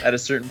pool at a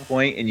certain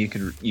point, and you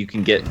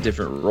can get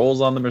different rolls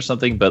on them or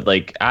something. But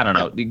like, I don't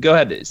know. Go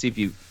ahead, see if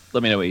you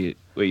let me know what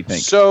you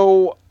think.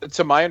 So,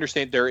 to my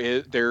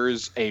understanding,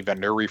 there's a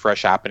vendor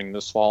refresh happening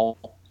this fall,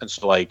 and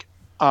so like,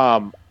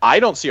 I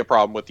don't see a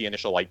problem with the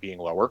initial light being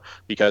lower,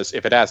 because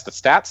if it has the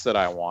stats that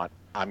I want,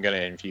 I'm going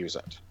to infuse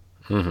it.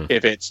 Mm-hmm.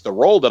 If it's the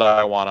roll that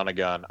I want on a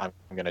gun, I'm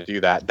going to do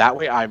that. That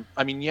way, I'm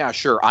going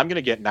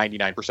to get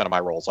 99% of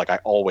my rolls, like I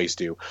always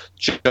do,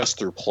 just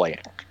through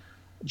playing.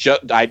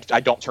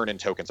 I don't turn in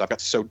tokens. I've got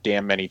so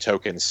damn many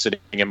tokens sitting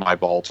in my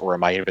vault or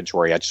in my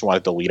inventory. I just want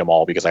to delete them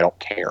all because I don't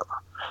care.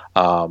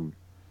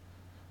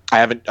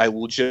 I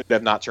legit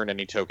have not turned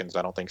any tokens,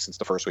 I don't think, since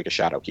the first week of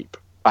Shadowkeep.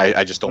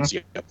 I just don't see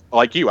it.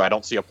 Like you, I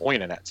don't see a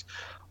point in it.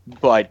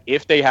 But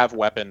if they have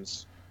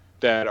weapons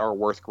that are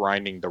worth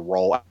grinding the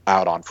roll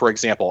out on, for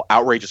example,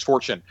 Outrageous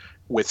Fortune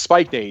with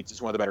Spike Nades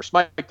is one of the better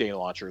Spike Nade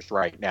launchers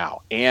right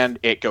now, and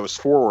it goes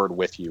forward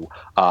with you,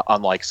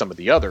 unlike some of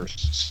the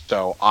others.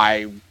 So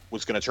I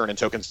was going to turn in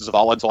tokens to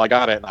Zavala until I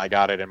got it, and I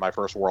got it in my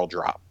first world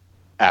drop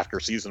after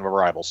Season of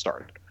Arrival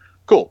started.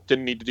 Cool,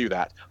 didn't need to do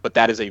that, but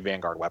that is a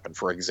Vanguard weapon,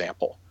 for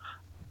example.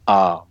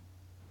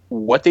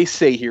 What they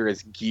say here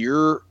is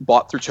gear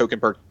bought through token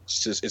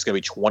purchases is going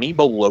to be 20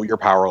 below your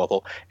power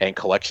level, and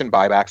collection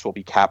buybacks will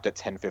be capped at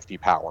 1050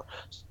 power.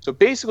 So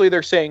basically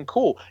they're saying,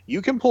 cool,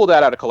 you can pull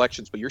that out of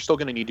collections, but you're still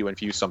going to need to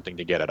infuse something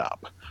to get it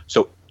up.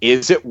 So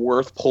is it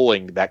worth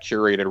pulling that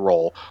curated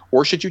roll,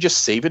 or should you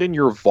just save it in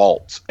your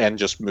vault and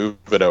just move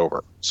it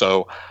over?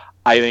 So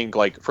I think,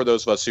 like, for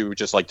those of us who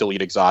just like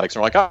delete exotics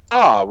and are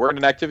like, we're in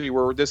an activity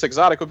where this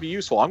exotic would be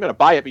useful, I'm going to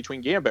buy it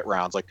between Gambit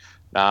rounds. Like,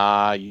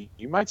 nah,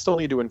 you might still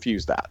need to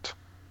infuse that.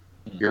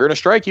 You're in a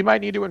strike, you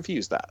might need to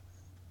infuse that.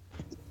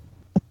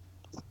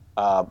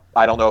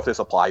 I don't know if this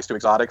applies to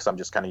exotics. I'm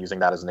just kind of using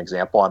that as an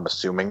example. I'm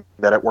assuming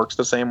that it works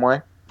the same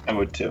way. I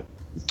would too.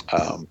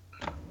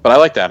 But I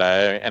like that,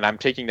 and I'm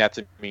taking that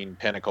to mean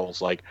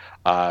pinnacles. Like,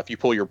 if you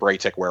pull your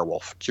Braytic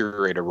Werewolf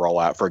curated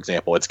rollout, for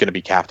example, it's going to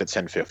be capped at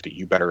 1050.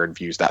 You better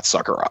infuse that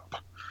sucker up.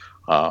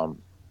 I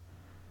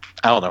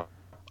don't know.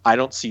 I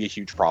don't see a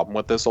huge problem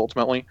with this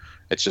ultimately.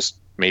 It's just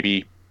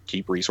maybe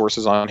keep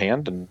resources on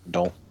hand and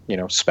don't,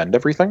 spend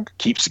everything.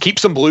 Keep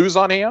some blues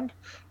on hand.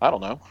 I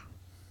don't know.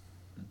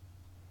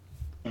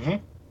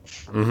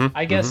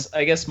 I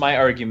guess my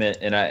argument,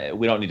 and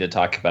we don't need to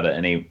talk about it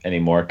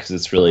anymore because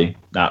it's really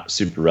not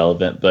super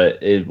relevant,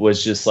 but it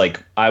was just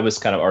like I was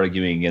kind of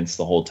arguing against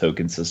the whole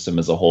token system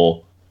as a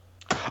whole.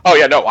 Oh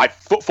yeah, no, I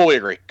fully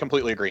agree,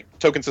 completely agree.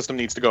 Token system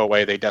needs to go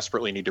away. They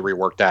desperately need to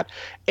rework that,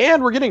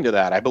 and we're getting to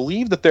that. I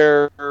believe that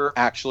they're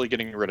actually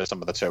getting rid of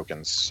some of the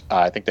tokens.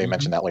 I think they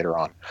mentioned that later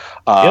on.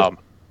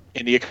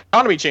 In the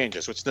economy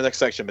changes, which is the next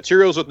section,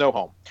 materials with no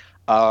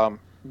home.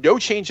 No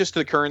changes to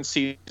the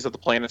currencies of the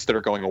planets that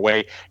are going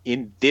away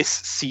in this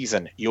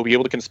season. You'll be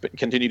able to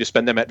continue to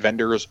spend them at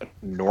vendors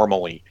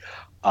normally.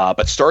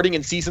 But starting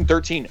in Season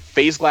 13,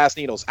 Phase Glass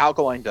Needles,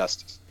 Alkaline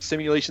Dust,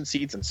 Simulation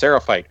Seeds, and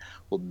Seraphite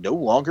will no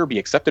longer be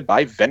accepted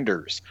by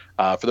vendors.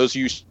 For those of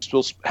you who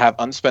still have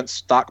unspent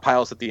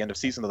stockpiles at the end of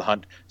Season of the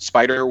Hunt,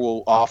 Spider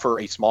will offer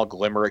a small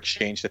Glimmer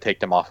exchange to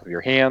take them off of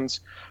your hands.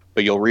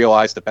 But you'll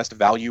realize the best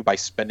value by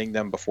spending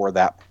them before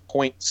that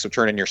point, so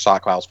turn in your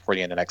stockpiles before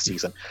the end of next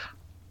season.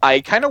 I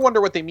kind of wonder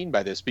what they mean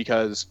by this,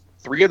 because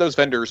 3 of those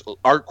vendors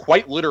are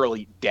quite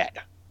literally dead.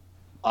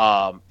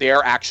 They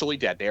are actually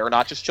dead. They are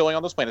not just chilling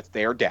on those planets.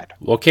 They are dead.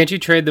 Well, can't you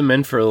trade them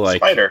in for, like...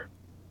 Spider.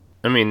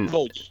 I mean,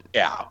 well,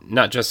 yeah.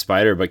 Not just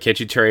Spider, but can't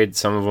you trade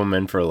some of them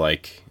in for,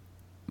 like...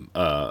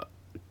 what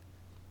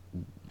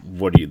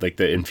do you... Like,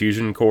 the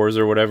infusion cores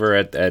or whatever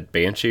at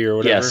Banshee or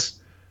whatever? Yes.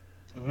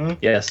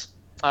 Yes.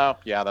 Oh,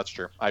 yeah, that's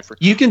true.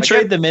 You can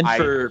trade them in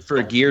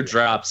for gear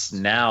drops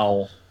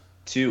now,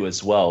 too,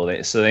 as well.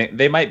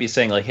 They might be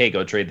saying, like, hey,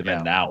 go trade them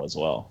in now as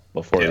well,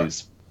 before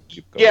these...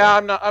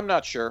 Yeah, I'm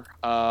not sure.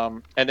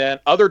 And then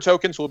other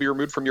tokens will be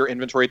removed from your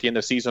inventory at the end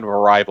of Season of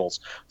Arrivals.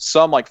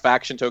 Some, like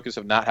faction tokens,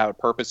 have not had a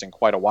purpose in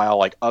quite a while.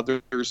 Like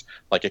others,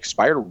 like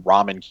expired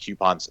ramen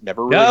coupons,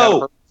 never really had a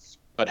purpose,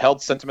 but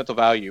held sentimental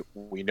value.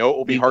 We know it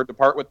will be hard to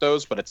part with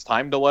those, but it's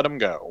time to let them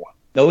go.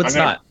 No, it's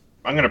not.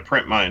 I'm going to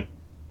print mine.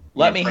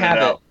 Let me have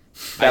it.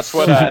 That's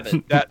what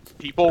that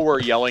people were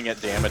yelling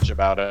at Damage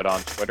about it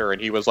on Twitter,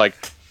 and he was like,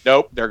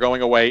 nope, they're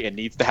going away. It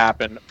needs to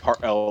happen.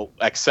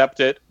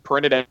 Accept it,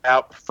 print it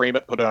out, frame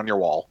it, put it on your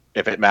wall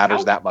if it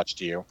matters that much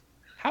to you.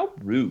 How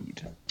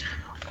rude.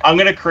 I'm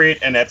going to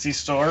create an Etsy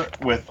store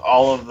with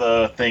all of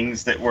the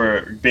things that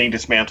were being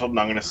dismantled, and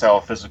I'm going to sell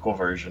a physical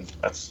version.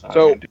 That's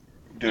so.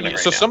 Doing it right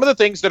so now. Some of the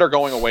things that are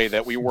going away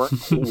that we weren't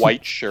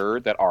quite sure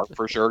that are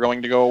for sure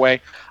going to go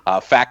away: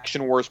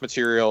 Faction Wars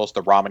materials,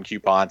 the ramen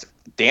coupons,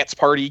 dance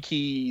party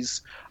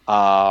keys,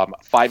 5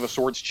 of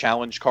Swords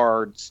challenge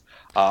cards.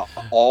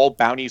 All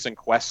bounties and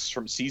quests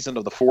from Season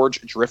of the Forge,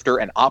 Drifter,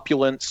 and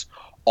Opulence,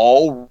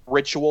 all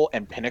ritual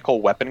and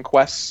pinnacle weapon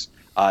quests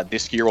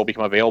this year will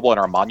become available in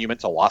our Monument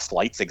to Lost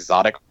Lights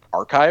exotic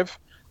archive.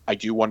 I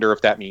do wonder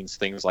if that means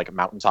things like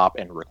Mountaintop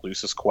and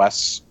Reclusus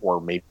quests, or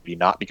maybe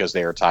not, because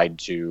they are tied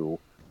to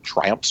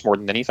triumphs more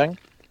than anything.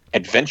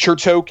 Adventure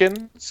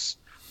tokens,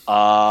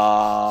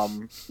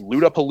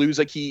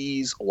 Ludapalooza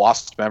keys,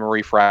 Lost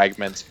Memory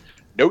fragments,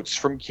 notes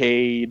from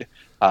Cade,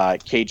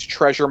 Cade's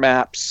treasure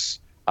maps,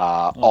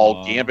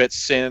 all Gambit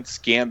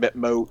synths, Gambit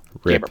moat,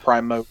 Gambit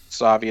Prime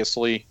moats,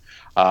 obviously.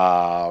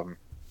 Yeah,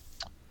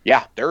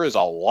 there is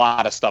a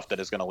lot of stuff that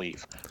is going to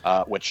leave.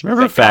 Which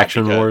remember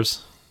Faction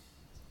Wars?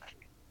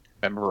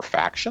 Remember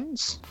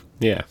Factions?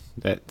 Yeah,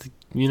 that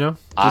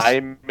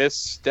I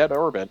miss Dead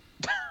Orbit.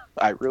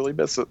 I really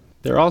miss it.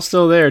 They're all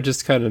still there,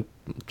 just kind of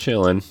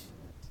chilling.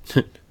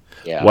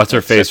 Yeah, what's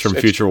her face from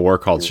Future War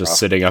Cult's just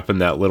sitting up in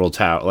that little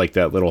like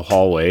that little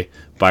hallway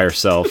by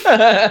herself,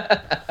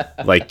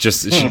 like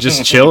she's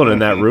just chilling in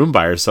that room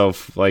by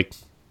herself, like.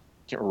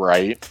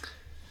 Right.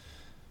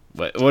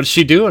 What's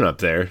she doing up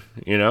there?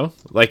 You know,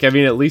 like I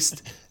mean, at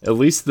least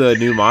the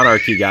new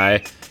Monarchy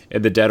guy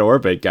and the Dead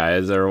Orbit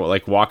guys are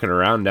like walking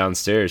around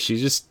downstairs.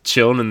 She's just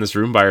chilling in this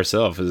room by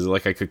herself. Is it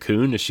like a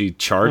cocoon? Is she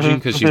charging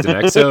because she's an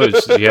exo?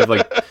 Does she have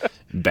like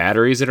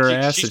batteries in her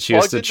ass that she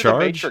has to charge?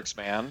 Matrix,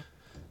 man.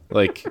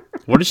 Like,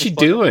 what is she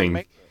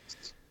doing?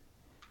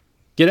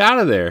 Get out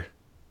of there.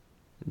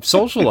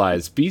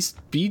 Socialize. Be.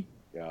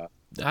 Yeah.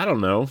 I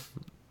don't know.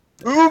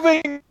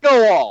 Moving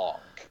along.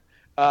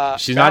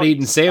 She's not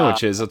eating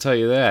sandwiches. I'll tell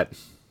you that.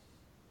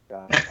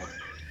 Go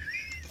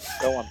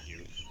on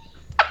mute.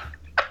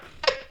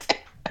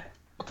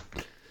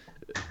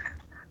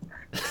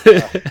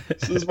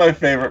 This is my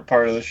favorite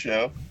part of the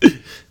show.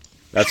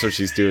 That's what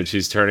she's doing.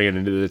 She's turning it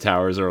into the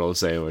Towers Earl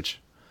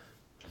sandwich.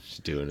 She's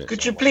doing it.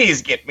 Could you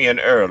please get me an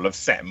Earl of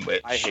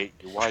sandwich? I hate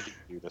you. Why do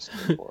you do this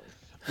before?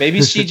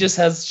 Maybe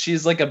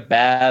she's like a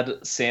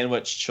bad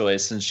sandwich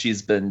choice, and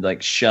she's been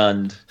like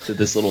shunned to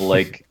this little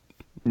like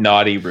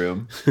naughty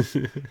room.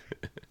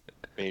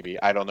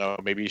 Maybe, I don't know.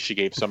 Maybe she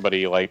gave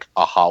somebody like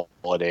a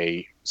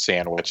holiday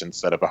sandwich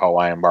instead of a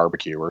Hawaiian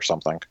barbecue or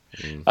something.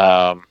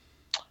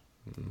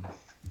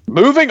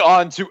 Moving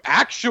on to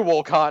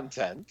actual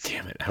content.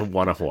 Damn it! I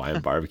want a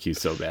Hawaiian barbecue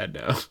so bad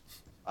now.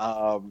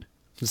 I'm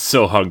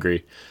so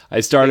hungry. I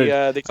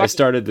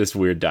started this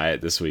weird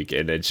diet this week,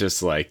 and it's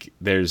just like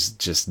there's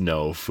just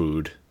no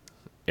food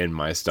in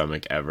my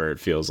stomach ever. It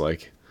feels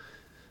like,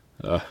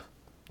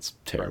 it's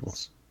terrible.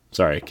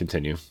 Sorry,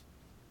 continue.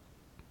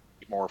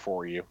 More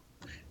for you.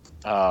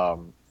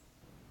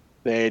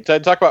 They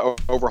talk about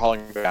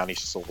overhauling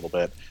bounties just a little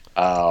bit.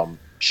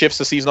 Shifts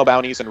to seasonal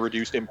bounties and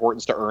reduced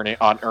importance to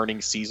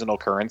earning seasonal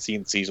currency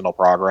and seasonal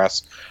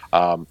progress.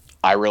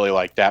 I really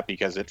like that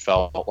because it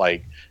felt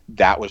like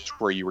that was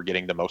where you were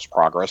getting the most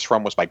progress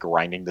from, was by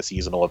grinding the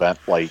seasonal event,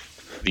 like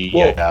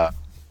the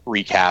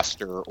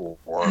Recaster or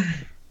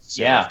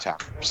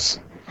Towers.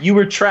 You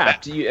were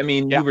trapped.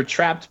 You were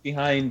trapped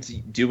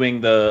behind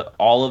doing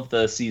all of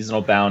the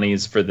seasonal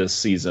bounties for this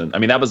season. I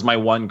mean, that was my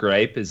one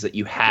gripe, is that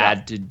you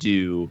had to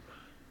do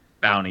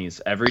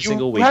bounties every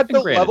single week. You had to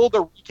level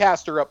the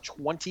Recaster up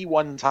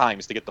 21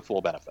 times to get the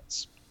full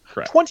benefits.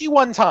 Correct.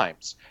 21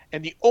 times.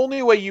 And the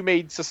only way you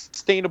made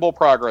sustainable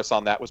progress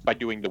on that was by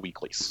doing the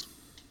weeklies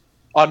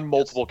on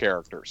multiple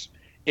characters.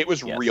 It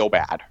was real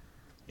bad.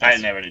 I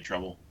didn't have any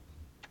trouble.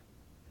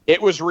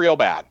 It was real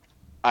bad.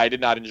 I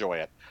did not enjoy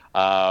it.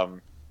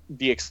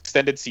 The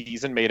extended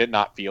season made it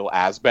not feel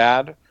as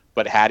bad,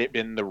 but had it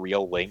been the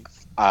real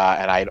length,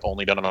 and I had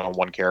only done it on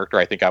one character,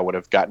 I think I would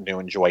have gotten to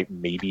enjoy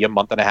maybe a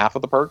month and a half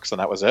of the perks, and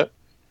that was it.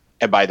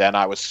 And by then,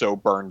 I was so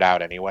burned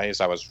out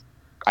anyways,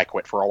 I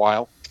quit for a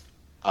while.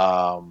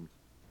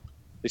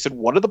 They said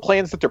one of the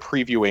plans that they're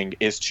previewing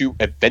is to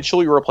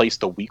eventually replace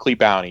the weekly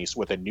bounties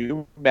with a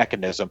new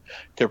mechanism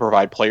to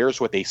provide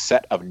players with a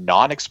set of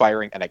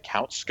non-expiring and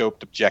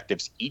account-scoped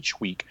objectives each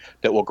week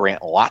that will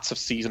grant lots of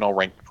seasonal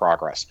ranked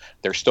progress.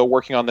 They're still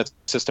working on the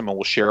system and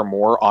will share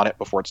more on it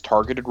before its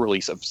targeted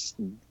release of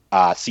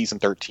Season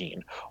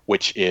 13,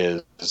 which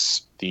is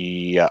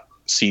the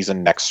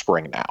season next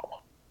spring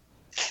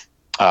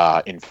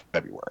now, in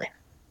February.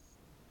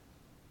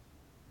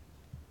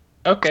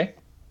 Okay.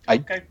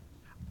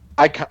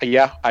 I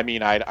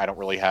don't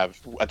really have,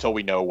 until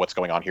we know what's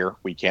going on here,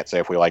 we can't say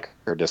if we like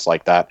or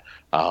dislike that.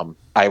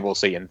 I will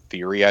say in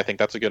theory, I think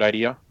that's a good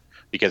idea,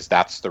 because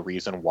that's the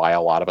reason why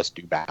a lot of us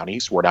do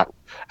bounties. We're not,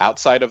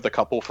 outside of the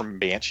couple from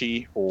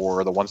Banshee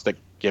or the ones that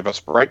give us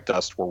Bright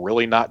Dust, we're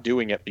really not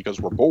doing it because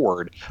we're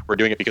bored. We're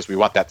doing it because we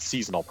want that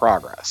seasonal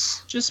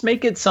progress. Just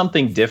make it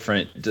something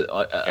different.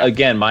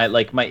 Again, my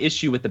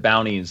issue with the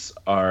bounties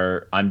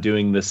are I'm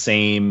doing the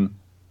same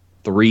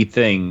 3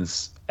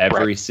 things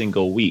every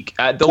single week.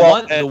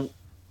 The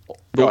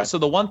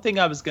one thing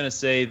I was going to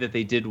say that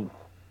they did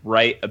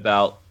right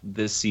about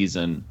this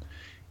season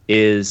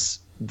is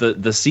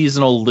the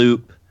seasonal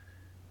loop,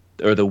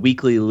 or the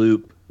weekly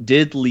loop,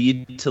 did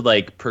lead to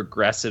like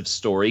progressive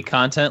story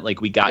content. Like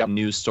we got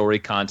new story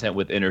content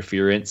with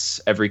interference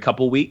every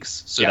couple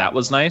weeks, so that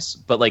was nice.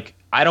 But like,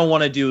 I don't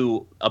want to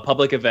do a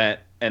public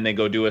event and then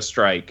go do a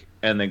strike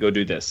and then go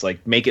do this.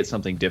 Like, make it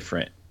something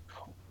different.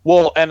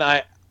 Well, and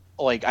I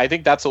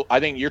think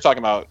you're talking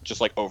about just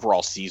like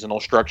overall seasonal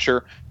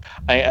structure.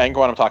 I think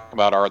what I'm talking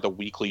about are the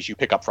weeklies you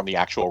pick up from the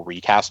actual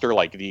Recaster,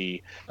 like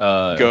the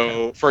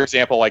for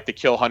example, like the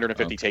kill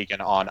 150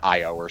 taken on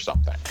IO or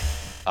something.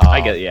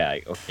 I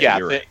get,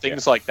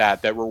 things like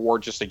that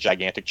reward just a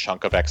gigantic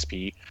chunk of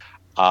XP.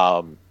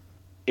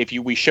 If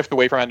we shift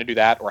away from having to do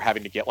that, or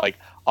having to get like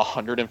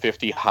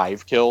 150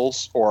 hive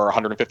kills or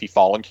 150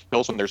 fallen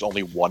kills when there's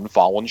only one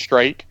fallen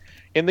strike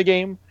in the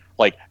game,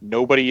 like,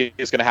 nobody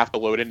is going to have to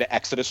load into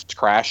Exodus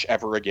Crash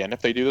ever again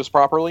if they do this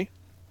properly,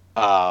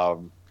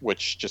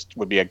 which just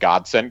would be a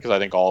godsend, because I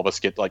think all of us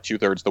get like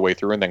 2/3 the way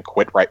through and then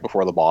quit right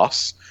before the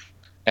boss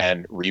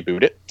and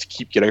reboot it to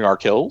keep getting our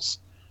kills.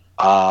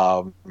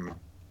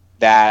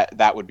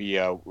 that would be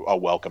a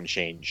welcome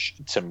change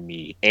to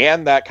me.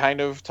 And that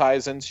kind of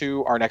ties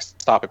into our next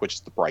topic, which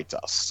is the Bright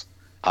Dust.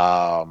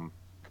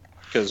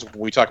 Because when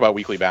we talk about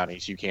weekly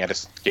bounties, you can't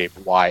escape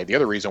why. The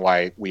other reason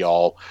why we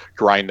all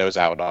grind those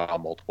out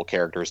on multiple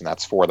characters, and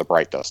that's for the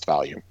Bright Dust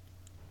value.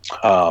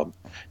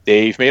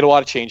 They've made a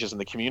lot of changes,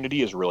 and the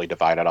community is really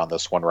divided on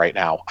this one right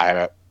now.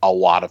 A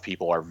lot of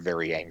people are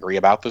very angry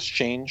about this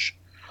change.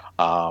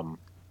 The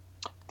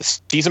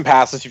season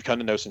passes you've come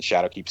to know since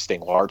Shadowkeep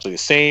staying largely the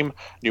same.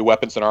 New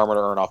weapons and armor to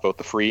earn off both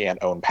the free and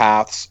own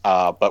paths,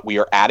 but we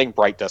are adding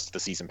Bright Dust to the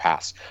season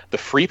pass. The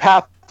free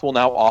path will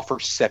now offer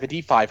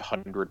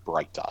 7,500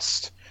 Bright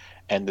Dust,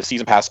 and the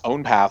season pass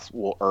own path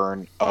will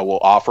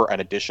offer an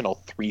additional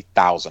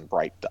 3,000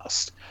 Bright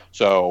Dust.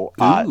 So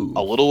a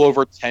little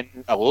over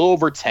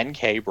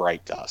 10k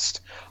Bright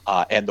Dust,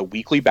 and the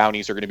weekly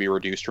bounties are going to be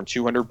reduced from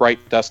 200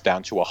 Bright Dust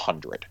down to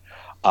 100.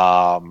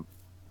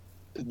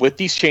 With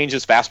these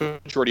changes, vast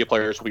majority of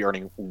players will be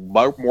earning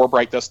more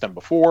Bright Dust than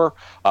before.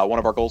 One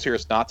of our goals here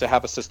is not to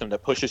have a system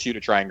that pushes you to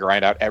try and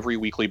grind out every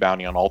weekly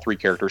bounty on all 3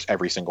 characters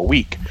every single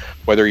week.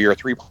 Whether you're a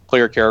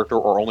 3-player character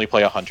or only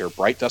play a hunter,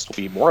 Bright Dust will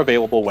be more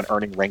available when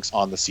earning ranks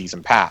on the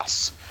Season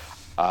Pass.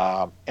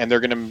 And they're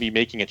going to be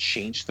making a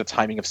change to the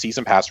timing of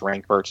Season Pass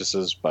rank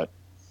purchases, but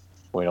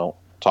we don't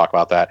talk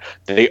about that.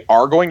 They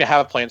are going to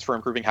have plans for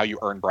improving how you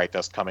earn Bright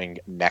Dust coming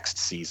next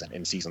season,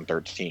 in Season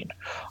 13.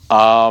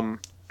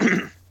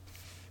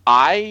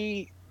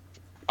 I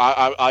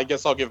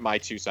guess I'll give my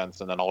 2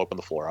 cents and then I'll open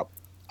the floor up.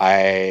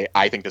 I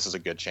think this is a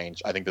good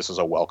change. I think this is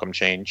a welcome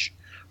change.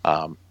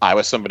 I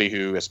was somebody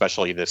who,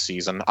 especially this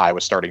season, I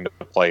was starting to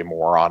play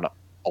more on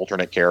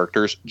alternate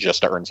characters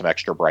just to earn some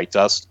extra Bright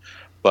Dust.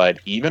 But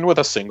even with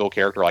a single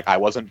character, like I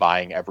wasn't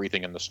buying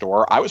everything in the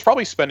store. I was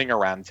probably spending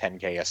around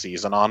 10k a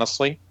season,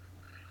 honestly.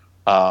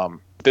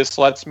 This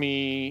lets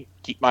me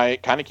keep my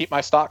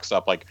stocks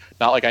up. Like,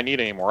 not like I need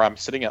anymore. I'm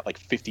sitting at like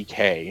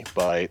 50k,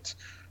 but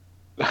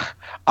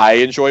I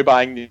enjoy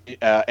buying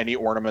any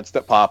ornaments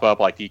that pop up,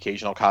 like the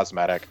occasional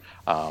cosmetic.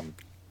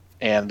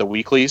 And the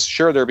weeklies,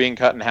 sure, they're being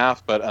cut in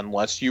half, but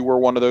unless you were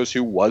one of those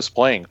who was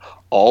playing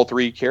all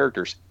 3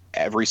 characters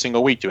every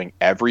single week, doing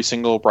every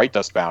single Bright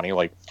Dust bounty,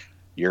 like,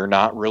 you're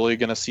not really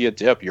going to see a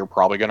dip. You're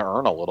probably going to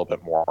earn a little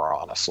bit more,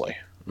 honestly.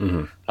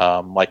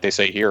 Mm-hmm. Like they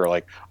say here,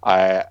 like,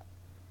 I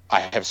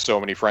have so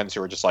many friends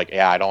who are just like,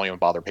 yeah, I don't even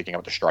bother picking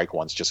up the strike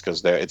ones just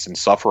because it's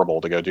insufferable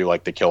to go do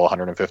like the kill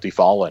 150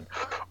 fallen,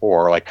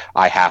 or like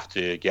I have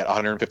to get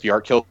 150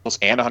 art kills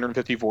and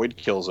 150 void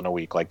kills in a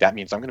week. Like that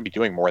means I'm going to be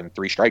doing more than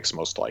 3 strikes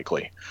most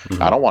likely.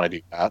 Mm-hmm. I don't want to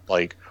do that.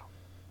 Like,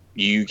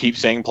 you keep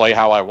saying play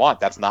how I want.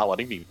 That's not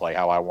letting me play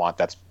how I want.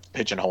 That's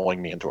pigeonholing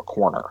me into a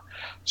corner.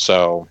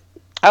 So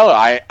I don't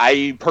know.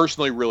 I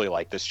personally really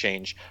like this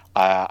change.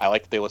 I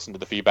like that they listened to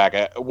the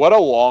feedback. What a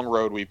long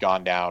road we've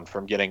gone down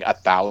from getting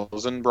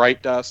 1,000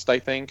 Bright Dust, I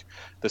think,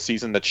 the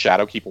season that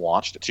Shadowkeep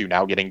launched, to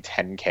now getting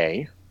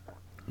 10k.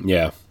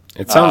 Yeah,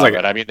 it sounds like.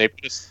 But I mean, they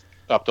put us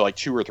up to like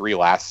 2 or 3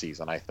 last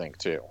season, I think,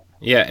 too.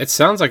 Yeah, it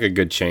sounds like a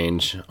good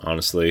change,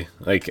 honestly.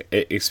 Like,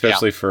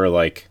 especially for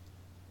like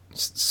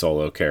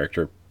solo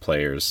character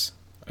players,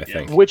 I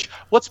think. Which,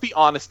 let's be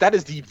honest, that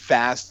is the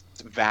vast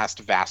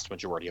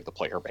majority of the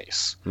player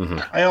base. Mm-hmm.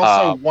 I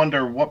also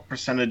wonder what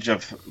percentage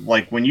of,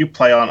 like, when you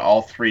play on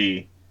all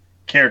 3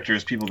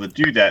 characters, people that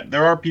do that,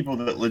 there are people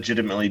that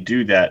legitimately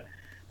do that,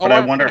 but I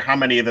wonder how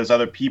many of those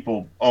other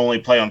people only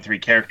play on 3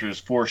 characters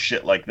for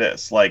shit like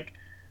this. Like,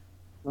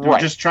 they're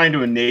just trying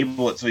to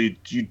enable it so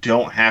you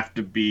don't have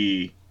to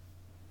be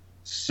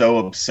so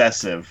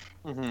obsessive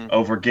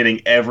over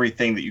getting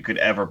everything that you could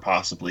ever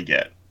possibly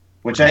get,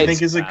 which I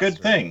think is a good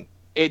thing.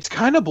 It's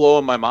kind of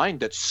blowing my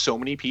mind that so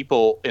many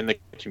people in the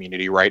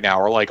community right now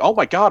are like, oh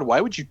my God, why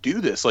would you do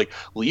this? Like,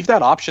 leave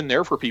that option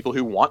there for people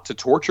who want to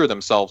torture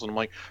themselves. And I'm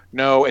like,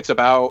 no, it's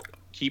about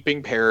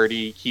keeping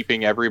parity,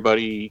 keeping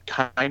everybody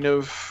kind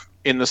of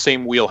in the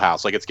same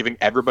wheelhouse. Like, it's giving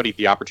everybody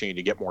the opportunity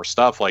to get more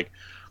stuff. Like,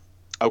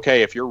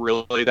 okay, if you're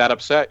really that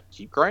upset,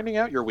 keep grinding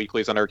out your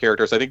weeklies on our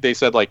characters. I think they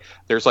said, like,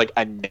 there's like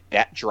a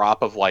net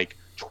drop of like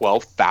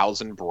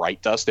 12,000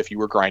 Bright Dust if you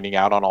were grinding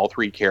out on all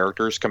 3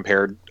 characters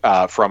compared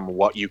from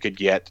what you could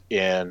get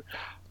in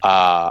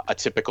a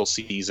typical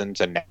season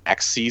to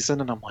next season.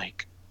 And I'm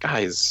like,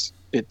 guys,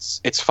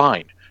 it's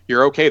fine.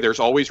 You're okay. There's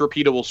always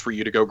repeatables for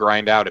you to go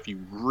grind out if you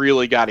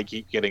really got to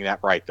keep getting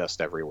that Bright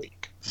Dust every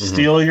week.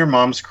 Steal your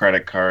mom's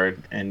credit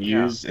card and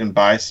use and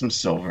buy some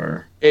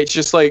silver. It's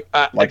just like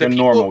a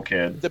normal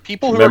kid. The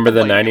people who remember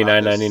the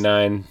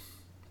 $99.99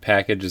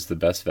 package is the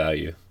best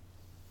value.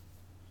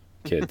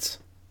 Kids.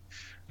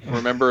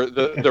 Remember,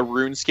 the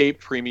RuneScape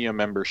premium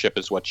membership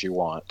is what you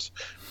want.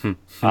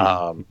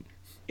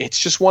 It's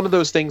just one of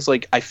those things,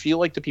 like, I feel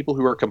like the people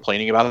who are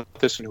complaining about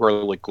this and who are,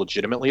 like,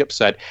 legitimately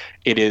upset,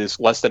 it is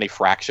less than a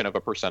fraction of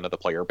a percent of the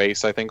player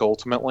base, I think,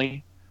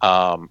 ultimately.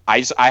 I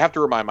have to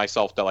remind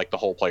myself that, like, the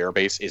whole player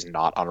base is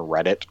not on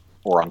Reddit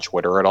or on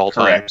Twitter at all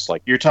times.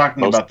 Like, you're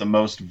talking about the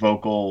most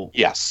vocal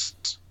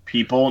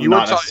people,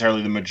 not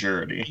necessarily the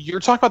majority. You're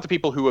talking about the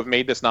people who have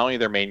made this not only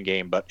their main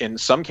game, but in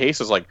some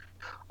cases, like,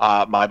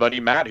 My buddy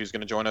Matt, who's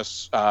going to join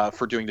us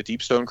for doing the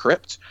Deepstone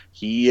Crypt,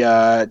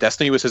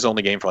 Destiny was his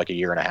only game for like a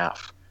year and a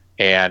half.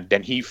 And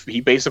then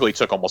he basically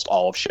took almost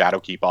all of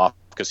Shadowkeep off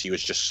because he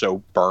was just so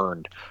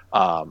burned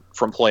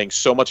from playing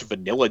so much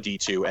vanilla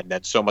D2 and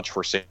then so much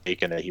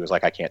Forsaken that he was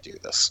like, I can't do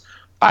this.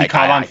 He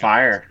caught on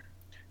fire.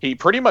 He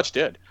pretty much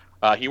did.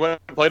 He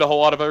went and played a whole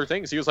lot of other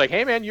things. He was like,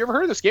 hey, man, you ever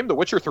heard of this game, The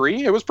Witcher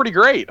 3? It was pretty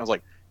great. I was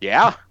like,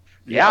 yeah,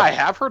 I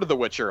have heard of The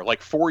Witcher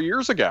like 4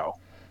 years ago.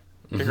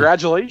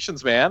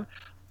 Congratulations, man.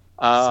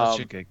 Such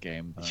a good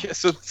game. Yeah,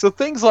 so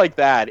things like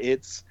that.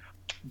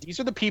 These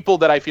are the people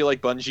that I feel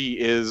like Bungie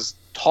is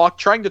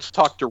trying to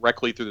talk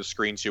directly through the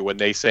screen to when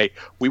they say,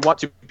 we want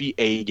to be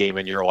a game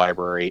in your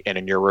library and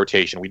in your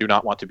rotation. We do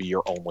not want to be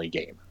your only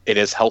game. It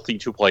is healthy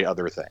to play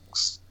other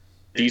things.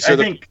 These are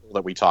the people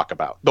that we talk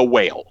about. The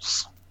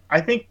whales. I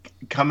think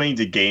coming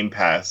to Game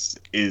Pass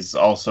is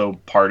also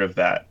part of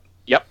that.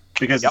 Yep.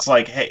 Because it's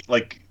like, hey,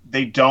 like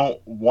they don't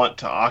want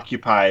to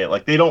occupy,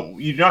 like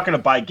you're not going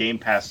to buy Game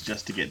Pass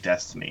just to get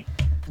Destiny.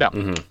 No.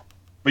 Mm-hmm.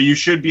 But you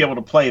should be able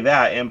to play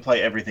that and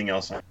play everything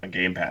else on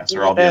Game Pass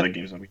or all the other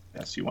games on Game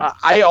Pass you want.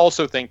 I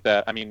also think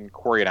that,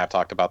 Corey and I have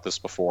talked about this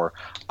before.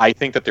 I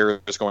think that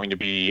there is going to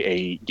be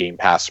a Game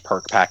Pass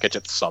perk package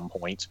at some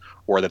point,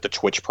 or that the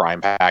Twitch Prime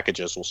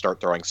packages will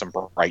start throwing some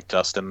bright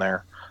dust in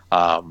there.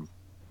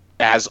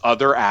 As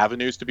other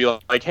avenues to be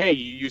like, hey,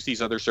 you use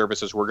these other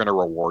services, we're going to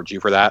reward you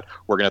for that.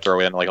 We're going to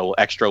throw in like a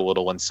extra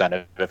little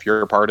incentive if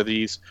you're a part of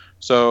these.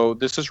 So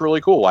this is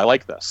really cool. I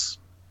like this.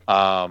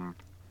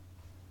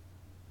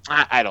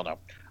 I don't know.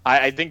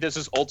 I think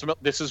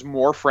this is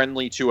more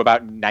friendly to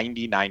about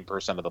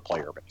 99% of the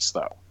player base,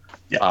 though.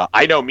 Yeah.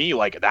 I know me,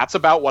 like, that's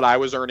about what I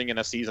was earning in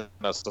a season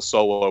as a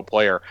solo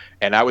player,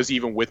 and that was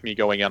even with me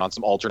going in on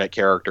some alternate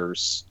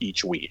characters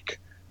each week.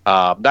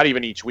 Not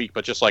even each week,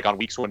 but just like on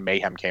weeks when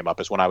Mayhem came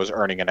up is when I was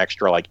earning an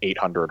extra like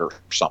 800 or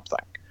something.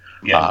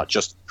 Yeah.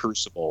 Just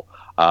Crucible.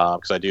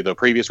 Because I do the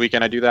previous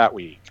weekend, I do that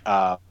week.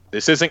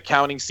 This isn't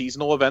counting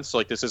seasonal events, so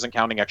like this isn't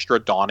counting extra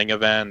dawning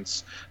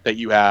events that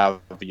you have.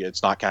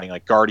 It's not counting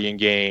like Guardian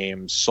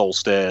Games,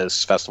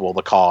 Solstice, Festival of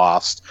the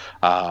Cost,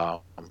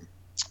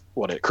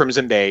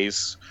 Crimson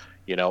Days,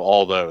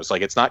 all those.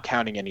 Like it's not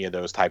counting any of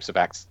those types of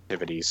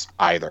activities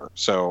either.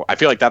 So I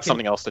feel like that's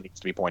something else that needs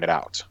to be pointed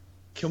out.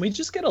 Can we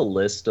just get a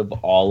list of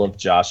all of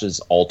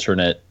Josh's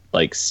alternate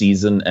like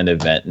season and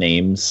event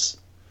names?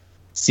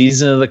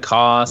 Season of the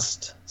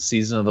Cost,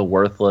 Season of the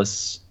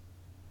Worthless.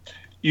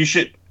 You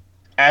should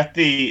at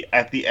the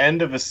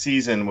end of a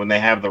season when they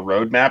have the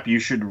roadmap, you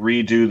should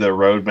redo the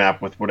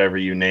roadmap with whatever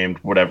you named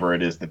whatever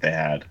it is that they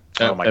had.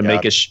 Oh my God.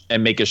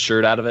 Make a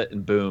shirt out of it,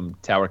 and boom,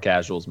 Tower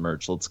Casuals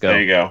merch. Let's go.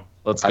 There you go.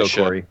 Let's go,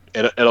 Corey.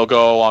 It'll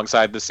go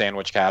alongside the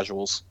Sandwich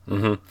Casuals.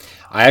 Mm-hmm.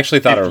 I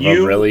actually thought of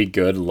a really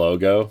good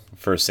logo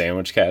for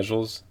Sandwich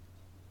Casuals,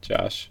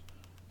 Josh.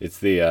 It's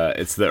the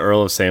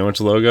Earl of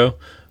Sandwich logo,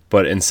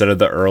 but instead of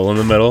the Earl in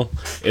the middle,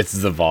 it's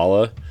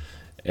Zavala,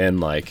 and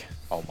like.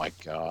 Oh my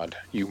God,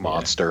 you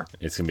monster!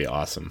 It's gonna be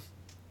awesome.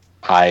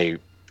 I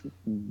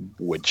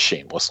would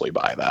shamelessly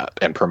buy that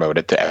and promote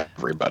it to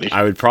everybody.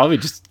 I would probably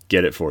just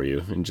get it for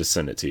you and just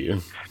send it to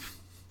you.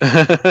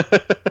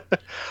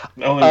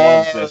 Only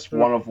one exists,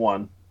 one of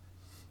one.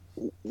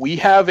 We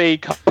have a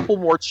couple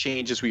more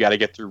changes we got to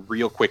get through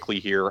real quickly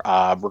here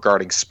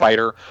regarding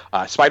Spider.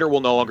 Spider will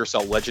no longer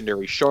sell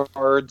legendary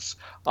shards.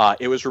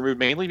 It was removed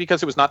mainly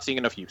because it was not seeing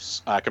enough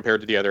use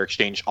compared to the other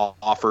exchange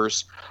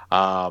offers.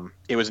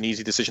 It was an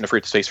easy decision to free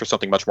up space for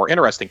something much more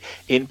interesting.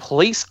 In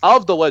place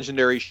of the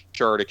legendary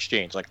shard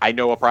exchange, like I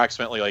know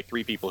approximately like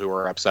 3 people who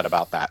are upset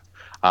about that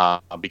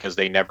because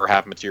they never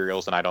have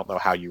materials, and I don't know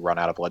how you run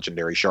out of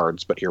legendary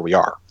shards, but here we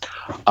are.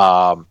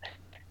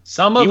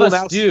 Some of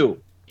us do.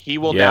 He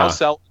will now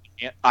sell.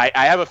 I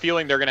have a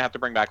feeling they're going to have to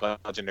bring back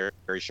legendary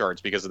shards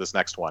because of this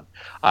next one.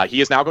 He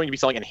is now going to be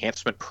selling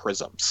enhancement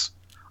prisms.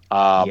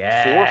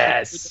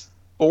 Yes.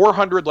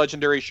 400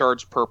 legendary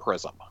shards per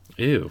prism.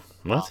 Ew.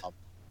 What?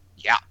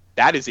 Yeah,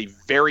 that is a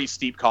very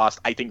steep cost.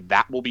 I think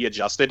that will be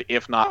adjusted.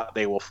 If not,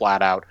 they will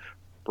flat out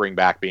bring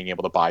back being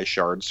able to buy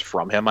shards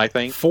from him, I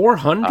think.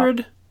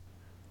 400?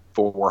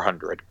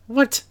 400.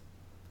 What?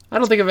 I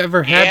don't think I've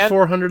ever had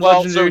 400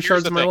 legendary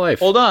shards in my life.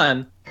 Hold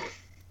on.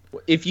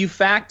 If you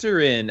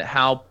factor in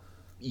how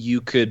you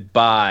could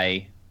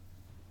buy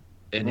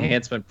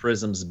enhancement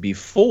prisms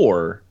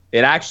before,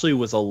 it actually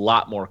was a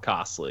lot more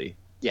costly.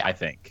 Yeah, I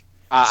think.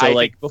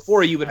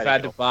 Before you would have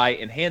had to buy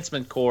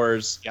enhancement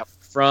cores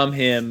from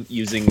him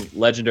using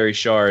legendary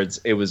shards,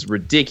 it was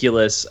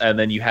ridiculous, and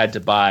then you had to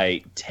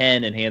buy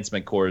 10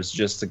 enhancement cores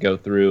just to go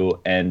through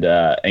and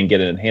get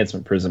an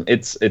enhancement prism.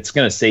 It's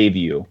going to save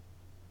you,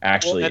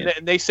 actually. Well,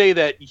 and they say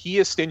that he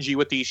is stingy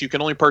with these. You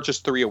can only purchase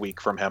 3 a week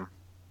from him.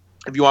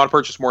 If you want to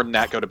purchase more than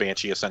that, go to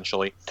Banshee,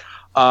 essentially.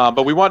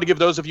 But we wanted to give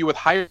those of you with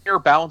higher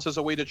balances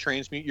a way to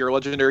transmute your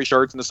legendary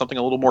shards into something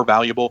a little more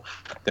valuable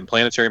than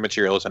planetary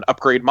materials and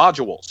upgrade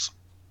modules.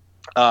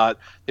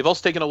 They've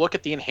also taken a look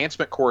at the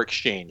enhancement core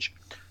exchange.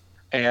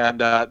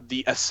 And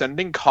the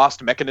ascending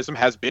cost mechanism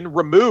has been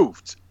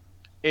removed.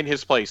 In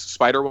his place,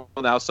 Spider will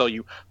now sell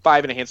you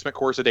 5 enhancement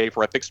cores a day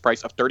for a fixed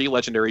price of 30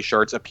 legendary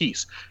shards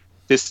apiece.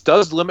 This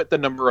does limit the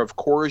number of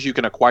cores you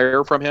can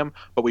acquire from him,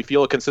 but we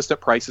feel a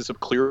consistent price is a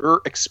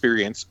clearer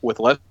experience with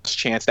less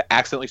chance to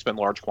accidentally spend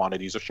large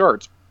quantities of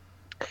shards.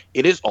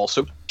 It is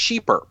also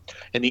cheaper.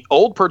 In the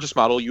old purchase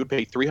model, you would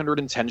pay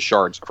 310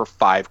 shards for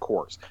 5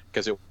 cores,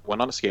 because it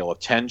went on a scale of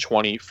 10,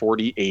 20,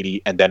 40,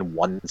 80, and then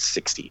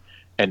 160.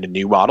 And the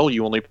new model,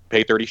 you only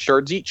pay 30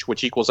 shards each,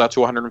 which equals out to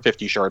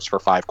 150 shards for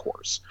 5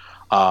 cores.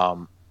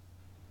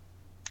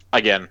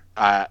 Again,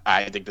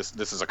 I think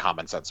this is a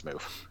common sense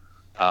move.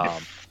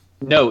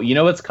 No, you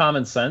know what's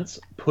common sense?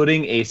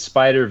 Putting a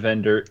spider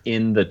vendor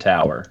in the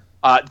tower.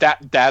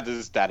 That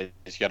is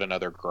yet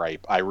another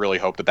gripe. I really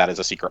hope that is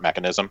a secret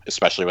mechanism,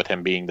 especially with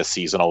him being the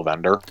seasonal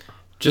vendor.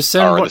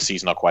 The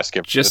seasonal quest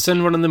giver. Just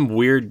send one of them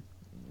weird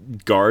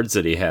guards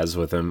that he has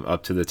with him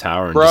up to the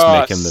tower and just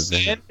make him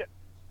the vendor.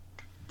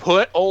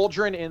 Put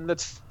Uldren in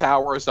the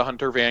tower as the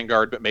Hunter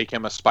Vanguard, but make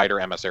him a spider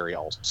emissary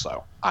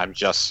also. I'm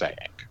just saying.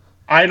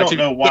 I don't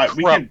know why.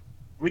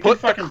 We can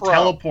fucking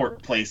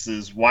teleport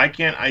places. Why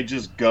can't I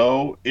just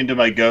go into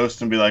my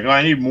ghost and be like, oh,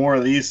 I need more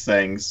of these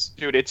things?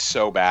 Dude, it's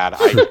so bad.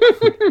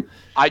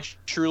 I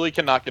truly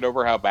cannot get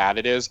over how bad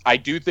it is. I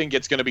do think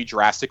it's going to be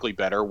drastically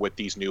better with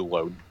these new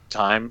load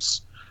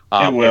times.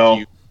 It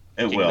will.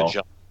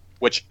 Jump,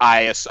 which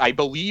I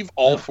believe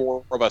all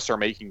 4 of us are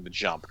making the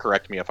jump.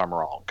 Correct me if I'm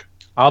wrong.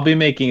 I'll be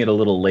making it a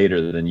little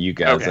later than you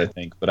guys, okay. I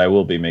think, but I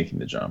will be making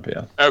the jump,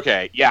 yeah.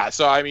 Okay, yeah.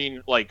 So I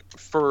mean, like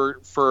for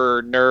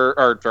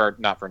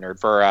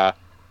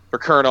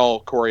Colonel,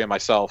 Corey, and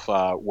myself,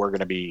 we're going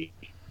to be,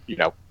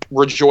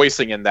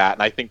 rejoicing in that,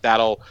 and I think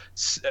that'll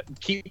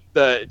keep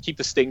the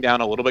sting down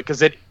a little bit,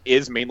 because it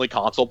is mainly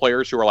console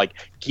players who are like,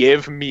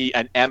 give me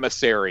an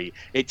emissary.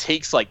 It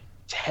takes like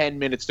 10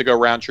 minutes to go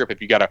round trip.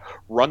 If you got to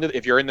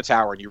if you're in the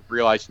tower and you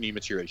realize you need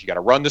materials, you got to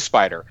run to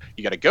Spider,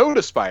 you got to go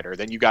to Spider,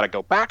 then you got to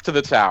go back to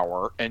the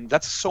tower, and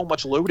that's so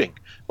much loading.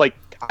 Like,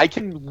 I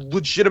can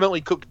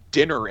legitimately cook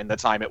dinner in the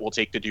time it will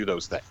take to do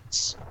those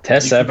things.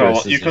 Tess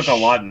Everest. You cook a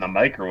lot in the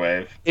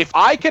microwave. If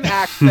I can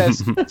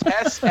access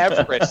Tess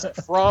Everest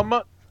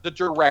from the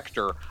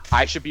director,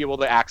 I should be able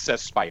to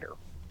access Spider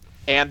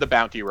and the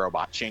bounty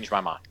robot. Change my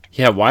mind.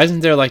 Yeah, why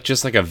isn't there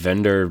just a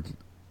vendor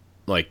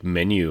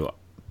menu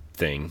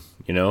thing?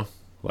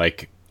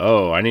 Like,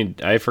 oh,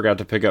 I forgot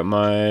to pick up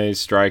my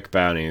strike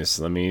bounties.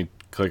 Let me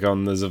click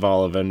on the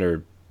Zavala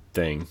vendor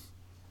thing.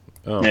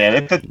 Oh, man,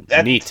 at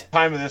the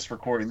time of this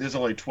recording, there's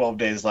only 12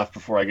 days left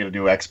before I get a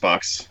new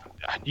Xbox.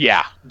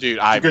 Yeah, dude.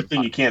 It's a good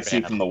thing you can't see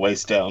from the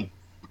waist down.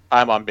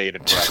 I'm on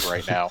bated breath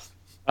right now.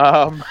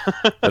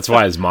 That's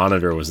why his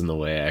monitor was in the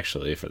way,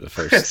 actually, for the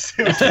first.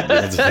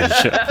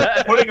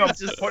 Putting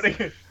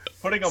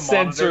a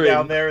monitor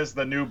down there is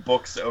the new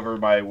books over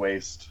my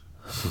waist.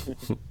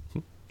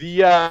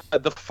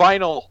 The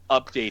final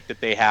update that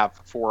they have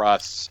for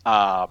us,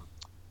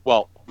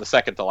 the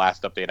second to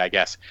last update, I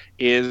guess,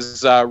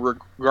 is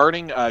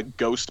regarding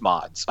ghost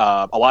mods.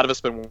 A lot of us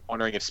have been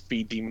wondering if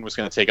Speed Demon was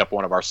going to take up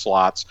one of our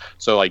slots,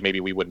 so maybe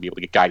we wouldn't be able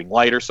to get Guiding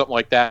Light or something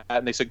like that.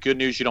 And they said, good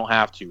news, you don't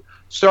have to.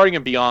 Starting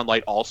in Beyond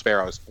Light, all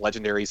Sparrows,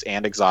 legendaries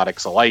and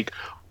exotics alike,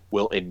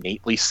 will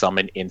innately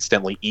summon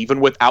instantly, even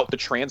without the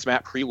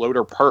Transmat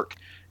Preloader perk.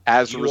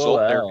 As a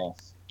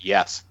result,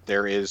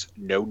 there is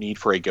no need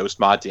for a ghost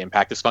mod to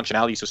impact this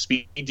functionality, so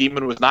Speed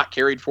Demon was not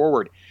carried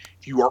forward.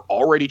 If you are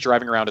already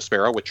driving around a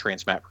Sparrow with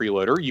Transmat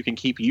Preloader, you can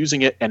keep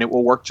using it and it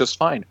will work just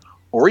fine.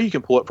 Or you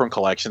can pull it from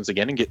collections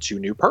again and get 2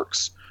 new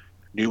perks.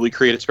 Newly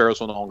created Sparrows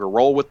will no longer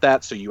roll with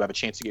that, so you have a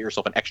chance to get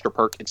yourself an extra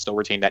perk and still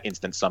retain that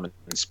instant summon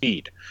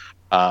speed.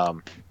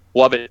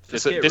 Love it.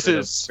 This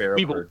is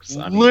people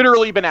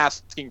literally been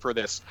asking for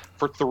this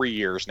for 3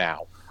 years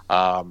now.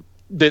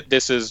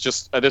 This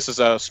is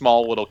a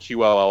small little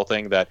QLL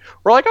thing that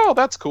we're like, oh,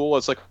 that's cool.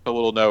 It's like a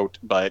little note,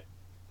 but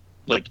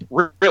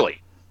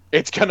really,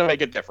 it's gonna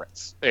make a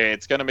difference.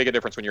 It's gonna make a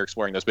difference when you're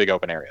exploring those big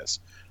open areas.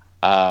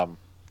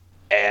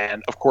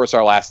 And of course,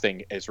 our last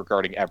thing is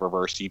regarding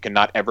Eververse. You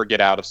cannot ever get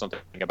out of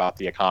something about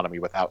the economy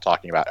without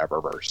talking about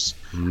Eververse.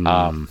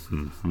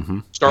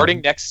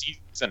 Starting next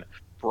season,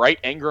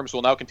 Bright Engrams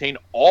will now contain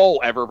all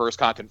Eververse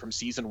content from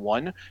Season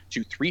 1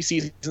 to 3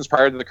 seasons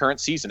prior to the current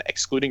season,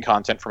 excluding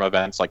content from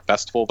events like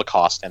Festival, The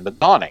Cost, and The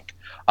Dawning.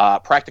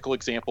 Practical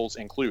examples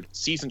include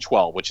Season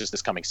 12, which is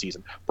this coming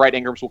season. Bright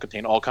Engrams will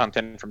contain all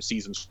content from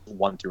Seasons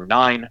 1 through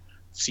 9.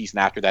 Season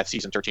after that,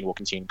 Season 13, will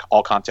contain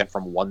all content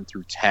from 1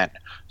 through 10.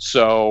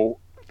 So,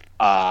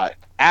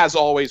 as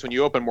always, when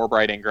you open more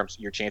Bright Engrams,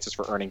 your chances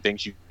for earning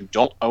things you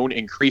don't own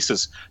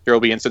increases. There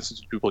will be instances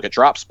of duplicate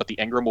drops, but the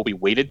Engram will be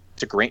weighted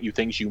to grant you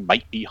things you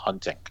might be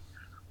hunting.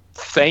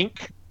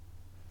 Thank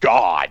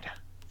God.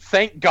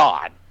 Thank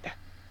God.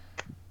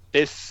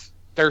 There's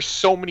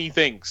so many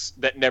things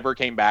that never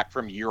came back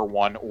from year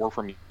 1 or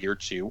from year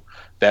 2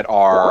 that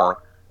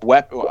are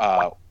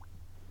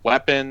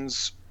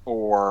weapons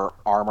or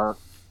armor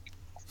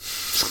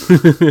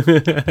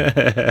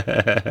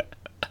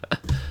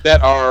that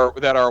are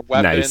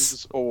weapons,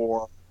 nice.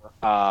 Or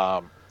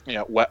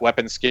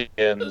weapon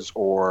skins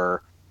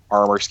or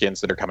armor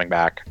skins that are coming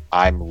back.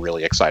 I'm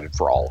really excited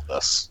for all of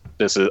this.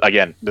 This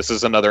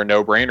is another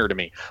no-brainer to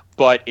me.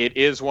 But it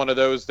is one of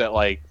those that,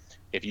 like,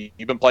 if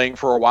you've been playing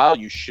for a while,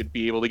 you should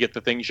be able to get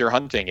the things you're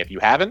hunting. If you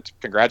haven't,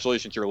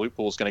 congratulations, your loot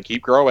pool is going to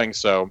keep growing.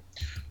 So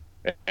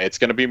it's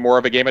going to be more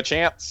of a game of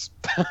chance.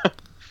 I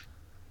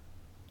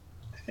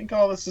think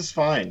all this is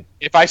fine.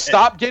 If I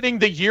stop getting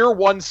the year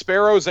 1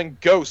 sparrows and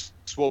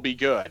ghosts, will be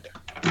good.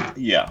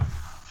 Yeah.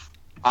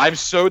 I'm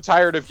so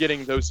tired of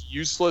getting those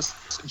useless,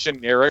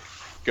 generic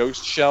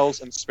ghost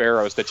shells and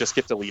sparrows that just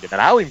get deleted.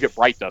 And I don't even get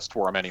bright dust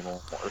for them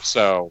anymore.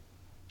 So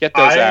get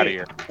those out of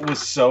here. I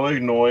was so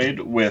annoyed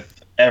with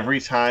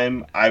every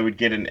time I would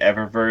get an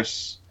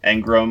Eververse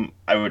engram,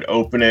 I would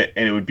open it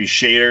and it would be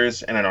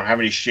shaders, and I don't have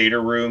any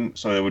shader room,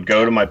 so it would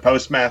go to my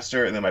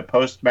postmaster, and then my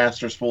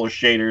postmaster's full of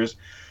shaders.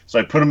 So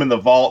I put them in the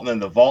vault, and then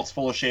the vault's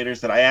full of shaders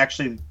that I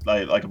actually,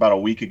 like about a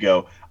week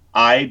ago,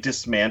 I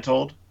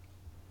dismantled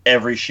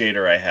every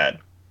shader I had.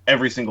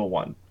 Every single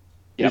one.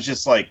 Yep. It's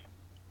just like,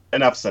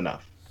 enough's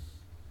enough.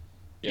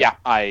 Yeah,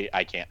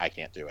 I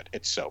can't do it.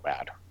 It's so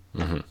bad.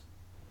 Mm-hmm.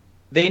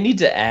 They need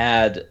to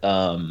add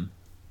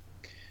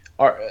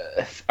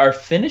are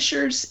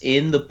finishers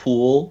in the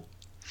pool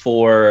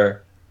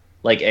for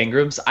like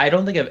engrams? I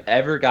don't think I've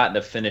ever gotten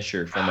a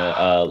finisher from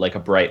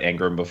a bright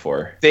engram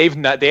before. They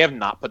have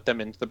not put them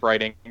into the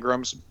bright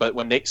engrams, but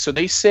when they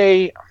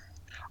say, I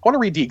want to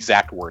read the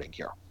exact wording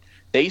here.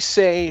 They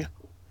say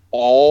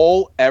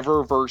all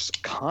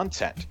Eververse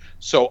content.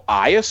 So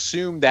I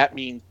assume that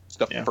means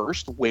the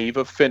first wave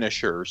of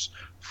finishers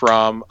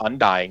from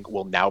Undying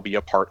will now be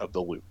a part of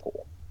the loot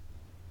pool.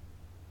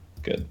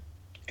 Good.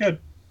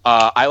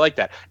 I like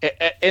that,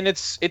 and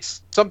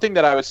it's something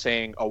that I was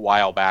saying a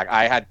while back.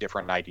 I had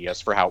different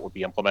ideas for how it would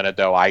be implemented,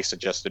 though. I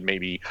suggested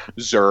maybe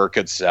Zur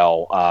could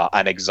sell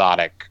an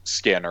exotic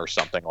skin or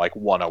something, like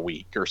one a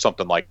week or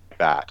something like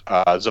that.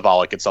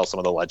 Zavala could sell some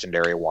of the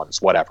legendary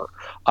ones, whatever.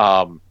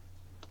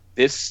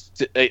 This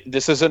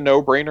is a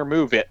no-brainer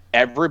move.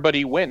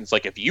 Everybody wins.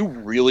 Like, if you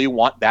really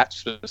want that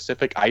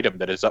specific item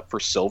that is up for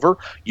silver,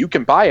 you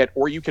can buy it,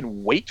 or you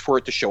can wait for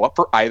it to show up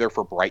for either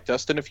for Bright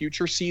Dust in a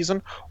future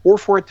season, or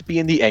for it to be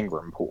in the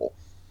engram pool.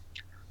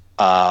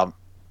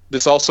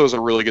 This also is a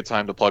really good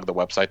time to plug the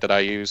website that I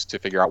use to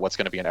figure out what's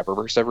going to be in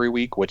Eververse every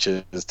week, which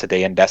is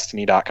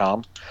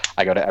todayindestiny.com.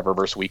 I go to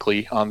Eververse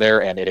weekly on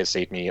there, and it has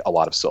saved me a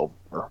lot of silver.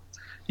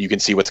 You can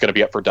see what's going to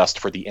be up for dust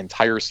for the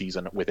entire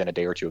season within a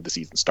day or two of the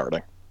season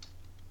starting.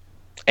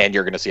 And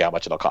you're going to see how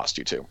much it'll cost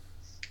you, too.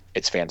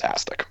 It's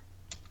fantastic.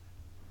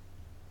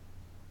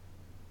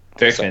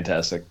 Very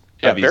fantastic.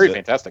 Yeah, very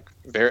fantastic.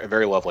 Very,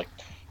 very lovely.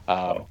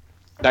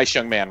 Nice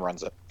young man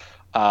runs it.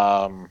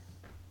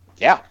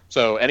 Yeah.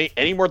 So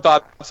any more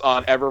thoughts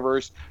on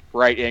Eververse,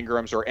 Bright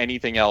Engrams, or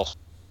anything else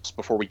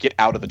before we get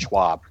out of the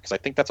Schwab? Because I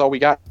think that's all we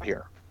got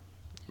here.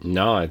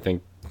 No, I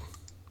think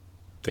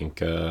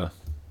I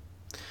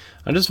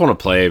just want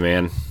to play,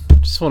 man.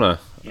 Just want to...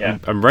 Yeah.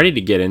 I'm ready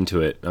to get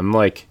into it. I'm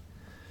like...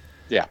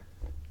 Yeah.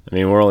 I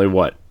mean, we're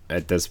only,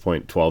 at this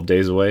point, 12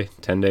 days away?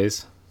 10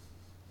 days?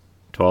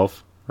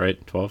 12,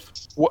 right? 12?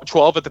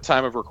 12 at the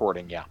time of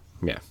recording, yeah.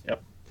 Yeah.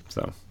 Yep.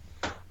 So,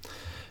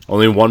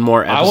 only one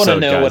more episode, I want to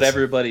know guys. what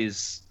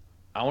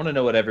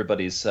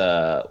everybody's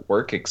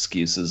work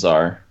excuses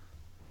are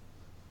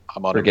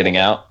for getting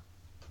out.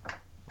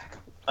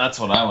 That's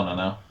what I want to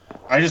know.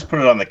 I just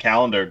put it on the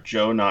calendar,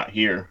 Joe not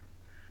here.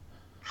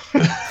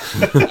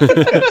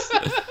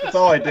 That's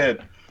all I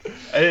did.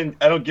 I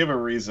don't give a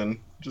reason.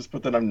 Just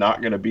put that I'm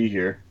not going to be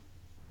here.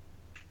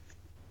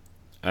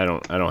 I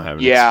don't have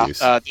an excuse.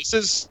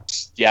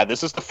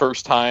 This is the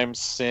first time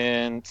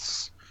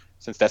since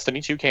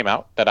Destiny 2 came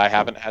out that I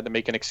haven't had to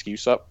make an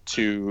excuse up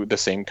to the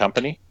same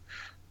company.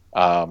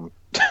 I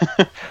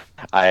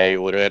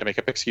literally had to make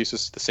up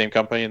excuses to the same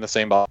company and the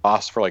same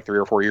boss for like 3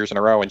 or 4 years in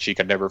a row, and she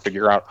could never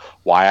figure out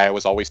why I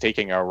was always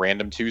taking a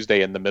random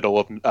Tuesday in the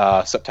middle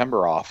of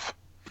September off.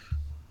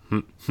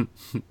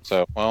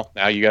 So, well,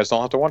 now you guys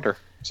don't have to wonder.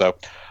 So,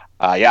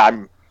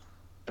 I'm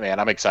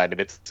excited.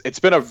 It's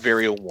been a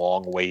very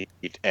long wait,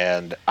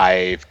 and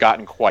I've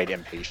gotten quite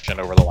impatient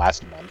over the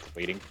last month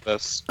waiting for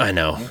this. I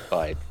know,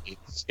 but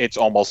it's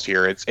almost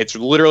here. It's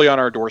literally on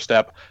our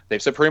doorstep.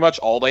 They've said pretty much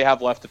all they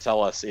have left to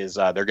tell us is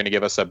they're going to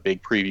give us a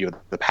big preview of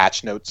the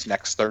patch notes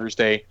next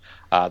Thursday.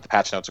 The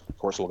patch notes, of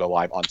course, will go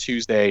live on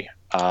Tuesday.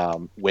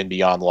 When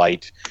Beyond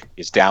Light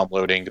is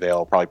downloading,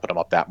 they'll probably put them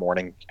up that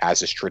morning,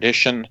 as is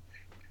tradition.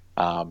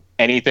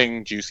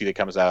 Anything juicy that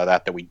comes out of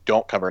that we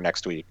don't cover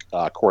next week,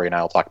 Corey and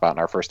I will talk about in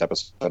our first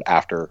episode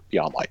after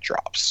Beyond Light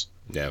drops.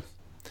 Yeah.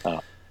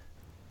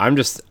 I'm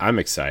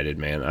excited,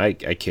 man. I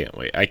can't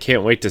wait. I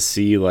can't wait to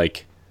see,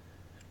 like,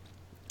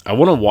 I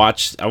want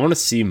to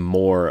see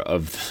more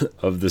of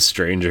the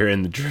Stranger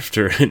and the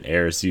Drifter and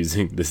Eris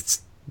using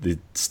the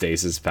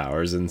stasis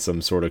powers in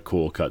some sort of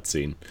cool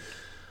cutscene.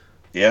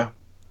 Yeah.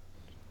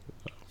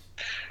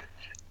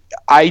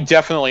 I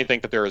definitely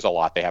think that there is a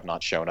lot they have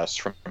not shown us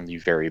from the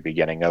very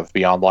beginning of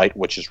Beyond Light,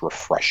 which is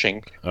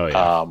refreshing. Oh,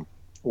 yeah.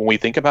 when we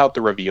think about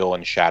the reveal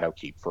in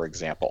Shadowkeep, for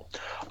example,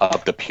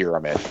 of the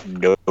pyramid,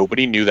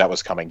 nobody knew that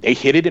was coming. They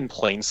hid it in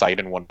plain sight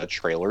in one of the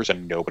trailers,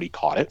 and nobody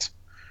caught it.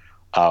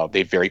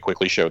 They very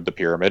quickly showed the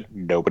pyramid.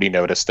 Nobody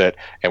noticed it.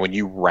 And when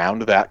you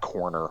round that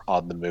corner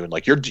on the moon,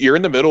 like you're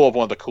in the middle of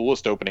one of the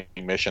coolest opening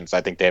missions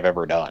I think they've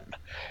ever done.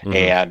 Mm-hmm.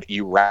 And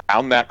you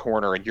round that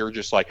corner, and you're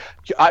just like,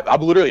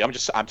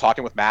 I'm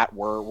talking with Matt.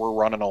 We're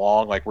running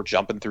along, like we're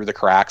jumping through the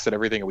cracks and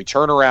everything. And we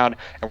turn around,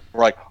 and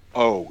we're like,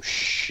 oh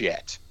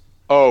shit.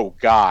 Oh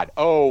God.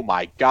 Oh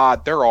my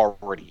God. They're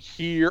already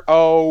here.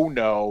 Oh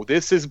no.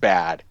 This is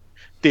bad.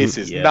 This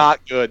is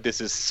not good. This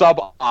is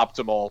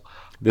suboptimal.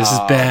 This is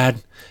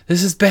bad.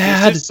 This is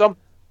bad.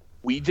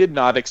 We did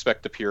not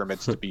expect the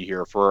pyramids to be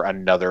here for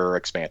another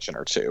expansion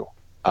or two.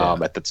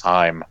 At the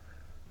time,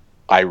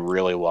 I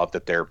really love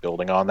that they're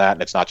building on that,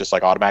 and it's not just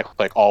like automatically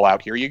like all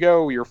out. Here you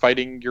go. You're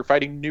fighting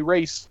new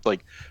race.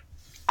 Like,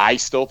 I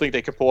still think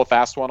they could pull a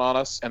fast one on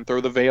us and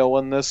throw the veil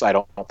in this. I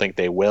don't think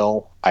they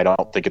will. I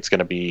don't think it's going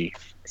to be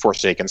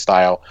Forsaken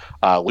style.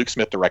 Luke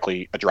Smith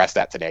directly addressed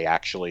that today,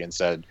 actually, and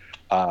said,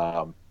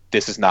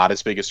 this is not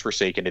as big as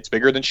Forsaken. It's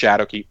bigger than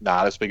Shadowkeep,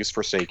 not as big as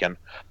Forsaken,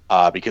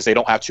 because they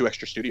don't have 2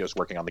 extra studios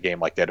working on the game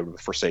like they did with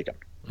Forsaken.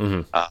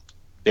 Mm-hmm.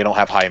 They don't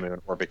have High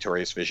Moon or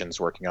Victorious Visions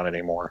working on it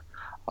anymore.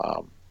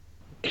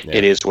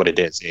 It is what it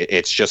is.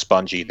 It's just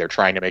Bungie. They're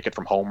trying to make it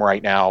from home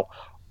right now.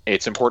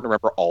 It's important to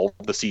remember all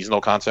of the seasonal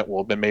content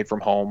will have been made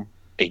from home.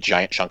 A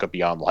giant chunk of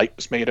Beyond Light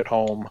was made at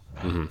home.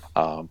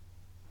 Mm-hmm.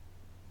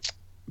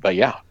 But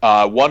yeah,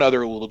 one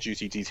other little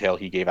juicy detail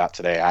he gave out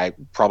today. I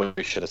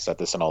probably should have said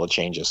this in all the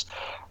changes.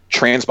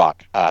 Transmog.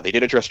 They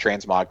did address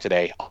Transmog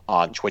today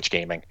on Twitch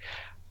Gaming.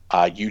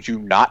 You do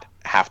not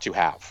have to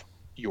have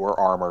your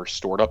armor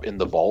stored up in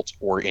the vault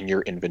or in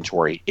your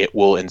inventory. It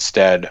will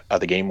instead,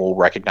 the game will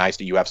recognize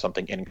that you have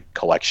something in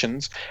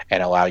collections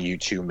and allow you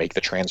to make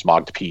the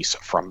transmogged piece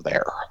from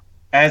there.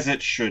 As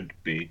it should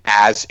be.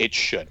 As it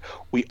should.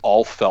 We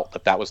all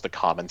felt that was the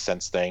common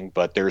sense thing,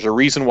 but there's a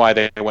reason why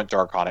they went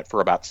dark on it for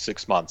about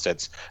 6 months.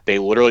 They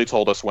literally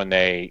told us when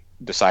they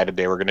decided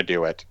they were going to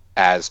do it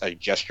as a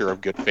gesture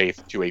of good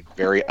faith to a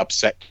very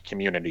upset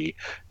community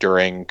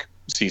during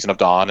Season of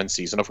Dawn and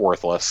Season of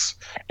Worthless,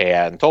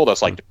 and told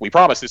us, like, we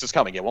promise this is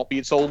coming. It won't be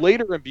until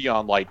later in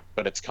Beyond Light,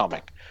 but it's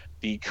coming.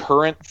 The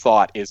current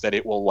thought is that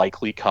it will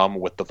likely come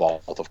with the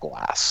Vault of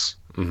Glass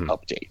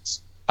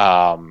updates.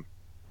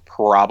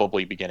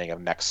 Probably beginning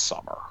of next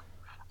summer.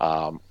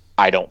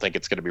 I don't think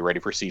it's going to be ready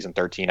for Season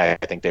 13. I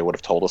think they would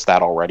have told us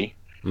that already.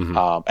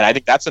 Mm-hmm. And I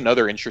think that's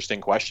another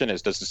interesting question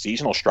is, does the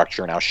seasonal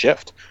structure now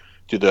shift?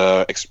 Do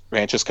the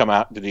expansions come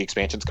out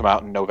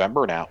in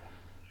November now?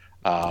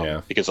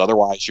 Because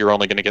otherwise you're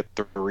only going to get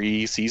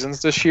 3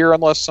 seasons this year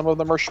unless some of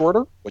them are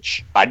shorter,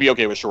 which I'd be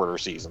okay with shorter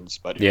seasons.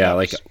 But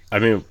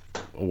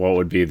what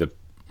would be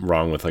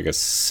wrong with like a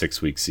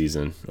 6-week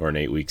season or an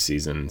 8-week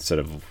season instead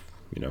of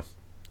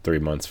 3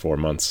 months, 4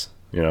 months,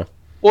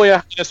 Well,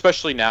 yeah,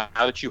 especially now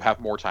that you have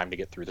more time to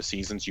get through the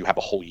seasons, you have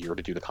a whole year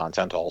to do the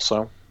content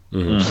also.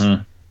 Mm-hmm.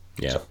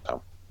 Mm-hmm. Yeah.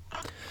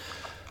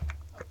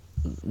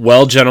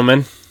 Well,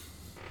 gentlemen,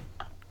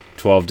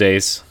 12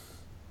 days,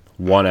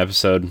 1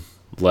 episode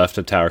left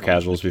of Tower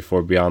Casuals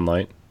before Beyond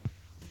Light.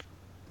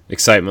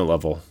 Excitement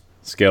level,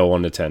 scale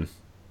 1 to 10.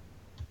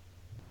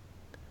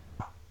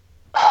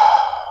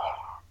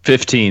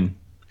 15.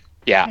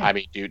 Yeah, I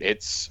mean, dude,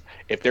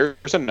 if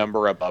there's a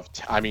number above,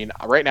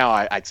 right now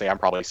I'd say I'm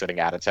probably sitting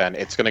at a 10.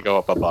 It's going to go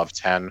up above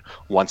 10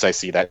 once I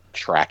see that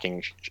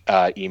tracking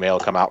email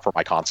come out for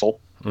my console.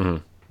 Mm-hmm.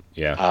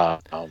 Yeah.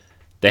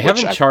 They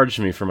haven't charged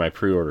me for my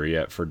pre-order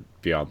yet for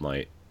Beyond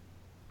Light.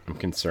 I'm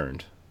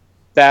concerned.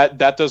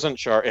 That doesn't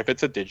charge. If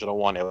it's a digital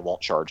one, it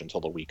won't charge until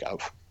the week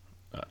of.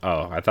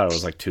 I thought it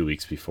was like 2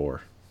 weeks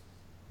before.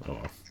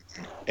 Oh.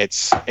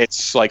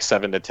 It's like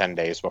 7 to 10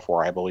 days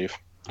before, I believe.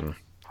 Mm.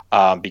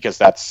 Because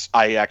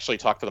I actually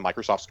talked to the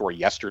Microsoft store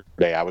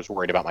yesterday. I was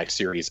worried about my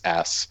Series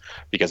S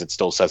because it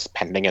still says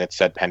pending, and it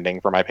said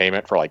pending for my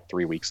payment for like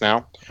 3 weeks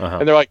now. Uh-huh.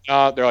 And they're like,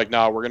 no,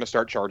 we're going to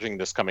start charging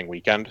this coming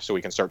weekend so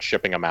we can start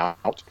shipping them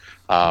out.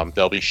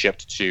 They'll be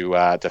shipped to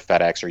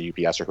FedEx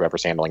or UPS or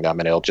whoever's handling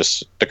them, and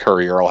the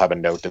courier will have a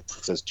note that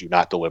says do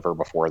not deliver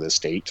before this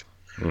date.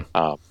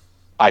 Mm.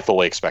 I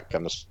fully expect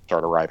them to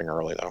start arriving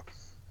early though.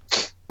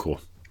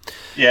 Cool.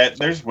 Yeah,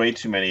 there's way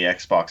too many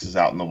Xboxes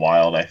out in the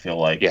wild, I feel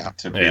like,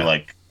 to be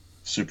like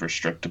super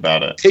strict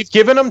about it. They've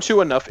given them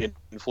to enough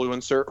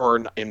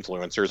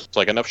influencers,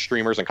 like enough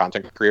streamers and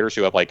content creators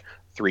who have like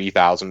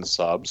 3,000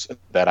 subs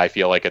that I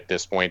feel like at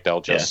this point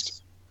they'll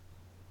just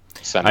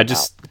send them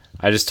out.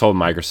 I just told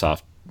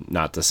Microsoft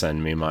not to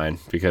send me mine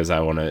because I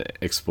want to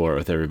explore it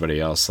with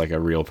everybody else like a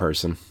real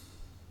person.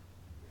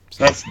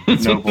 So that's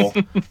noble.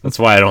 That's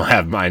why I don't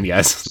have mine,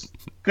 guys.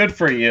 Good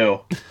for you.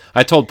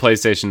 I told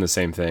PlayStation the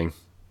same thing.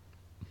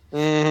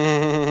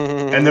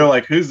 And they're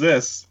like, who's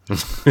this?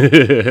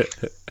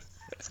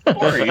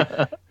 Sorry.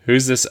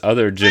 Who's this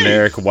other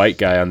generic white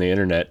guy on the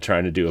internet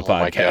trying to do a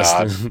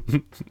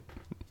podcast?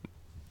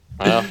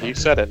 Well, you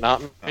said it,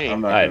 not me.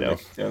 I know.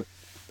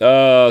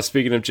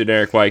 Speaking of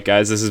generic white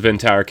guys, this has been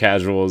Tower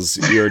Casuals,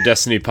 your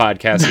Destiny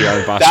podcast here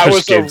on Boss That Rush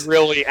was Games. a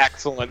really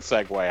excellent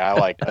segue. I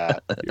like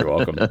that. You're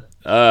welcome.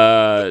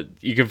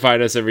 You can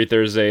find us every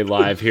Thursday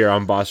live here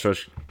on Boss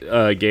Rush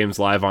Games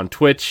Live on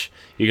Twitch.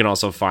 You can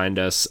also find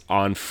us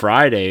on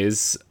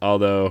Fridays,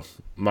 although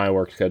my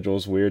work schedule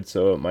is weird,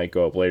 so it might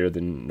go up later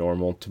than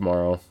normal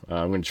tomorrow.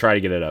 I'm going to try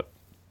to get it up,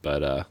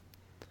 but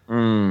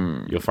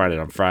you'll find it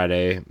on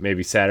Friday,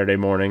 maybe Saturday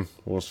morning.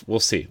 We'll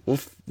see.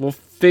 We'll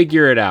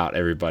figure it out,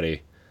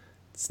 everybody.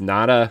 It's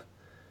not a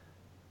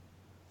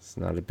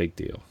big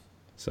deal.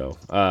 So,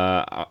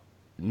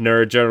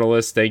 Nerd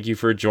Journalist, thank you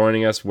for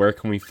joining us. Where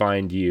can we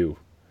find you?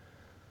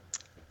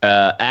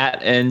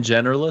 At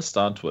NGeneralist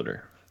on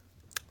Twitter.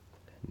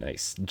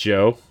 Nice.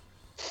 Joe?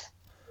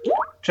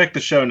 Check the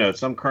show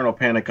notes. I'm Colonel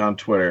Panic on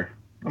Twitter.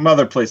 I'm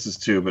other places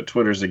too, but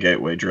Twitter's a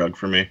gateway drug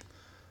for me.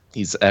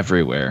 He's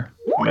everywhere.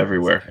 I'm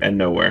everywhere and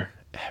nowhere.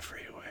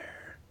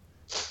 Everywhere.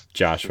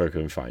 Josh, where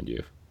can we find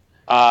you?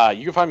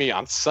 You can find me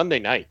on Sunday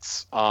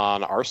nights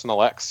on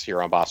Arsenal X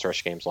here on Boss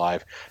Rush Games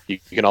Live. You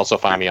can also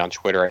find me on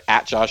Twitter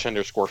at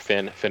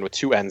Josh_Finn, Finn with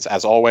 2 N's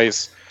as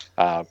always.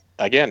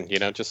 Again,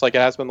 just like it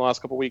has been the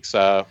last couple weeks,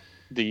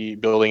 the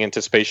building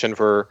anticipation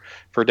for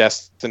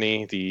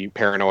Destiny, the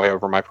paranoia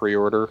over my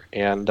pre-order,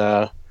 and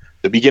the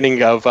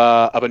beginning of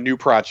a new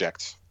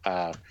project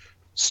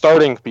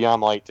starting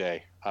Beyond Light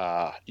Day.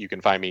 You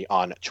can find me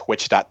on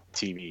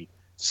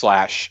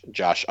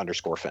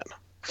twitch.tv/Josh_Finn.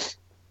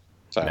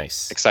 So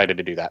nice. Excited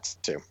to do that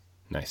too.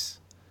 Nice.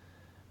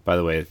 By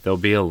the way, there'll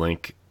be a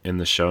link in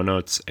the show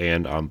notes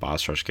and on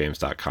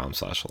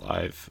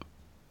bossrushgames.com/live.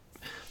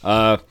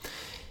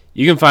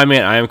 You can find me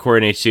at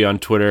IamCoreyHD on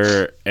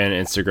Twitter and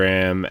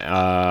Instagram.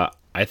 I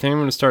think I'm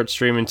going to start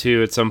streaming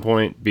too at some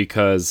point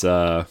because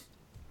there's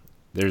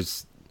a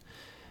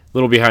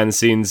little behind the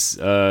scenes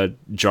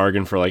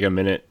jargon for like a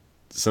minute.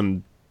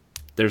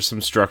 There's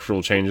some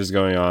structural changes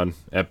going on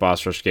at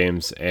Boss Rush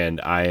Games, and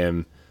I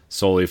am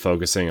solely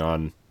focusing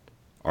on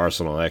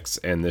Arsenal X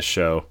and this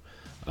show,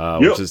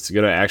 which is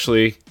going to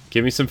actually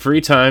give me some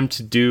free time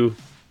to do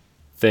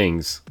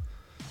things.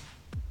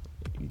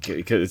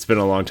 It's been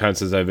a long time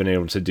since I've been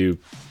able to do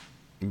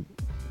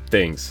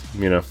things,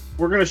 We're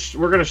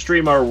gonna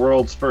stream our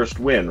world's first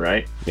win,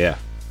 right? Yeah.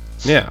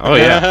 Oh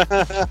yeah.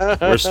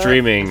 We're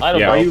streaming.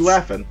 Why are you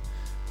laughing?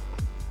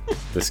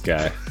 This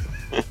guy.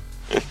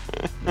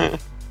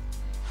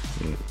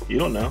 You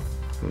don't know.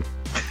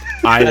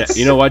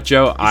 You know what,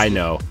 Joe? I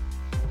know.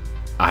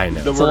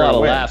 That's a lot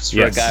of laughs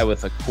for a guy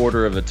with a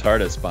quarter of a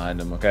TARDIS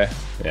behind him, okay?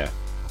 Yeah.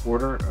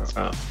 Quarter?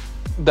 Oh.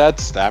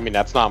 That's not my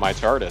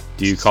TARDIS.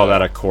 Do you call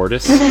that a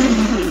cordis?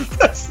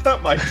 That's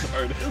not my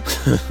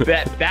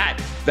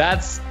TARDIS.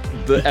 That's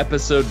the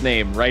episode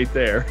name right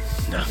there.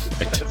 No,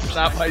 it's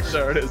not my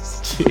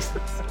TARDIS.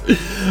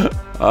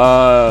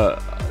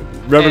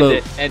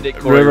 Remember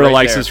to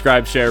like,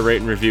 subscribe, share, rate,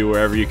 and review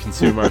wherever you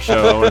consume our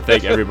show. I want to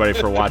thank everybody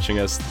for watching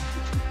us.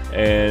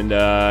 And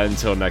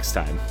until next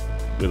time,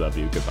 we love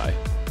you. Goodbye.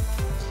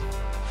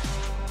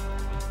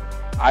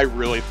 I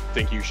really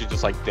think you should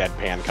just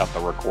deadpan cut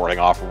the recording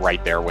off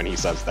right there when he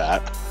says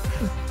that.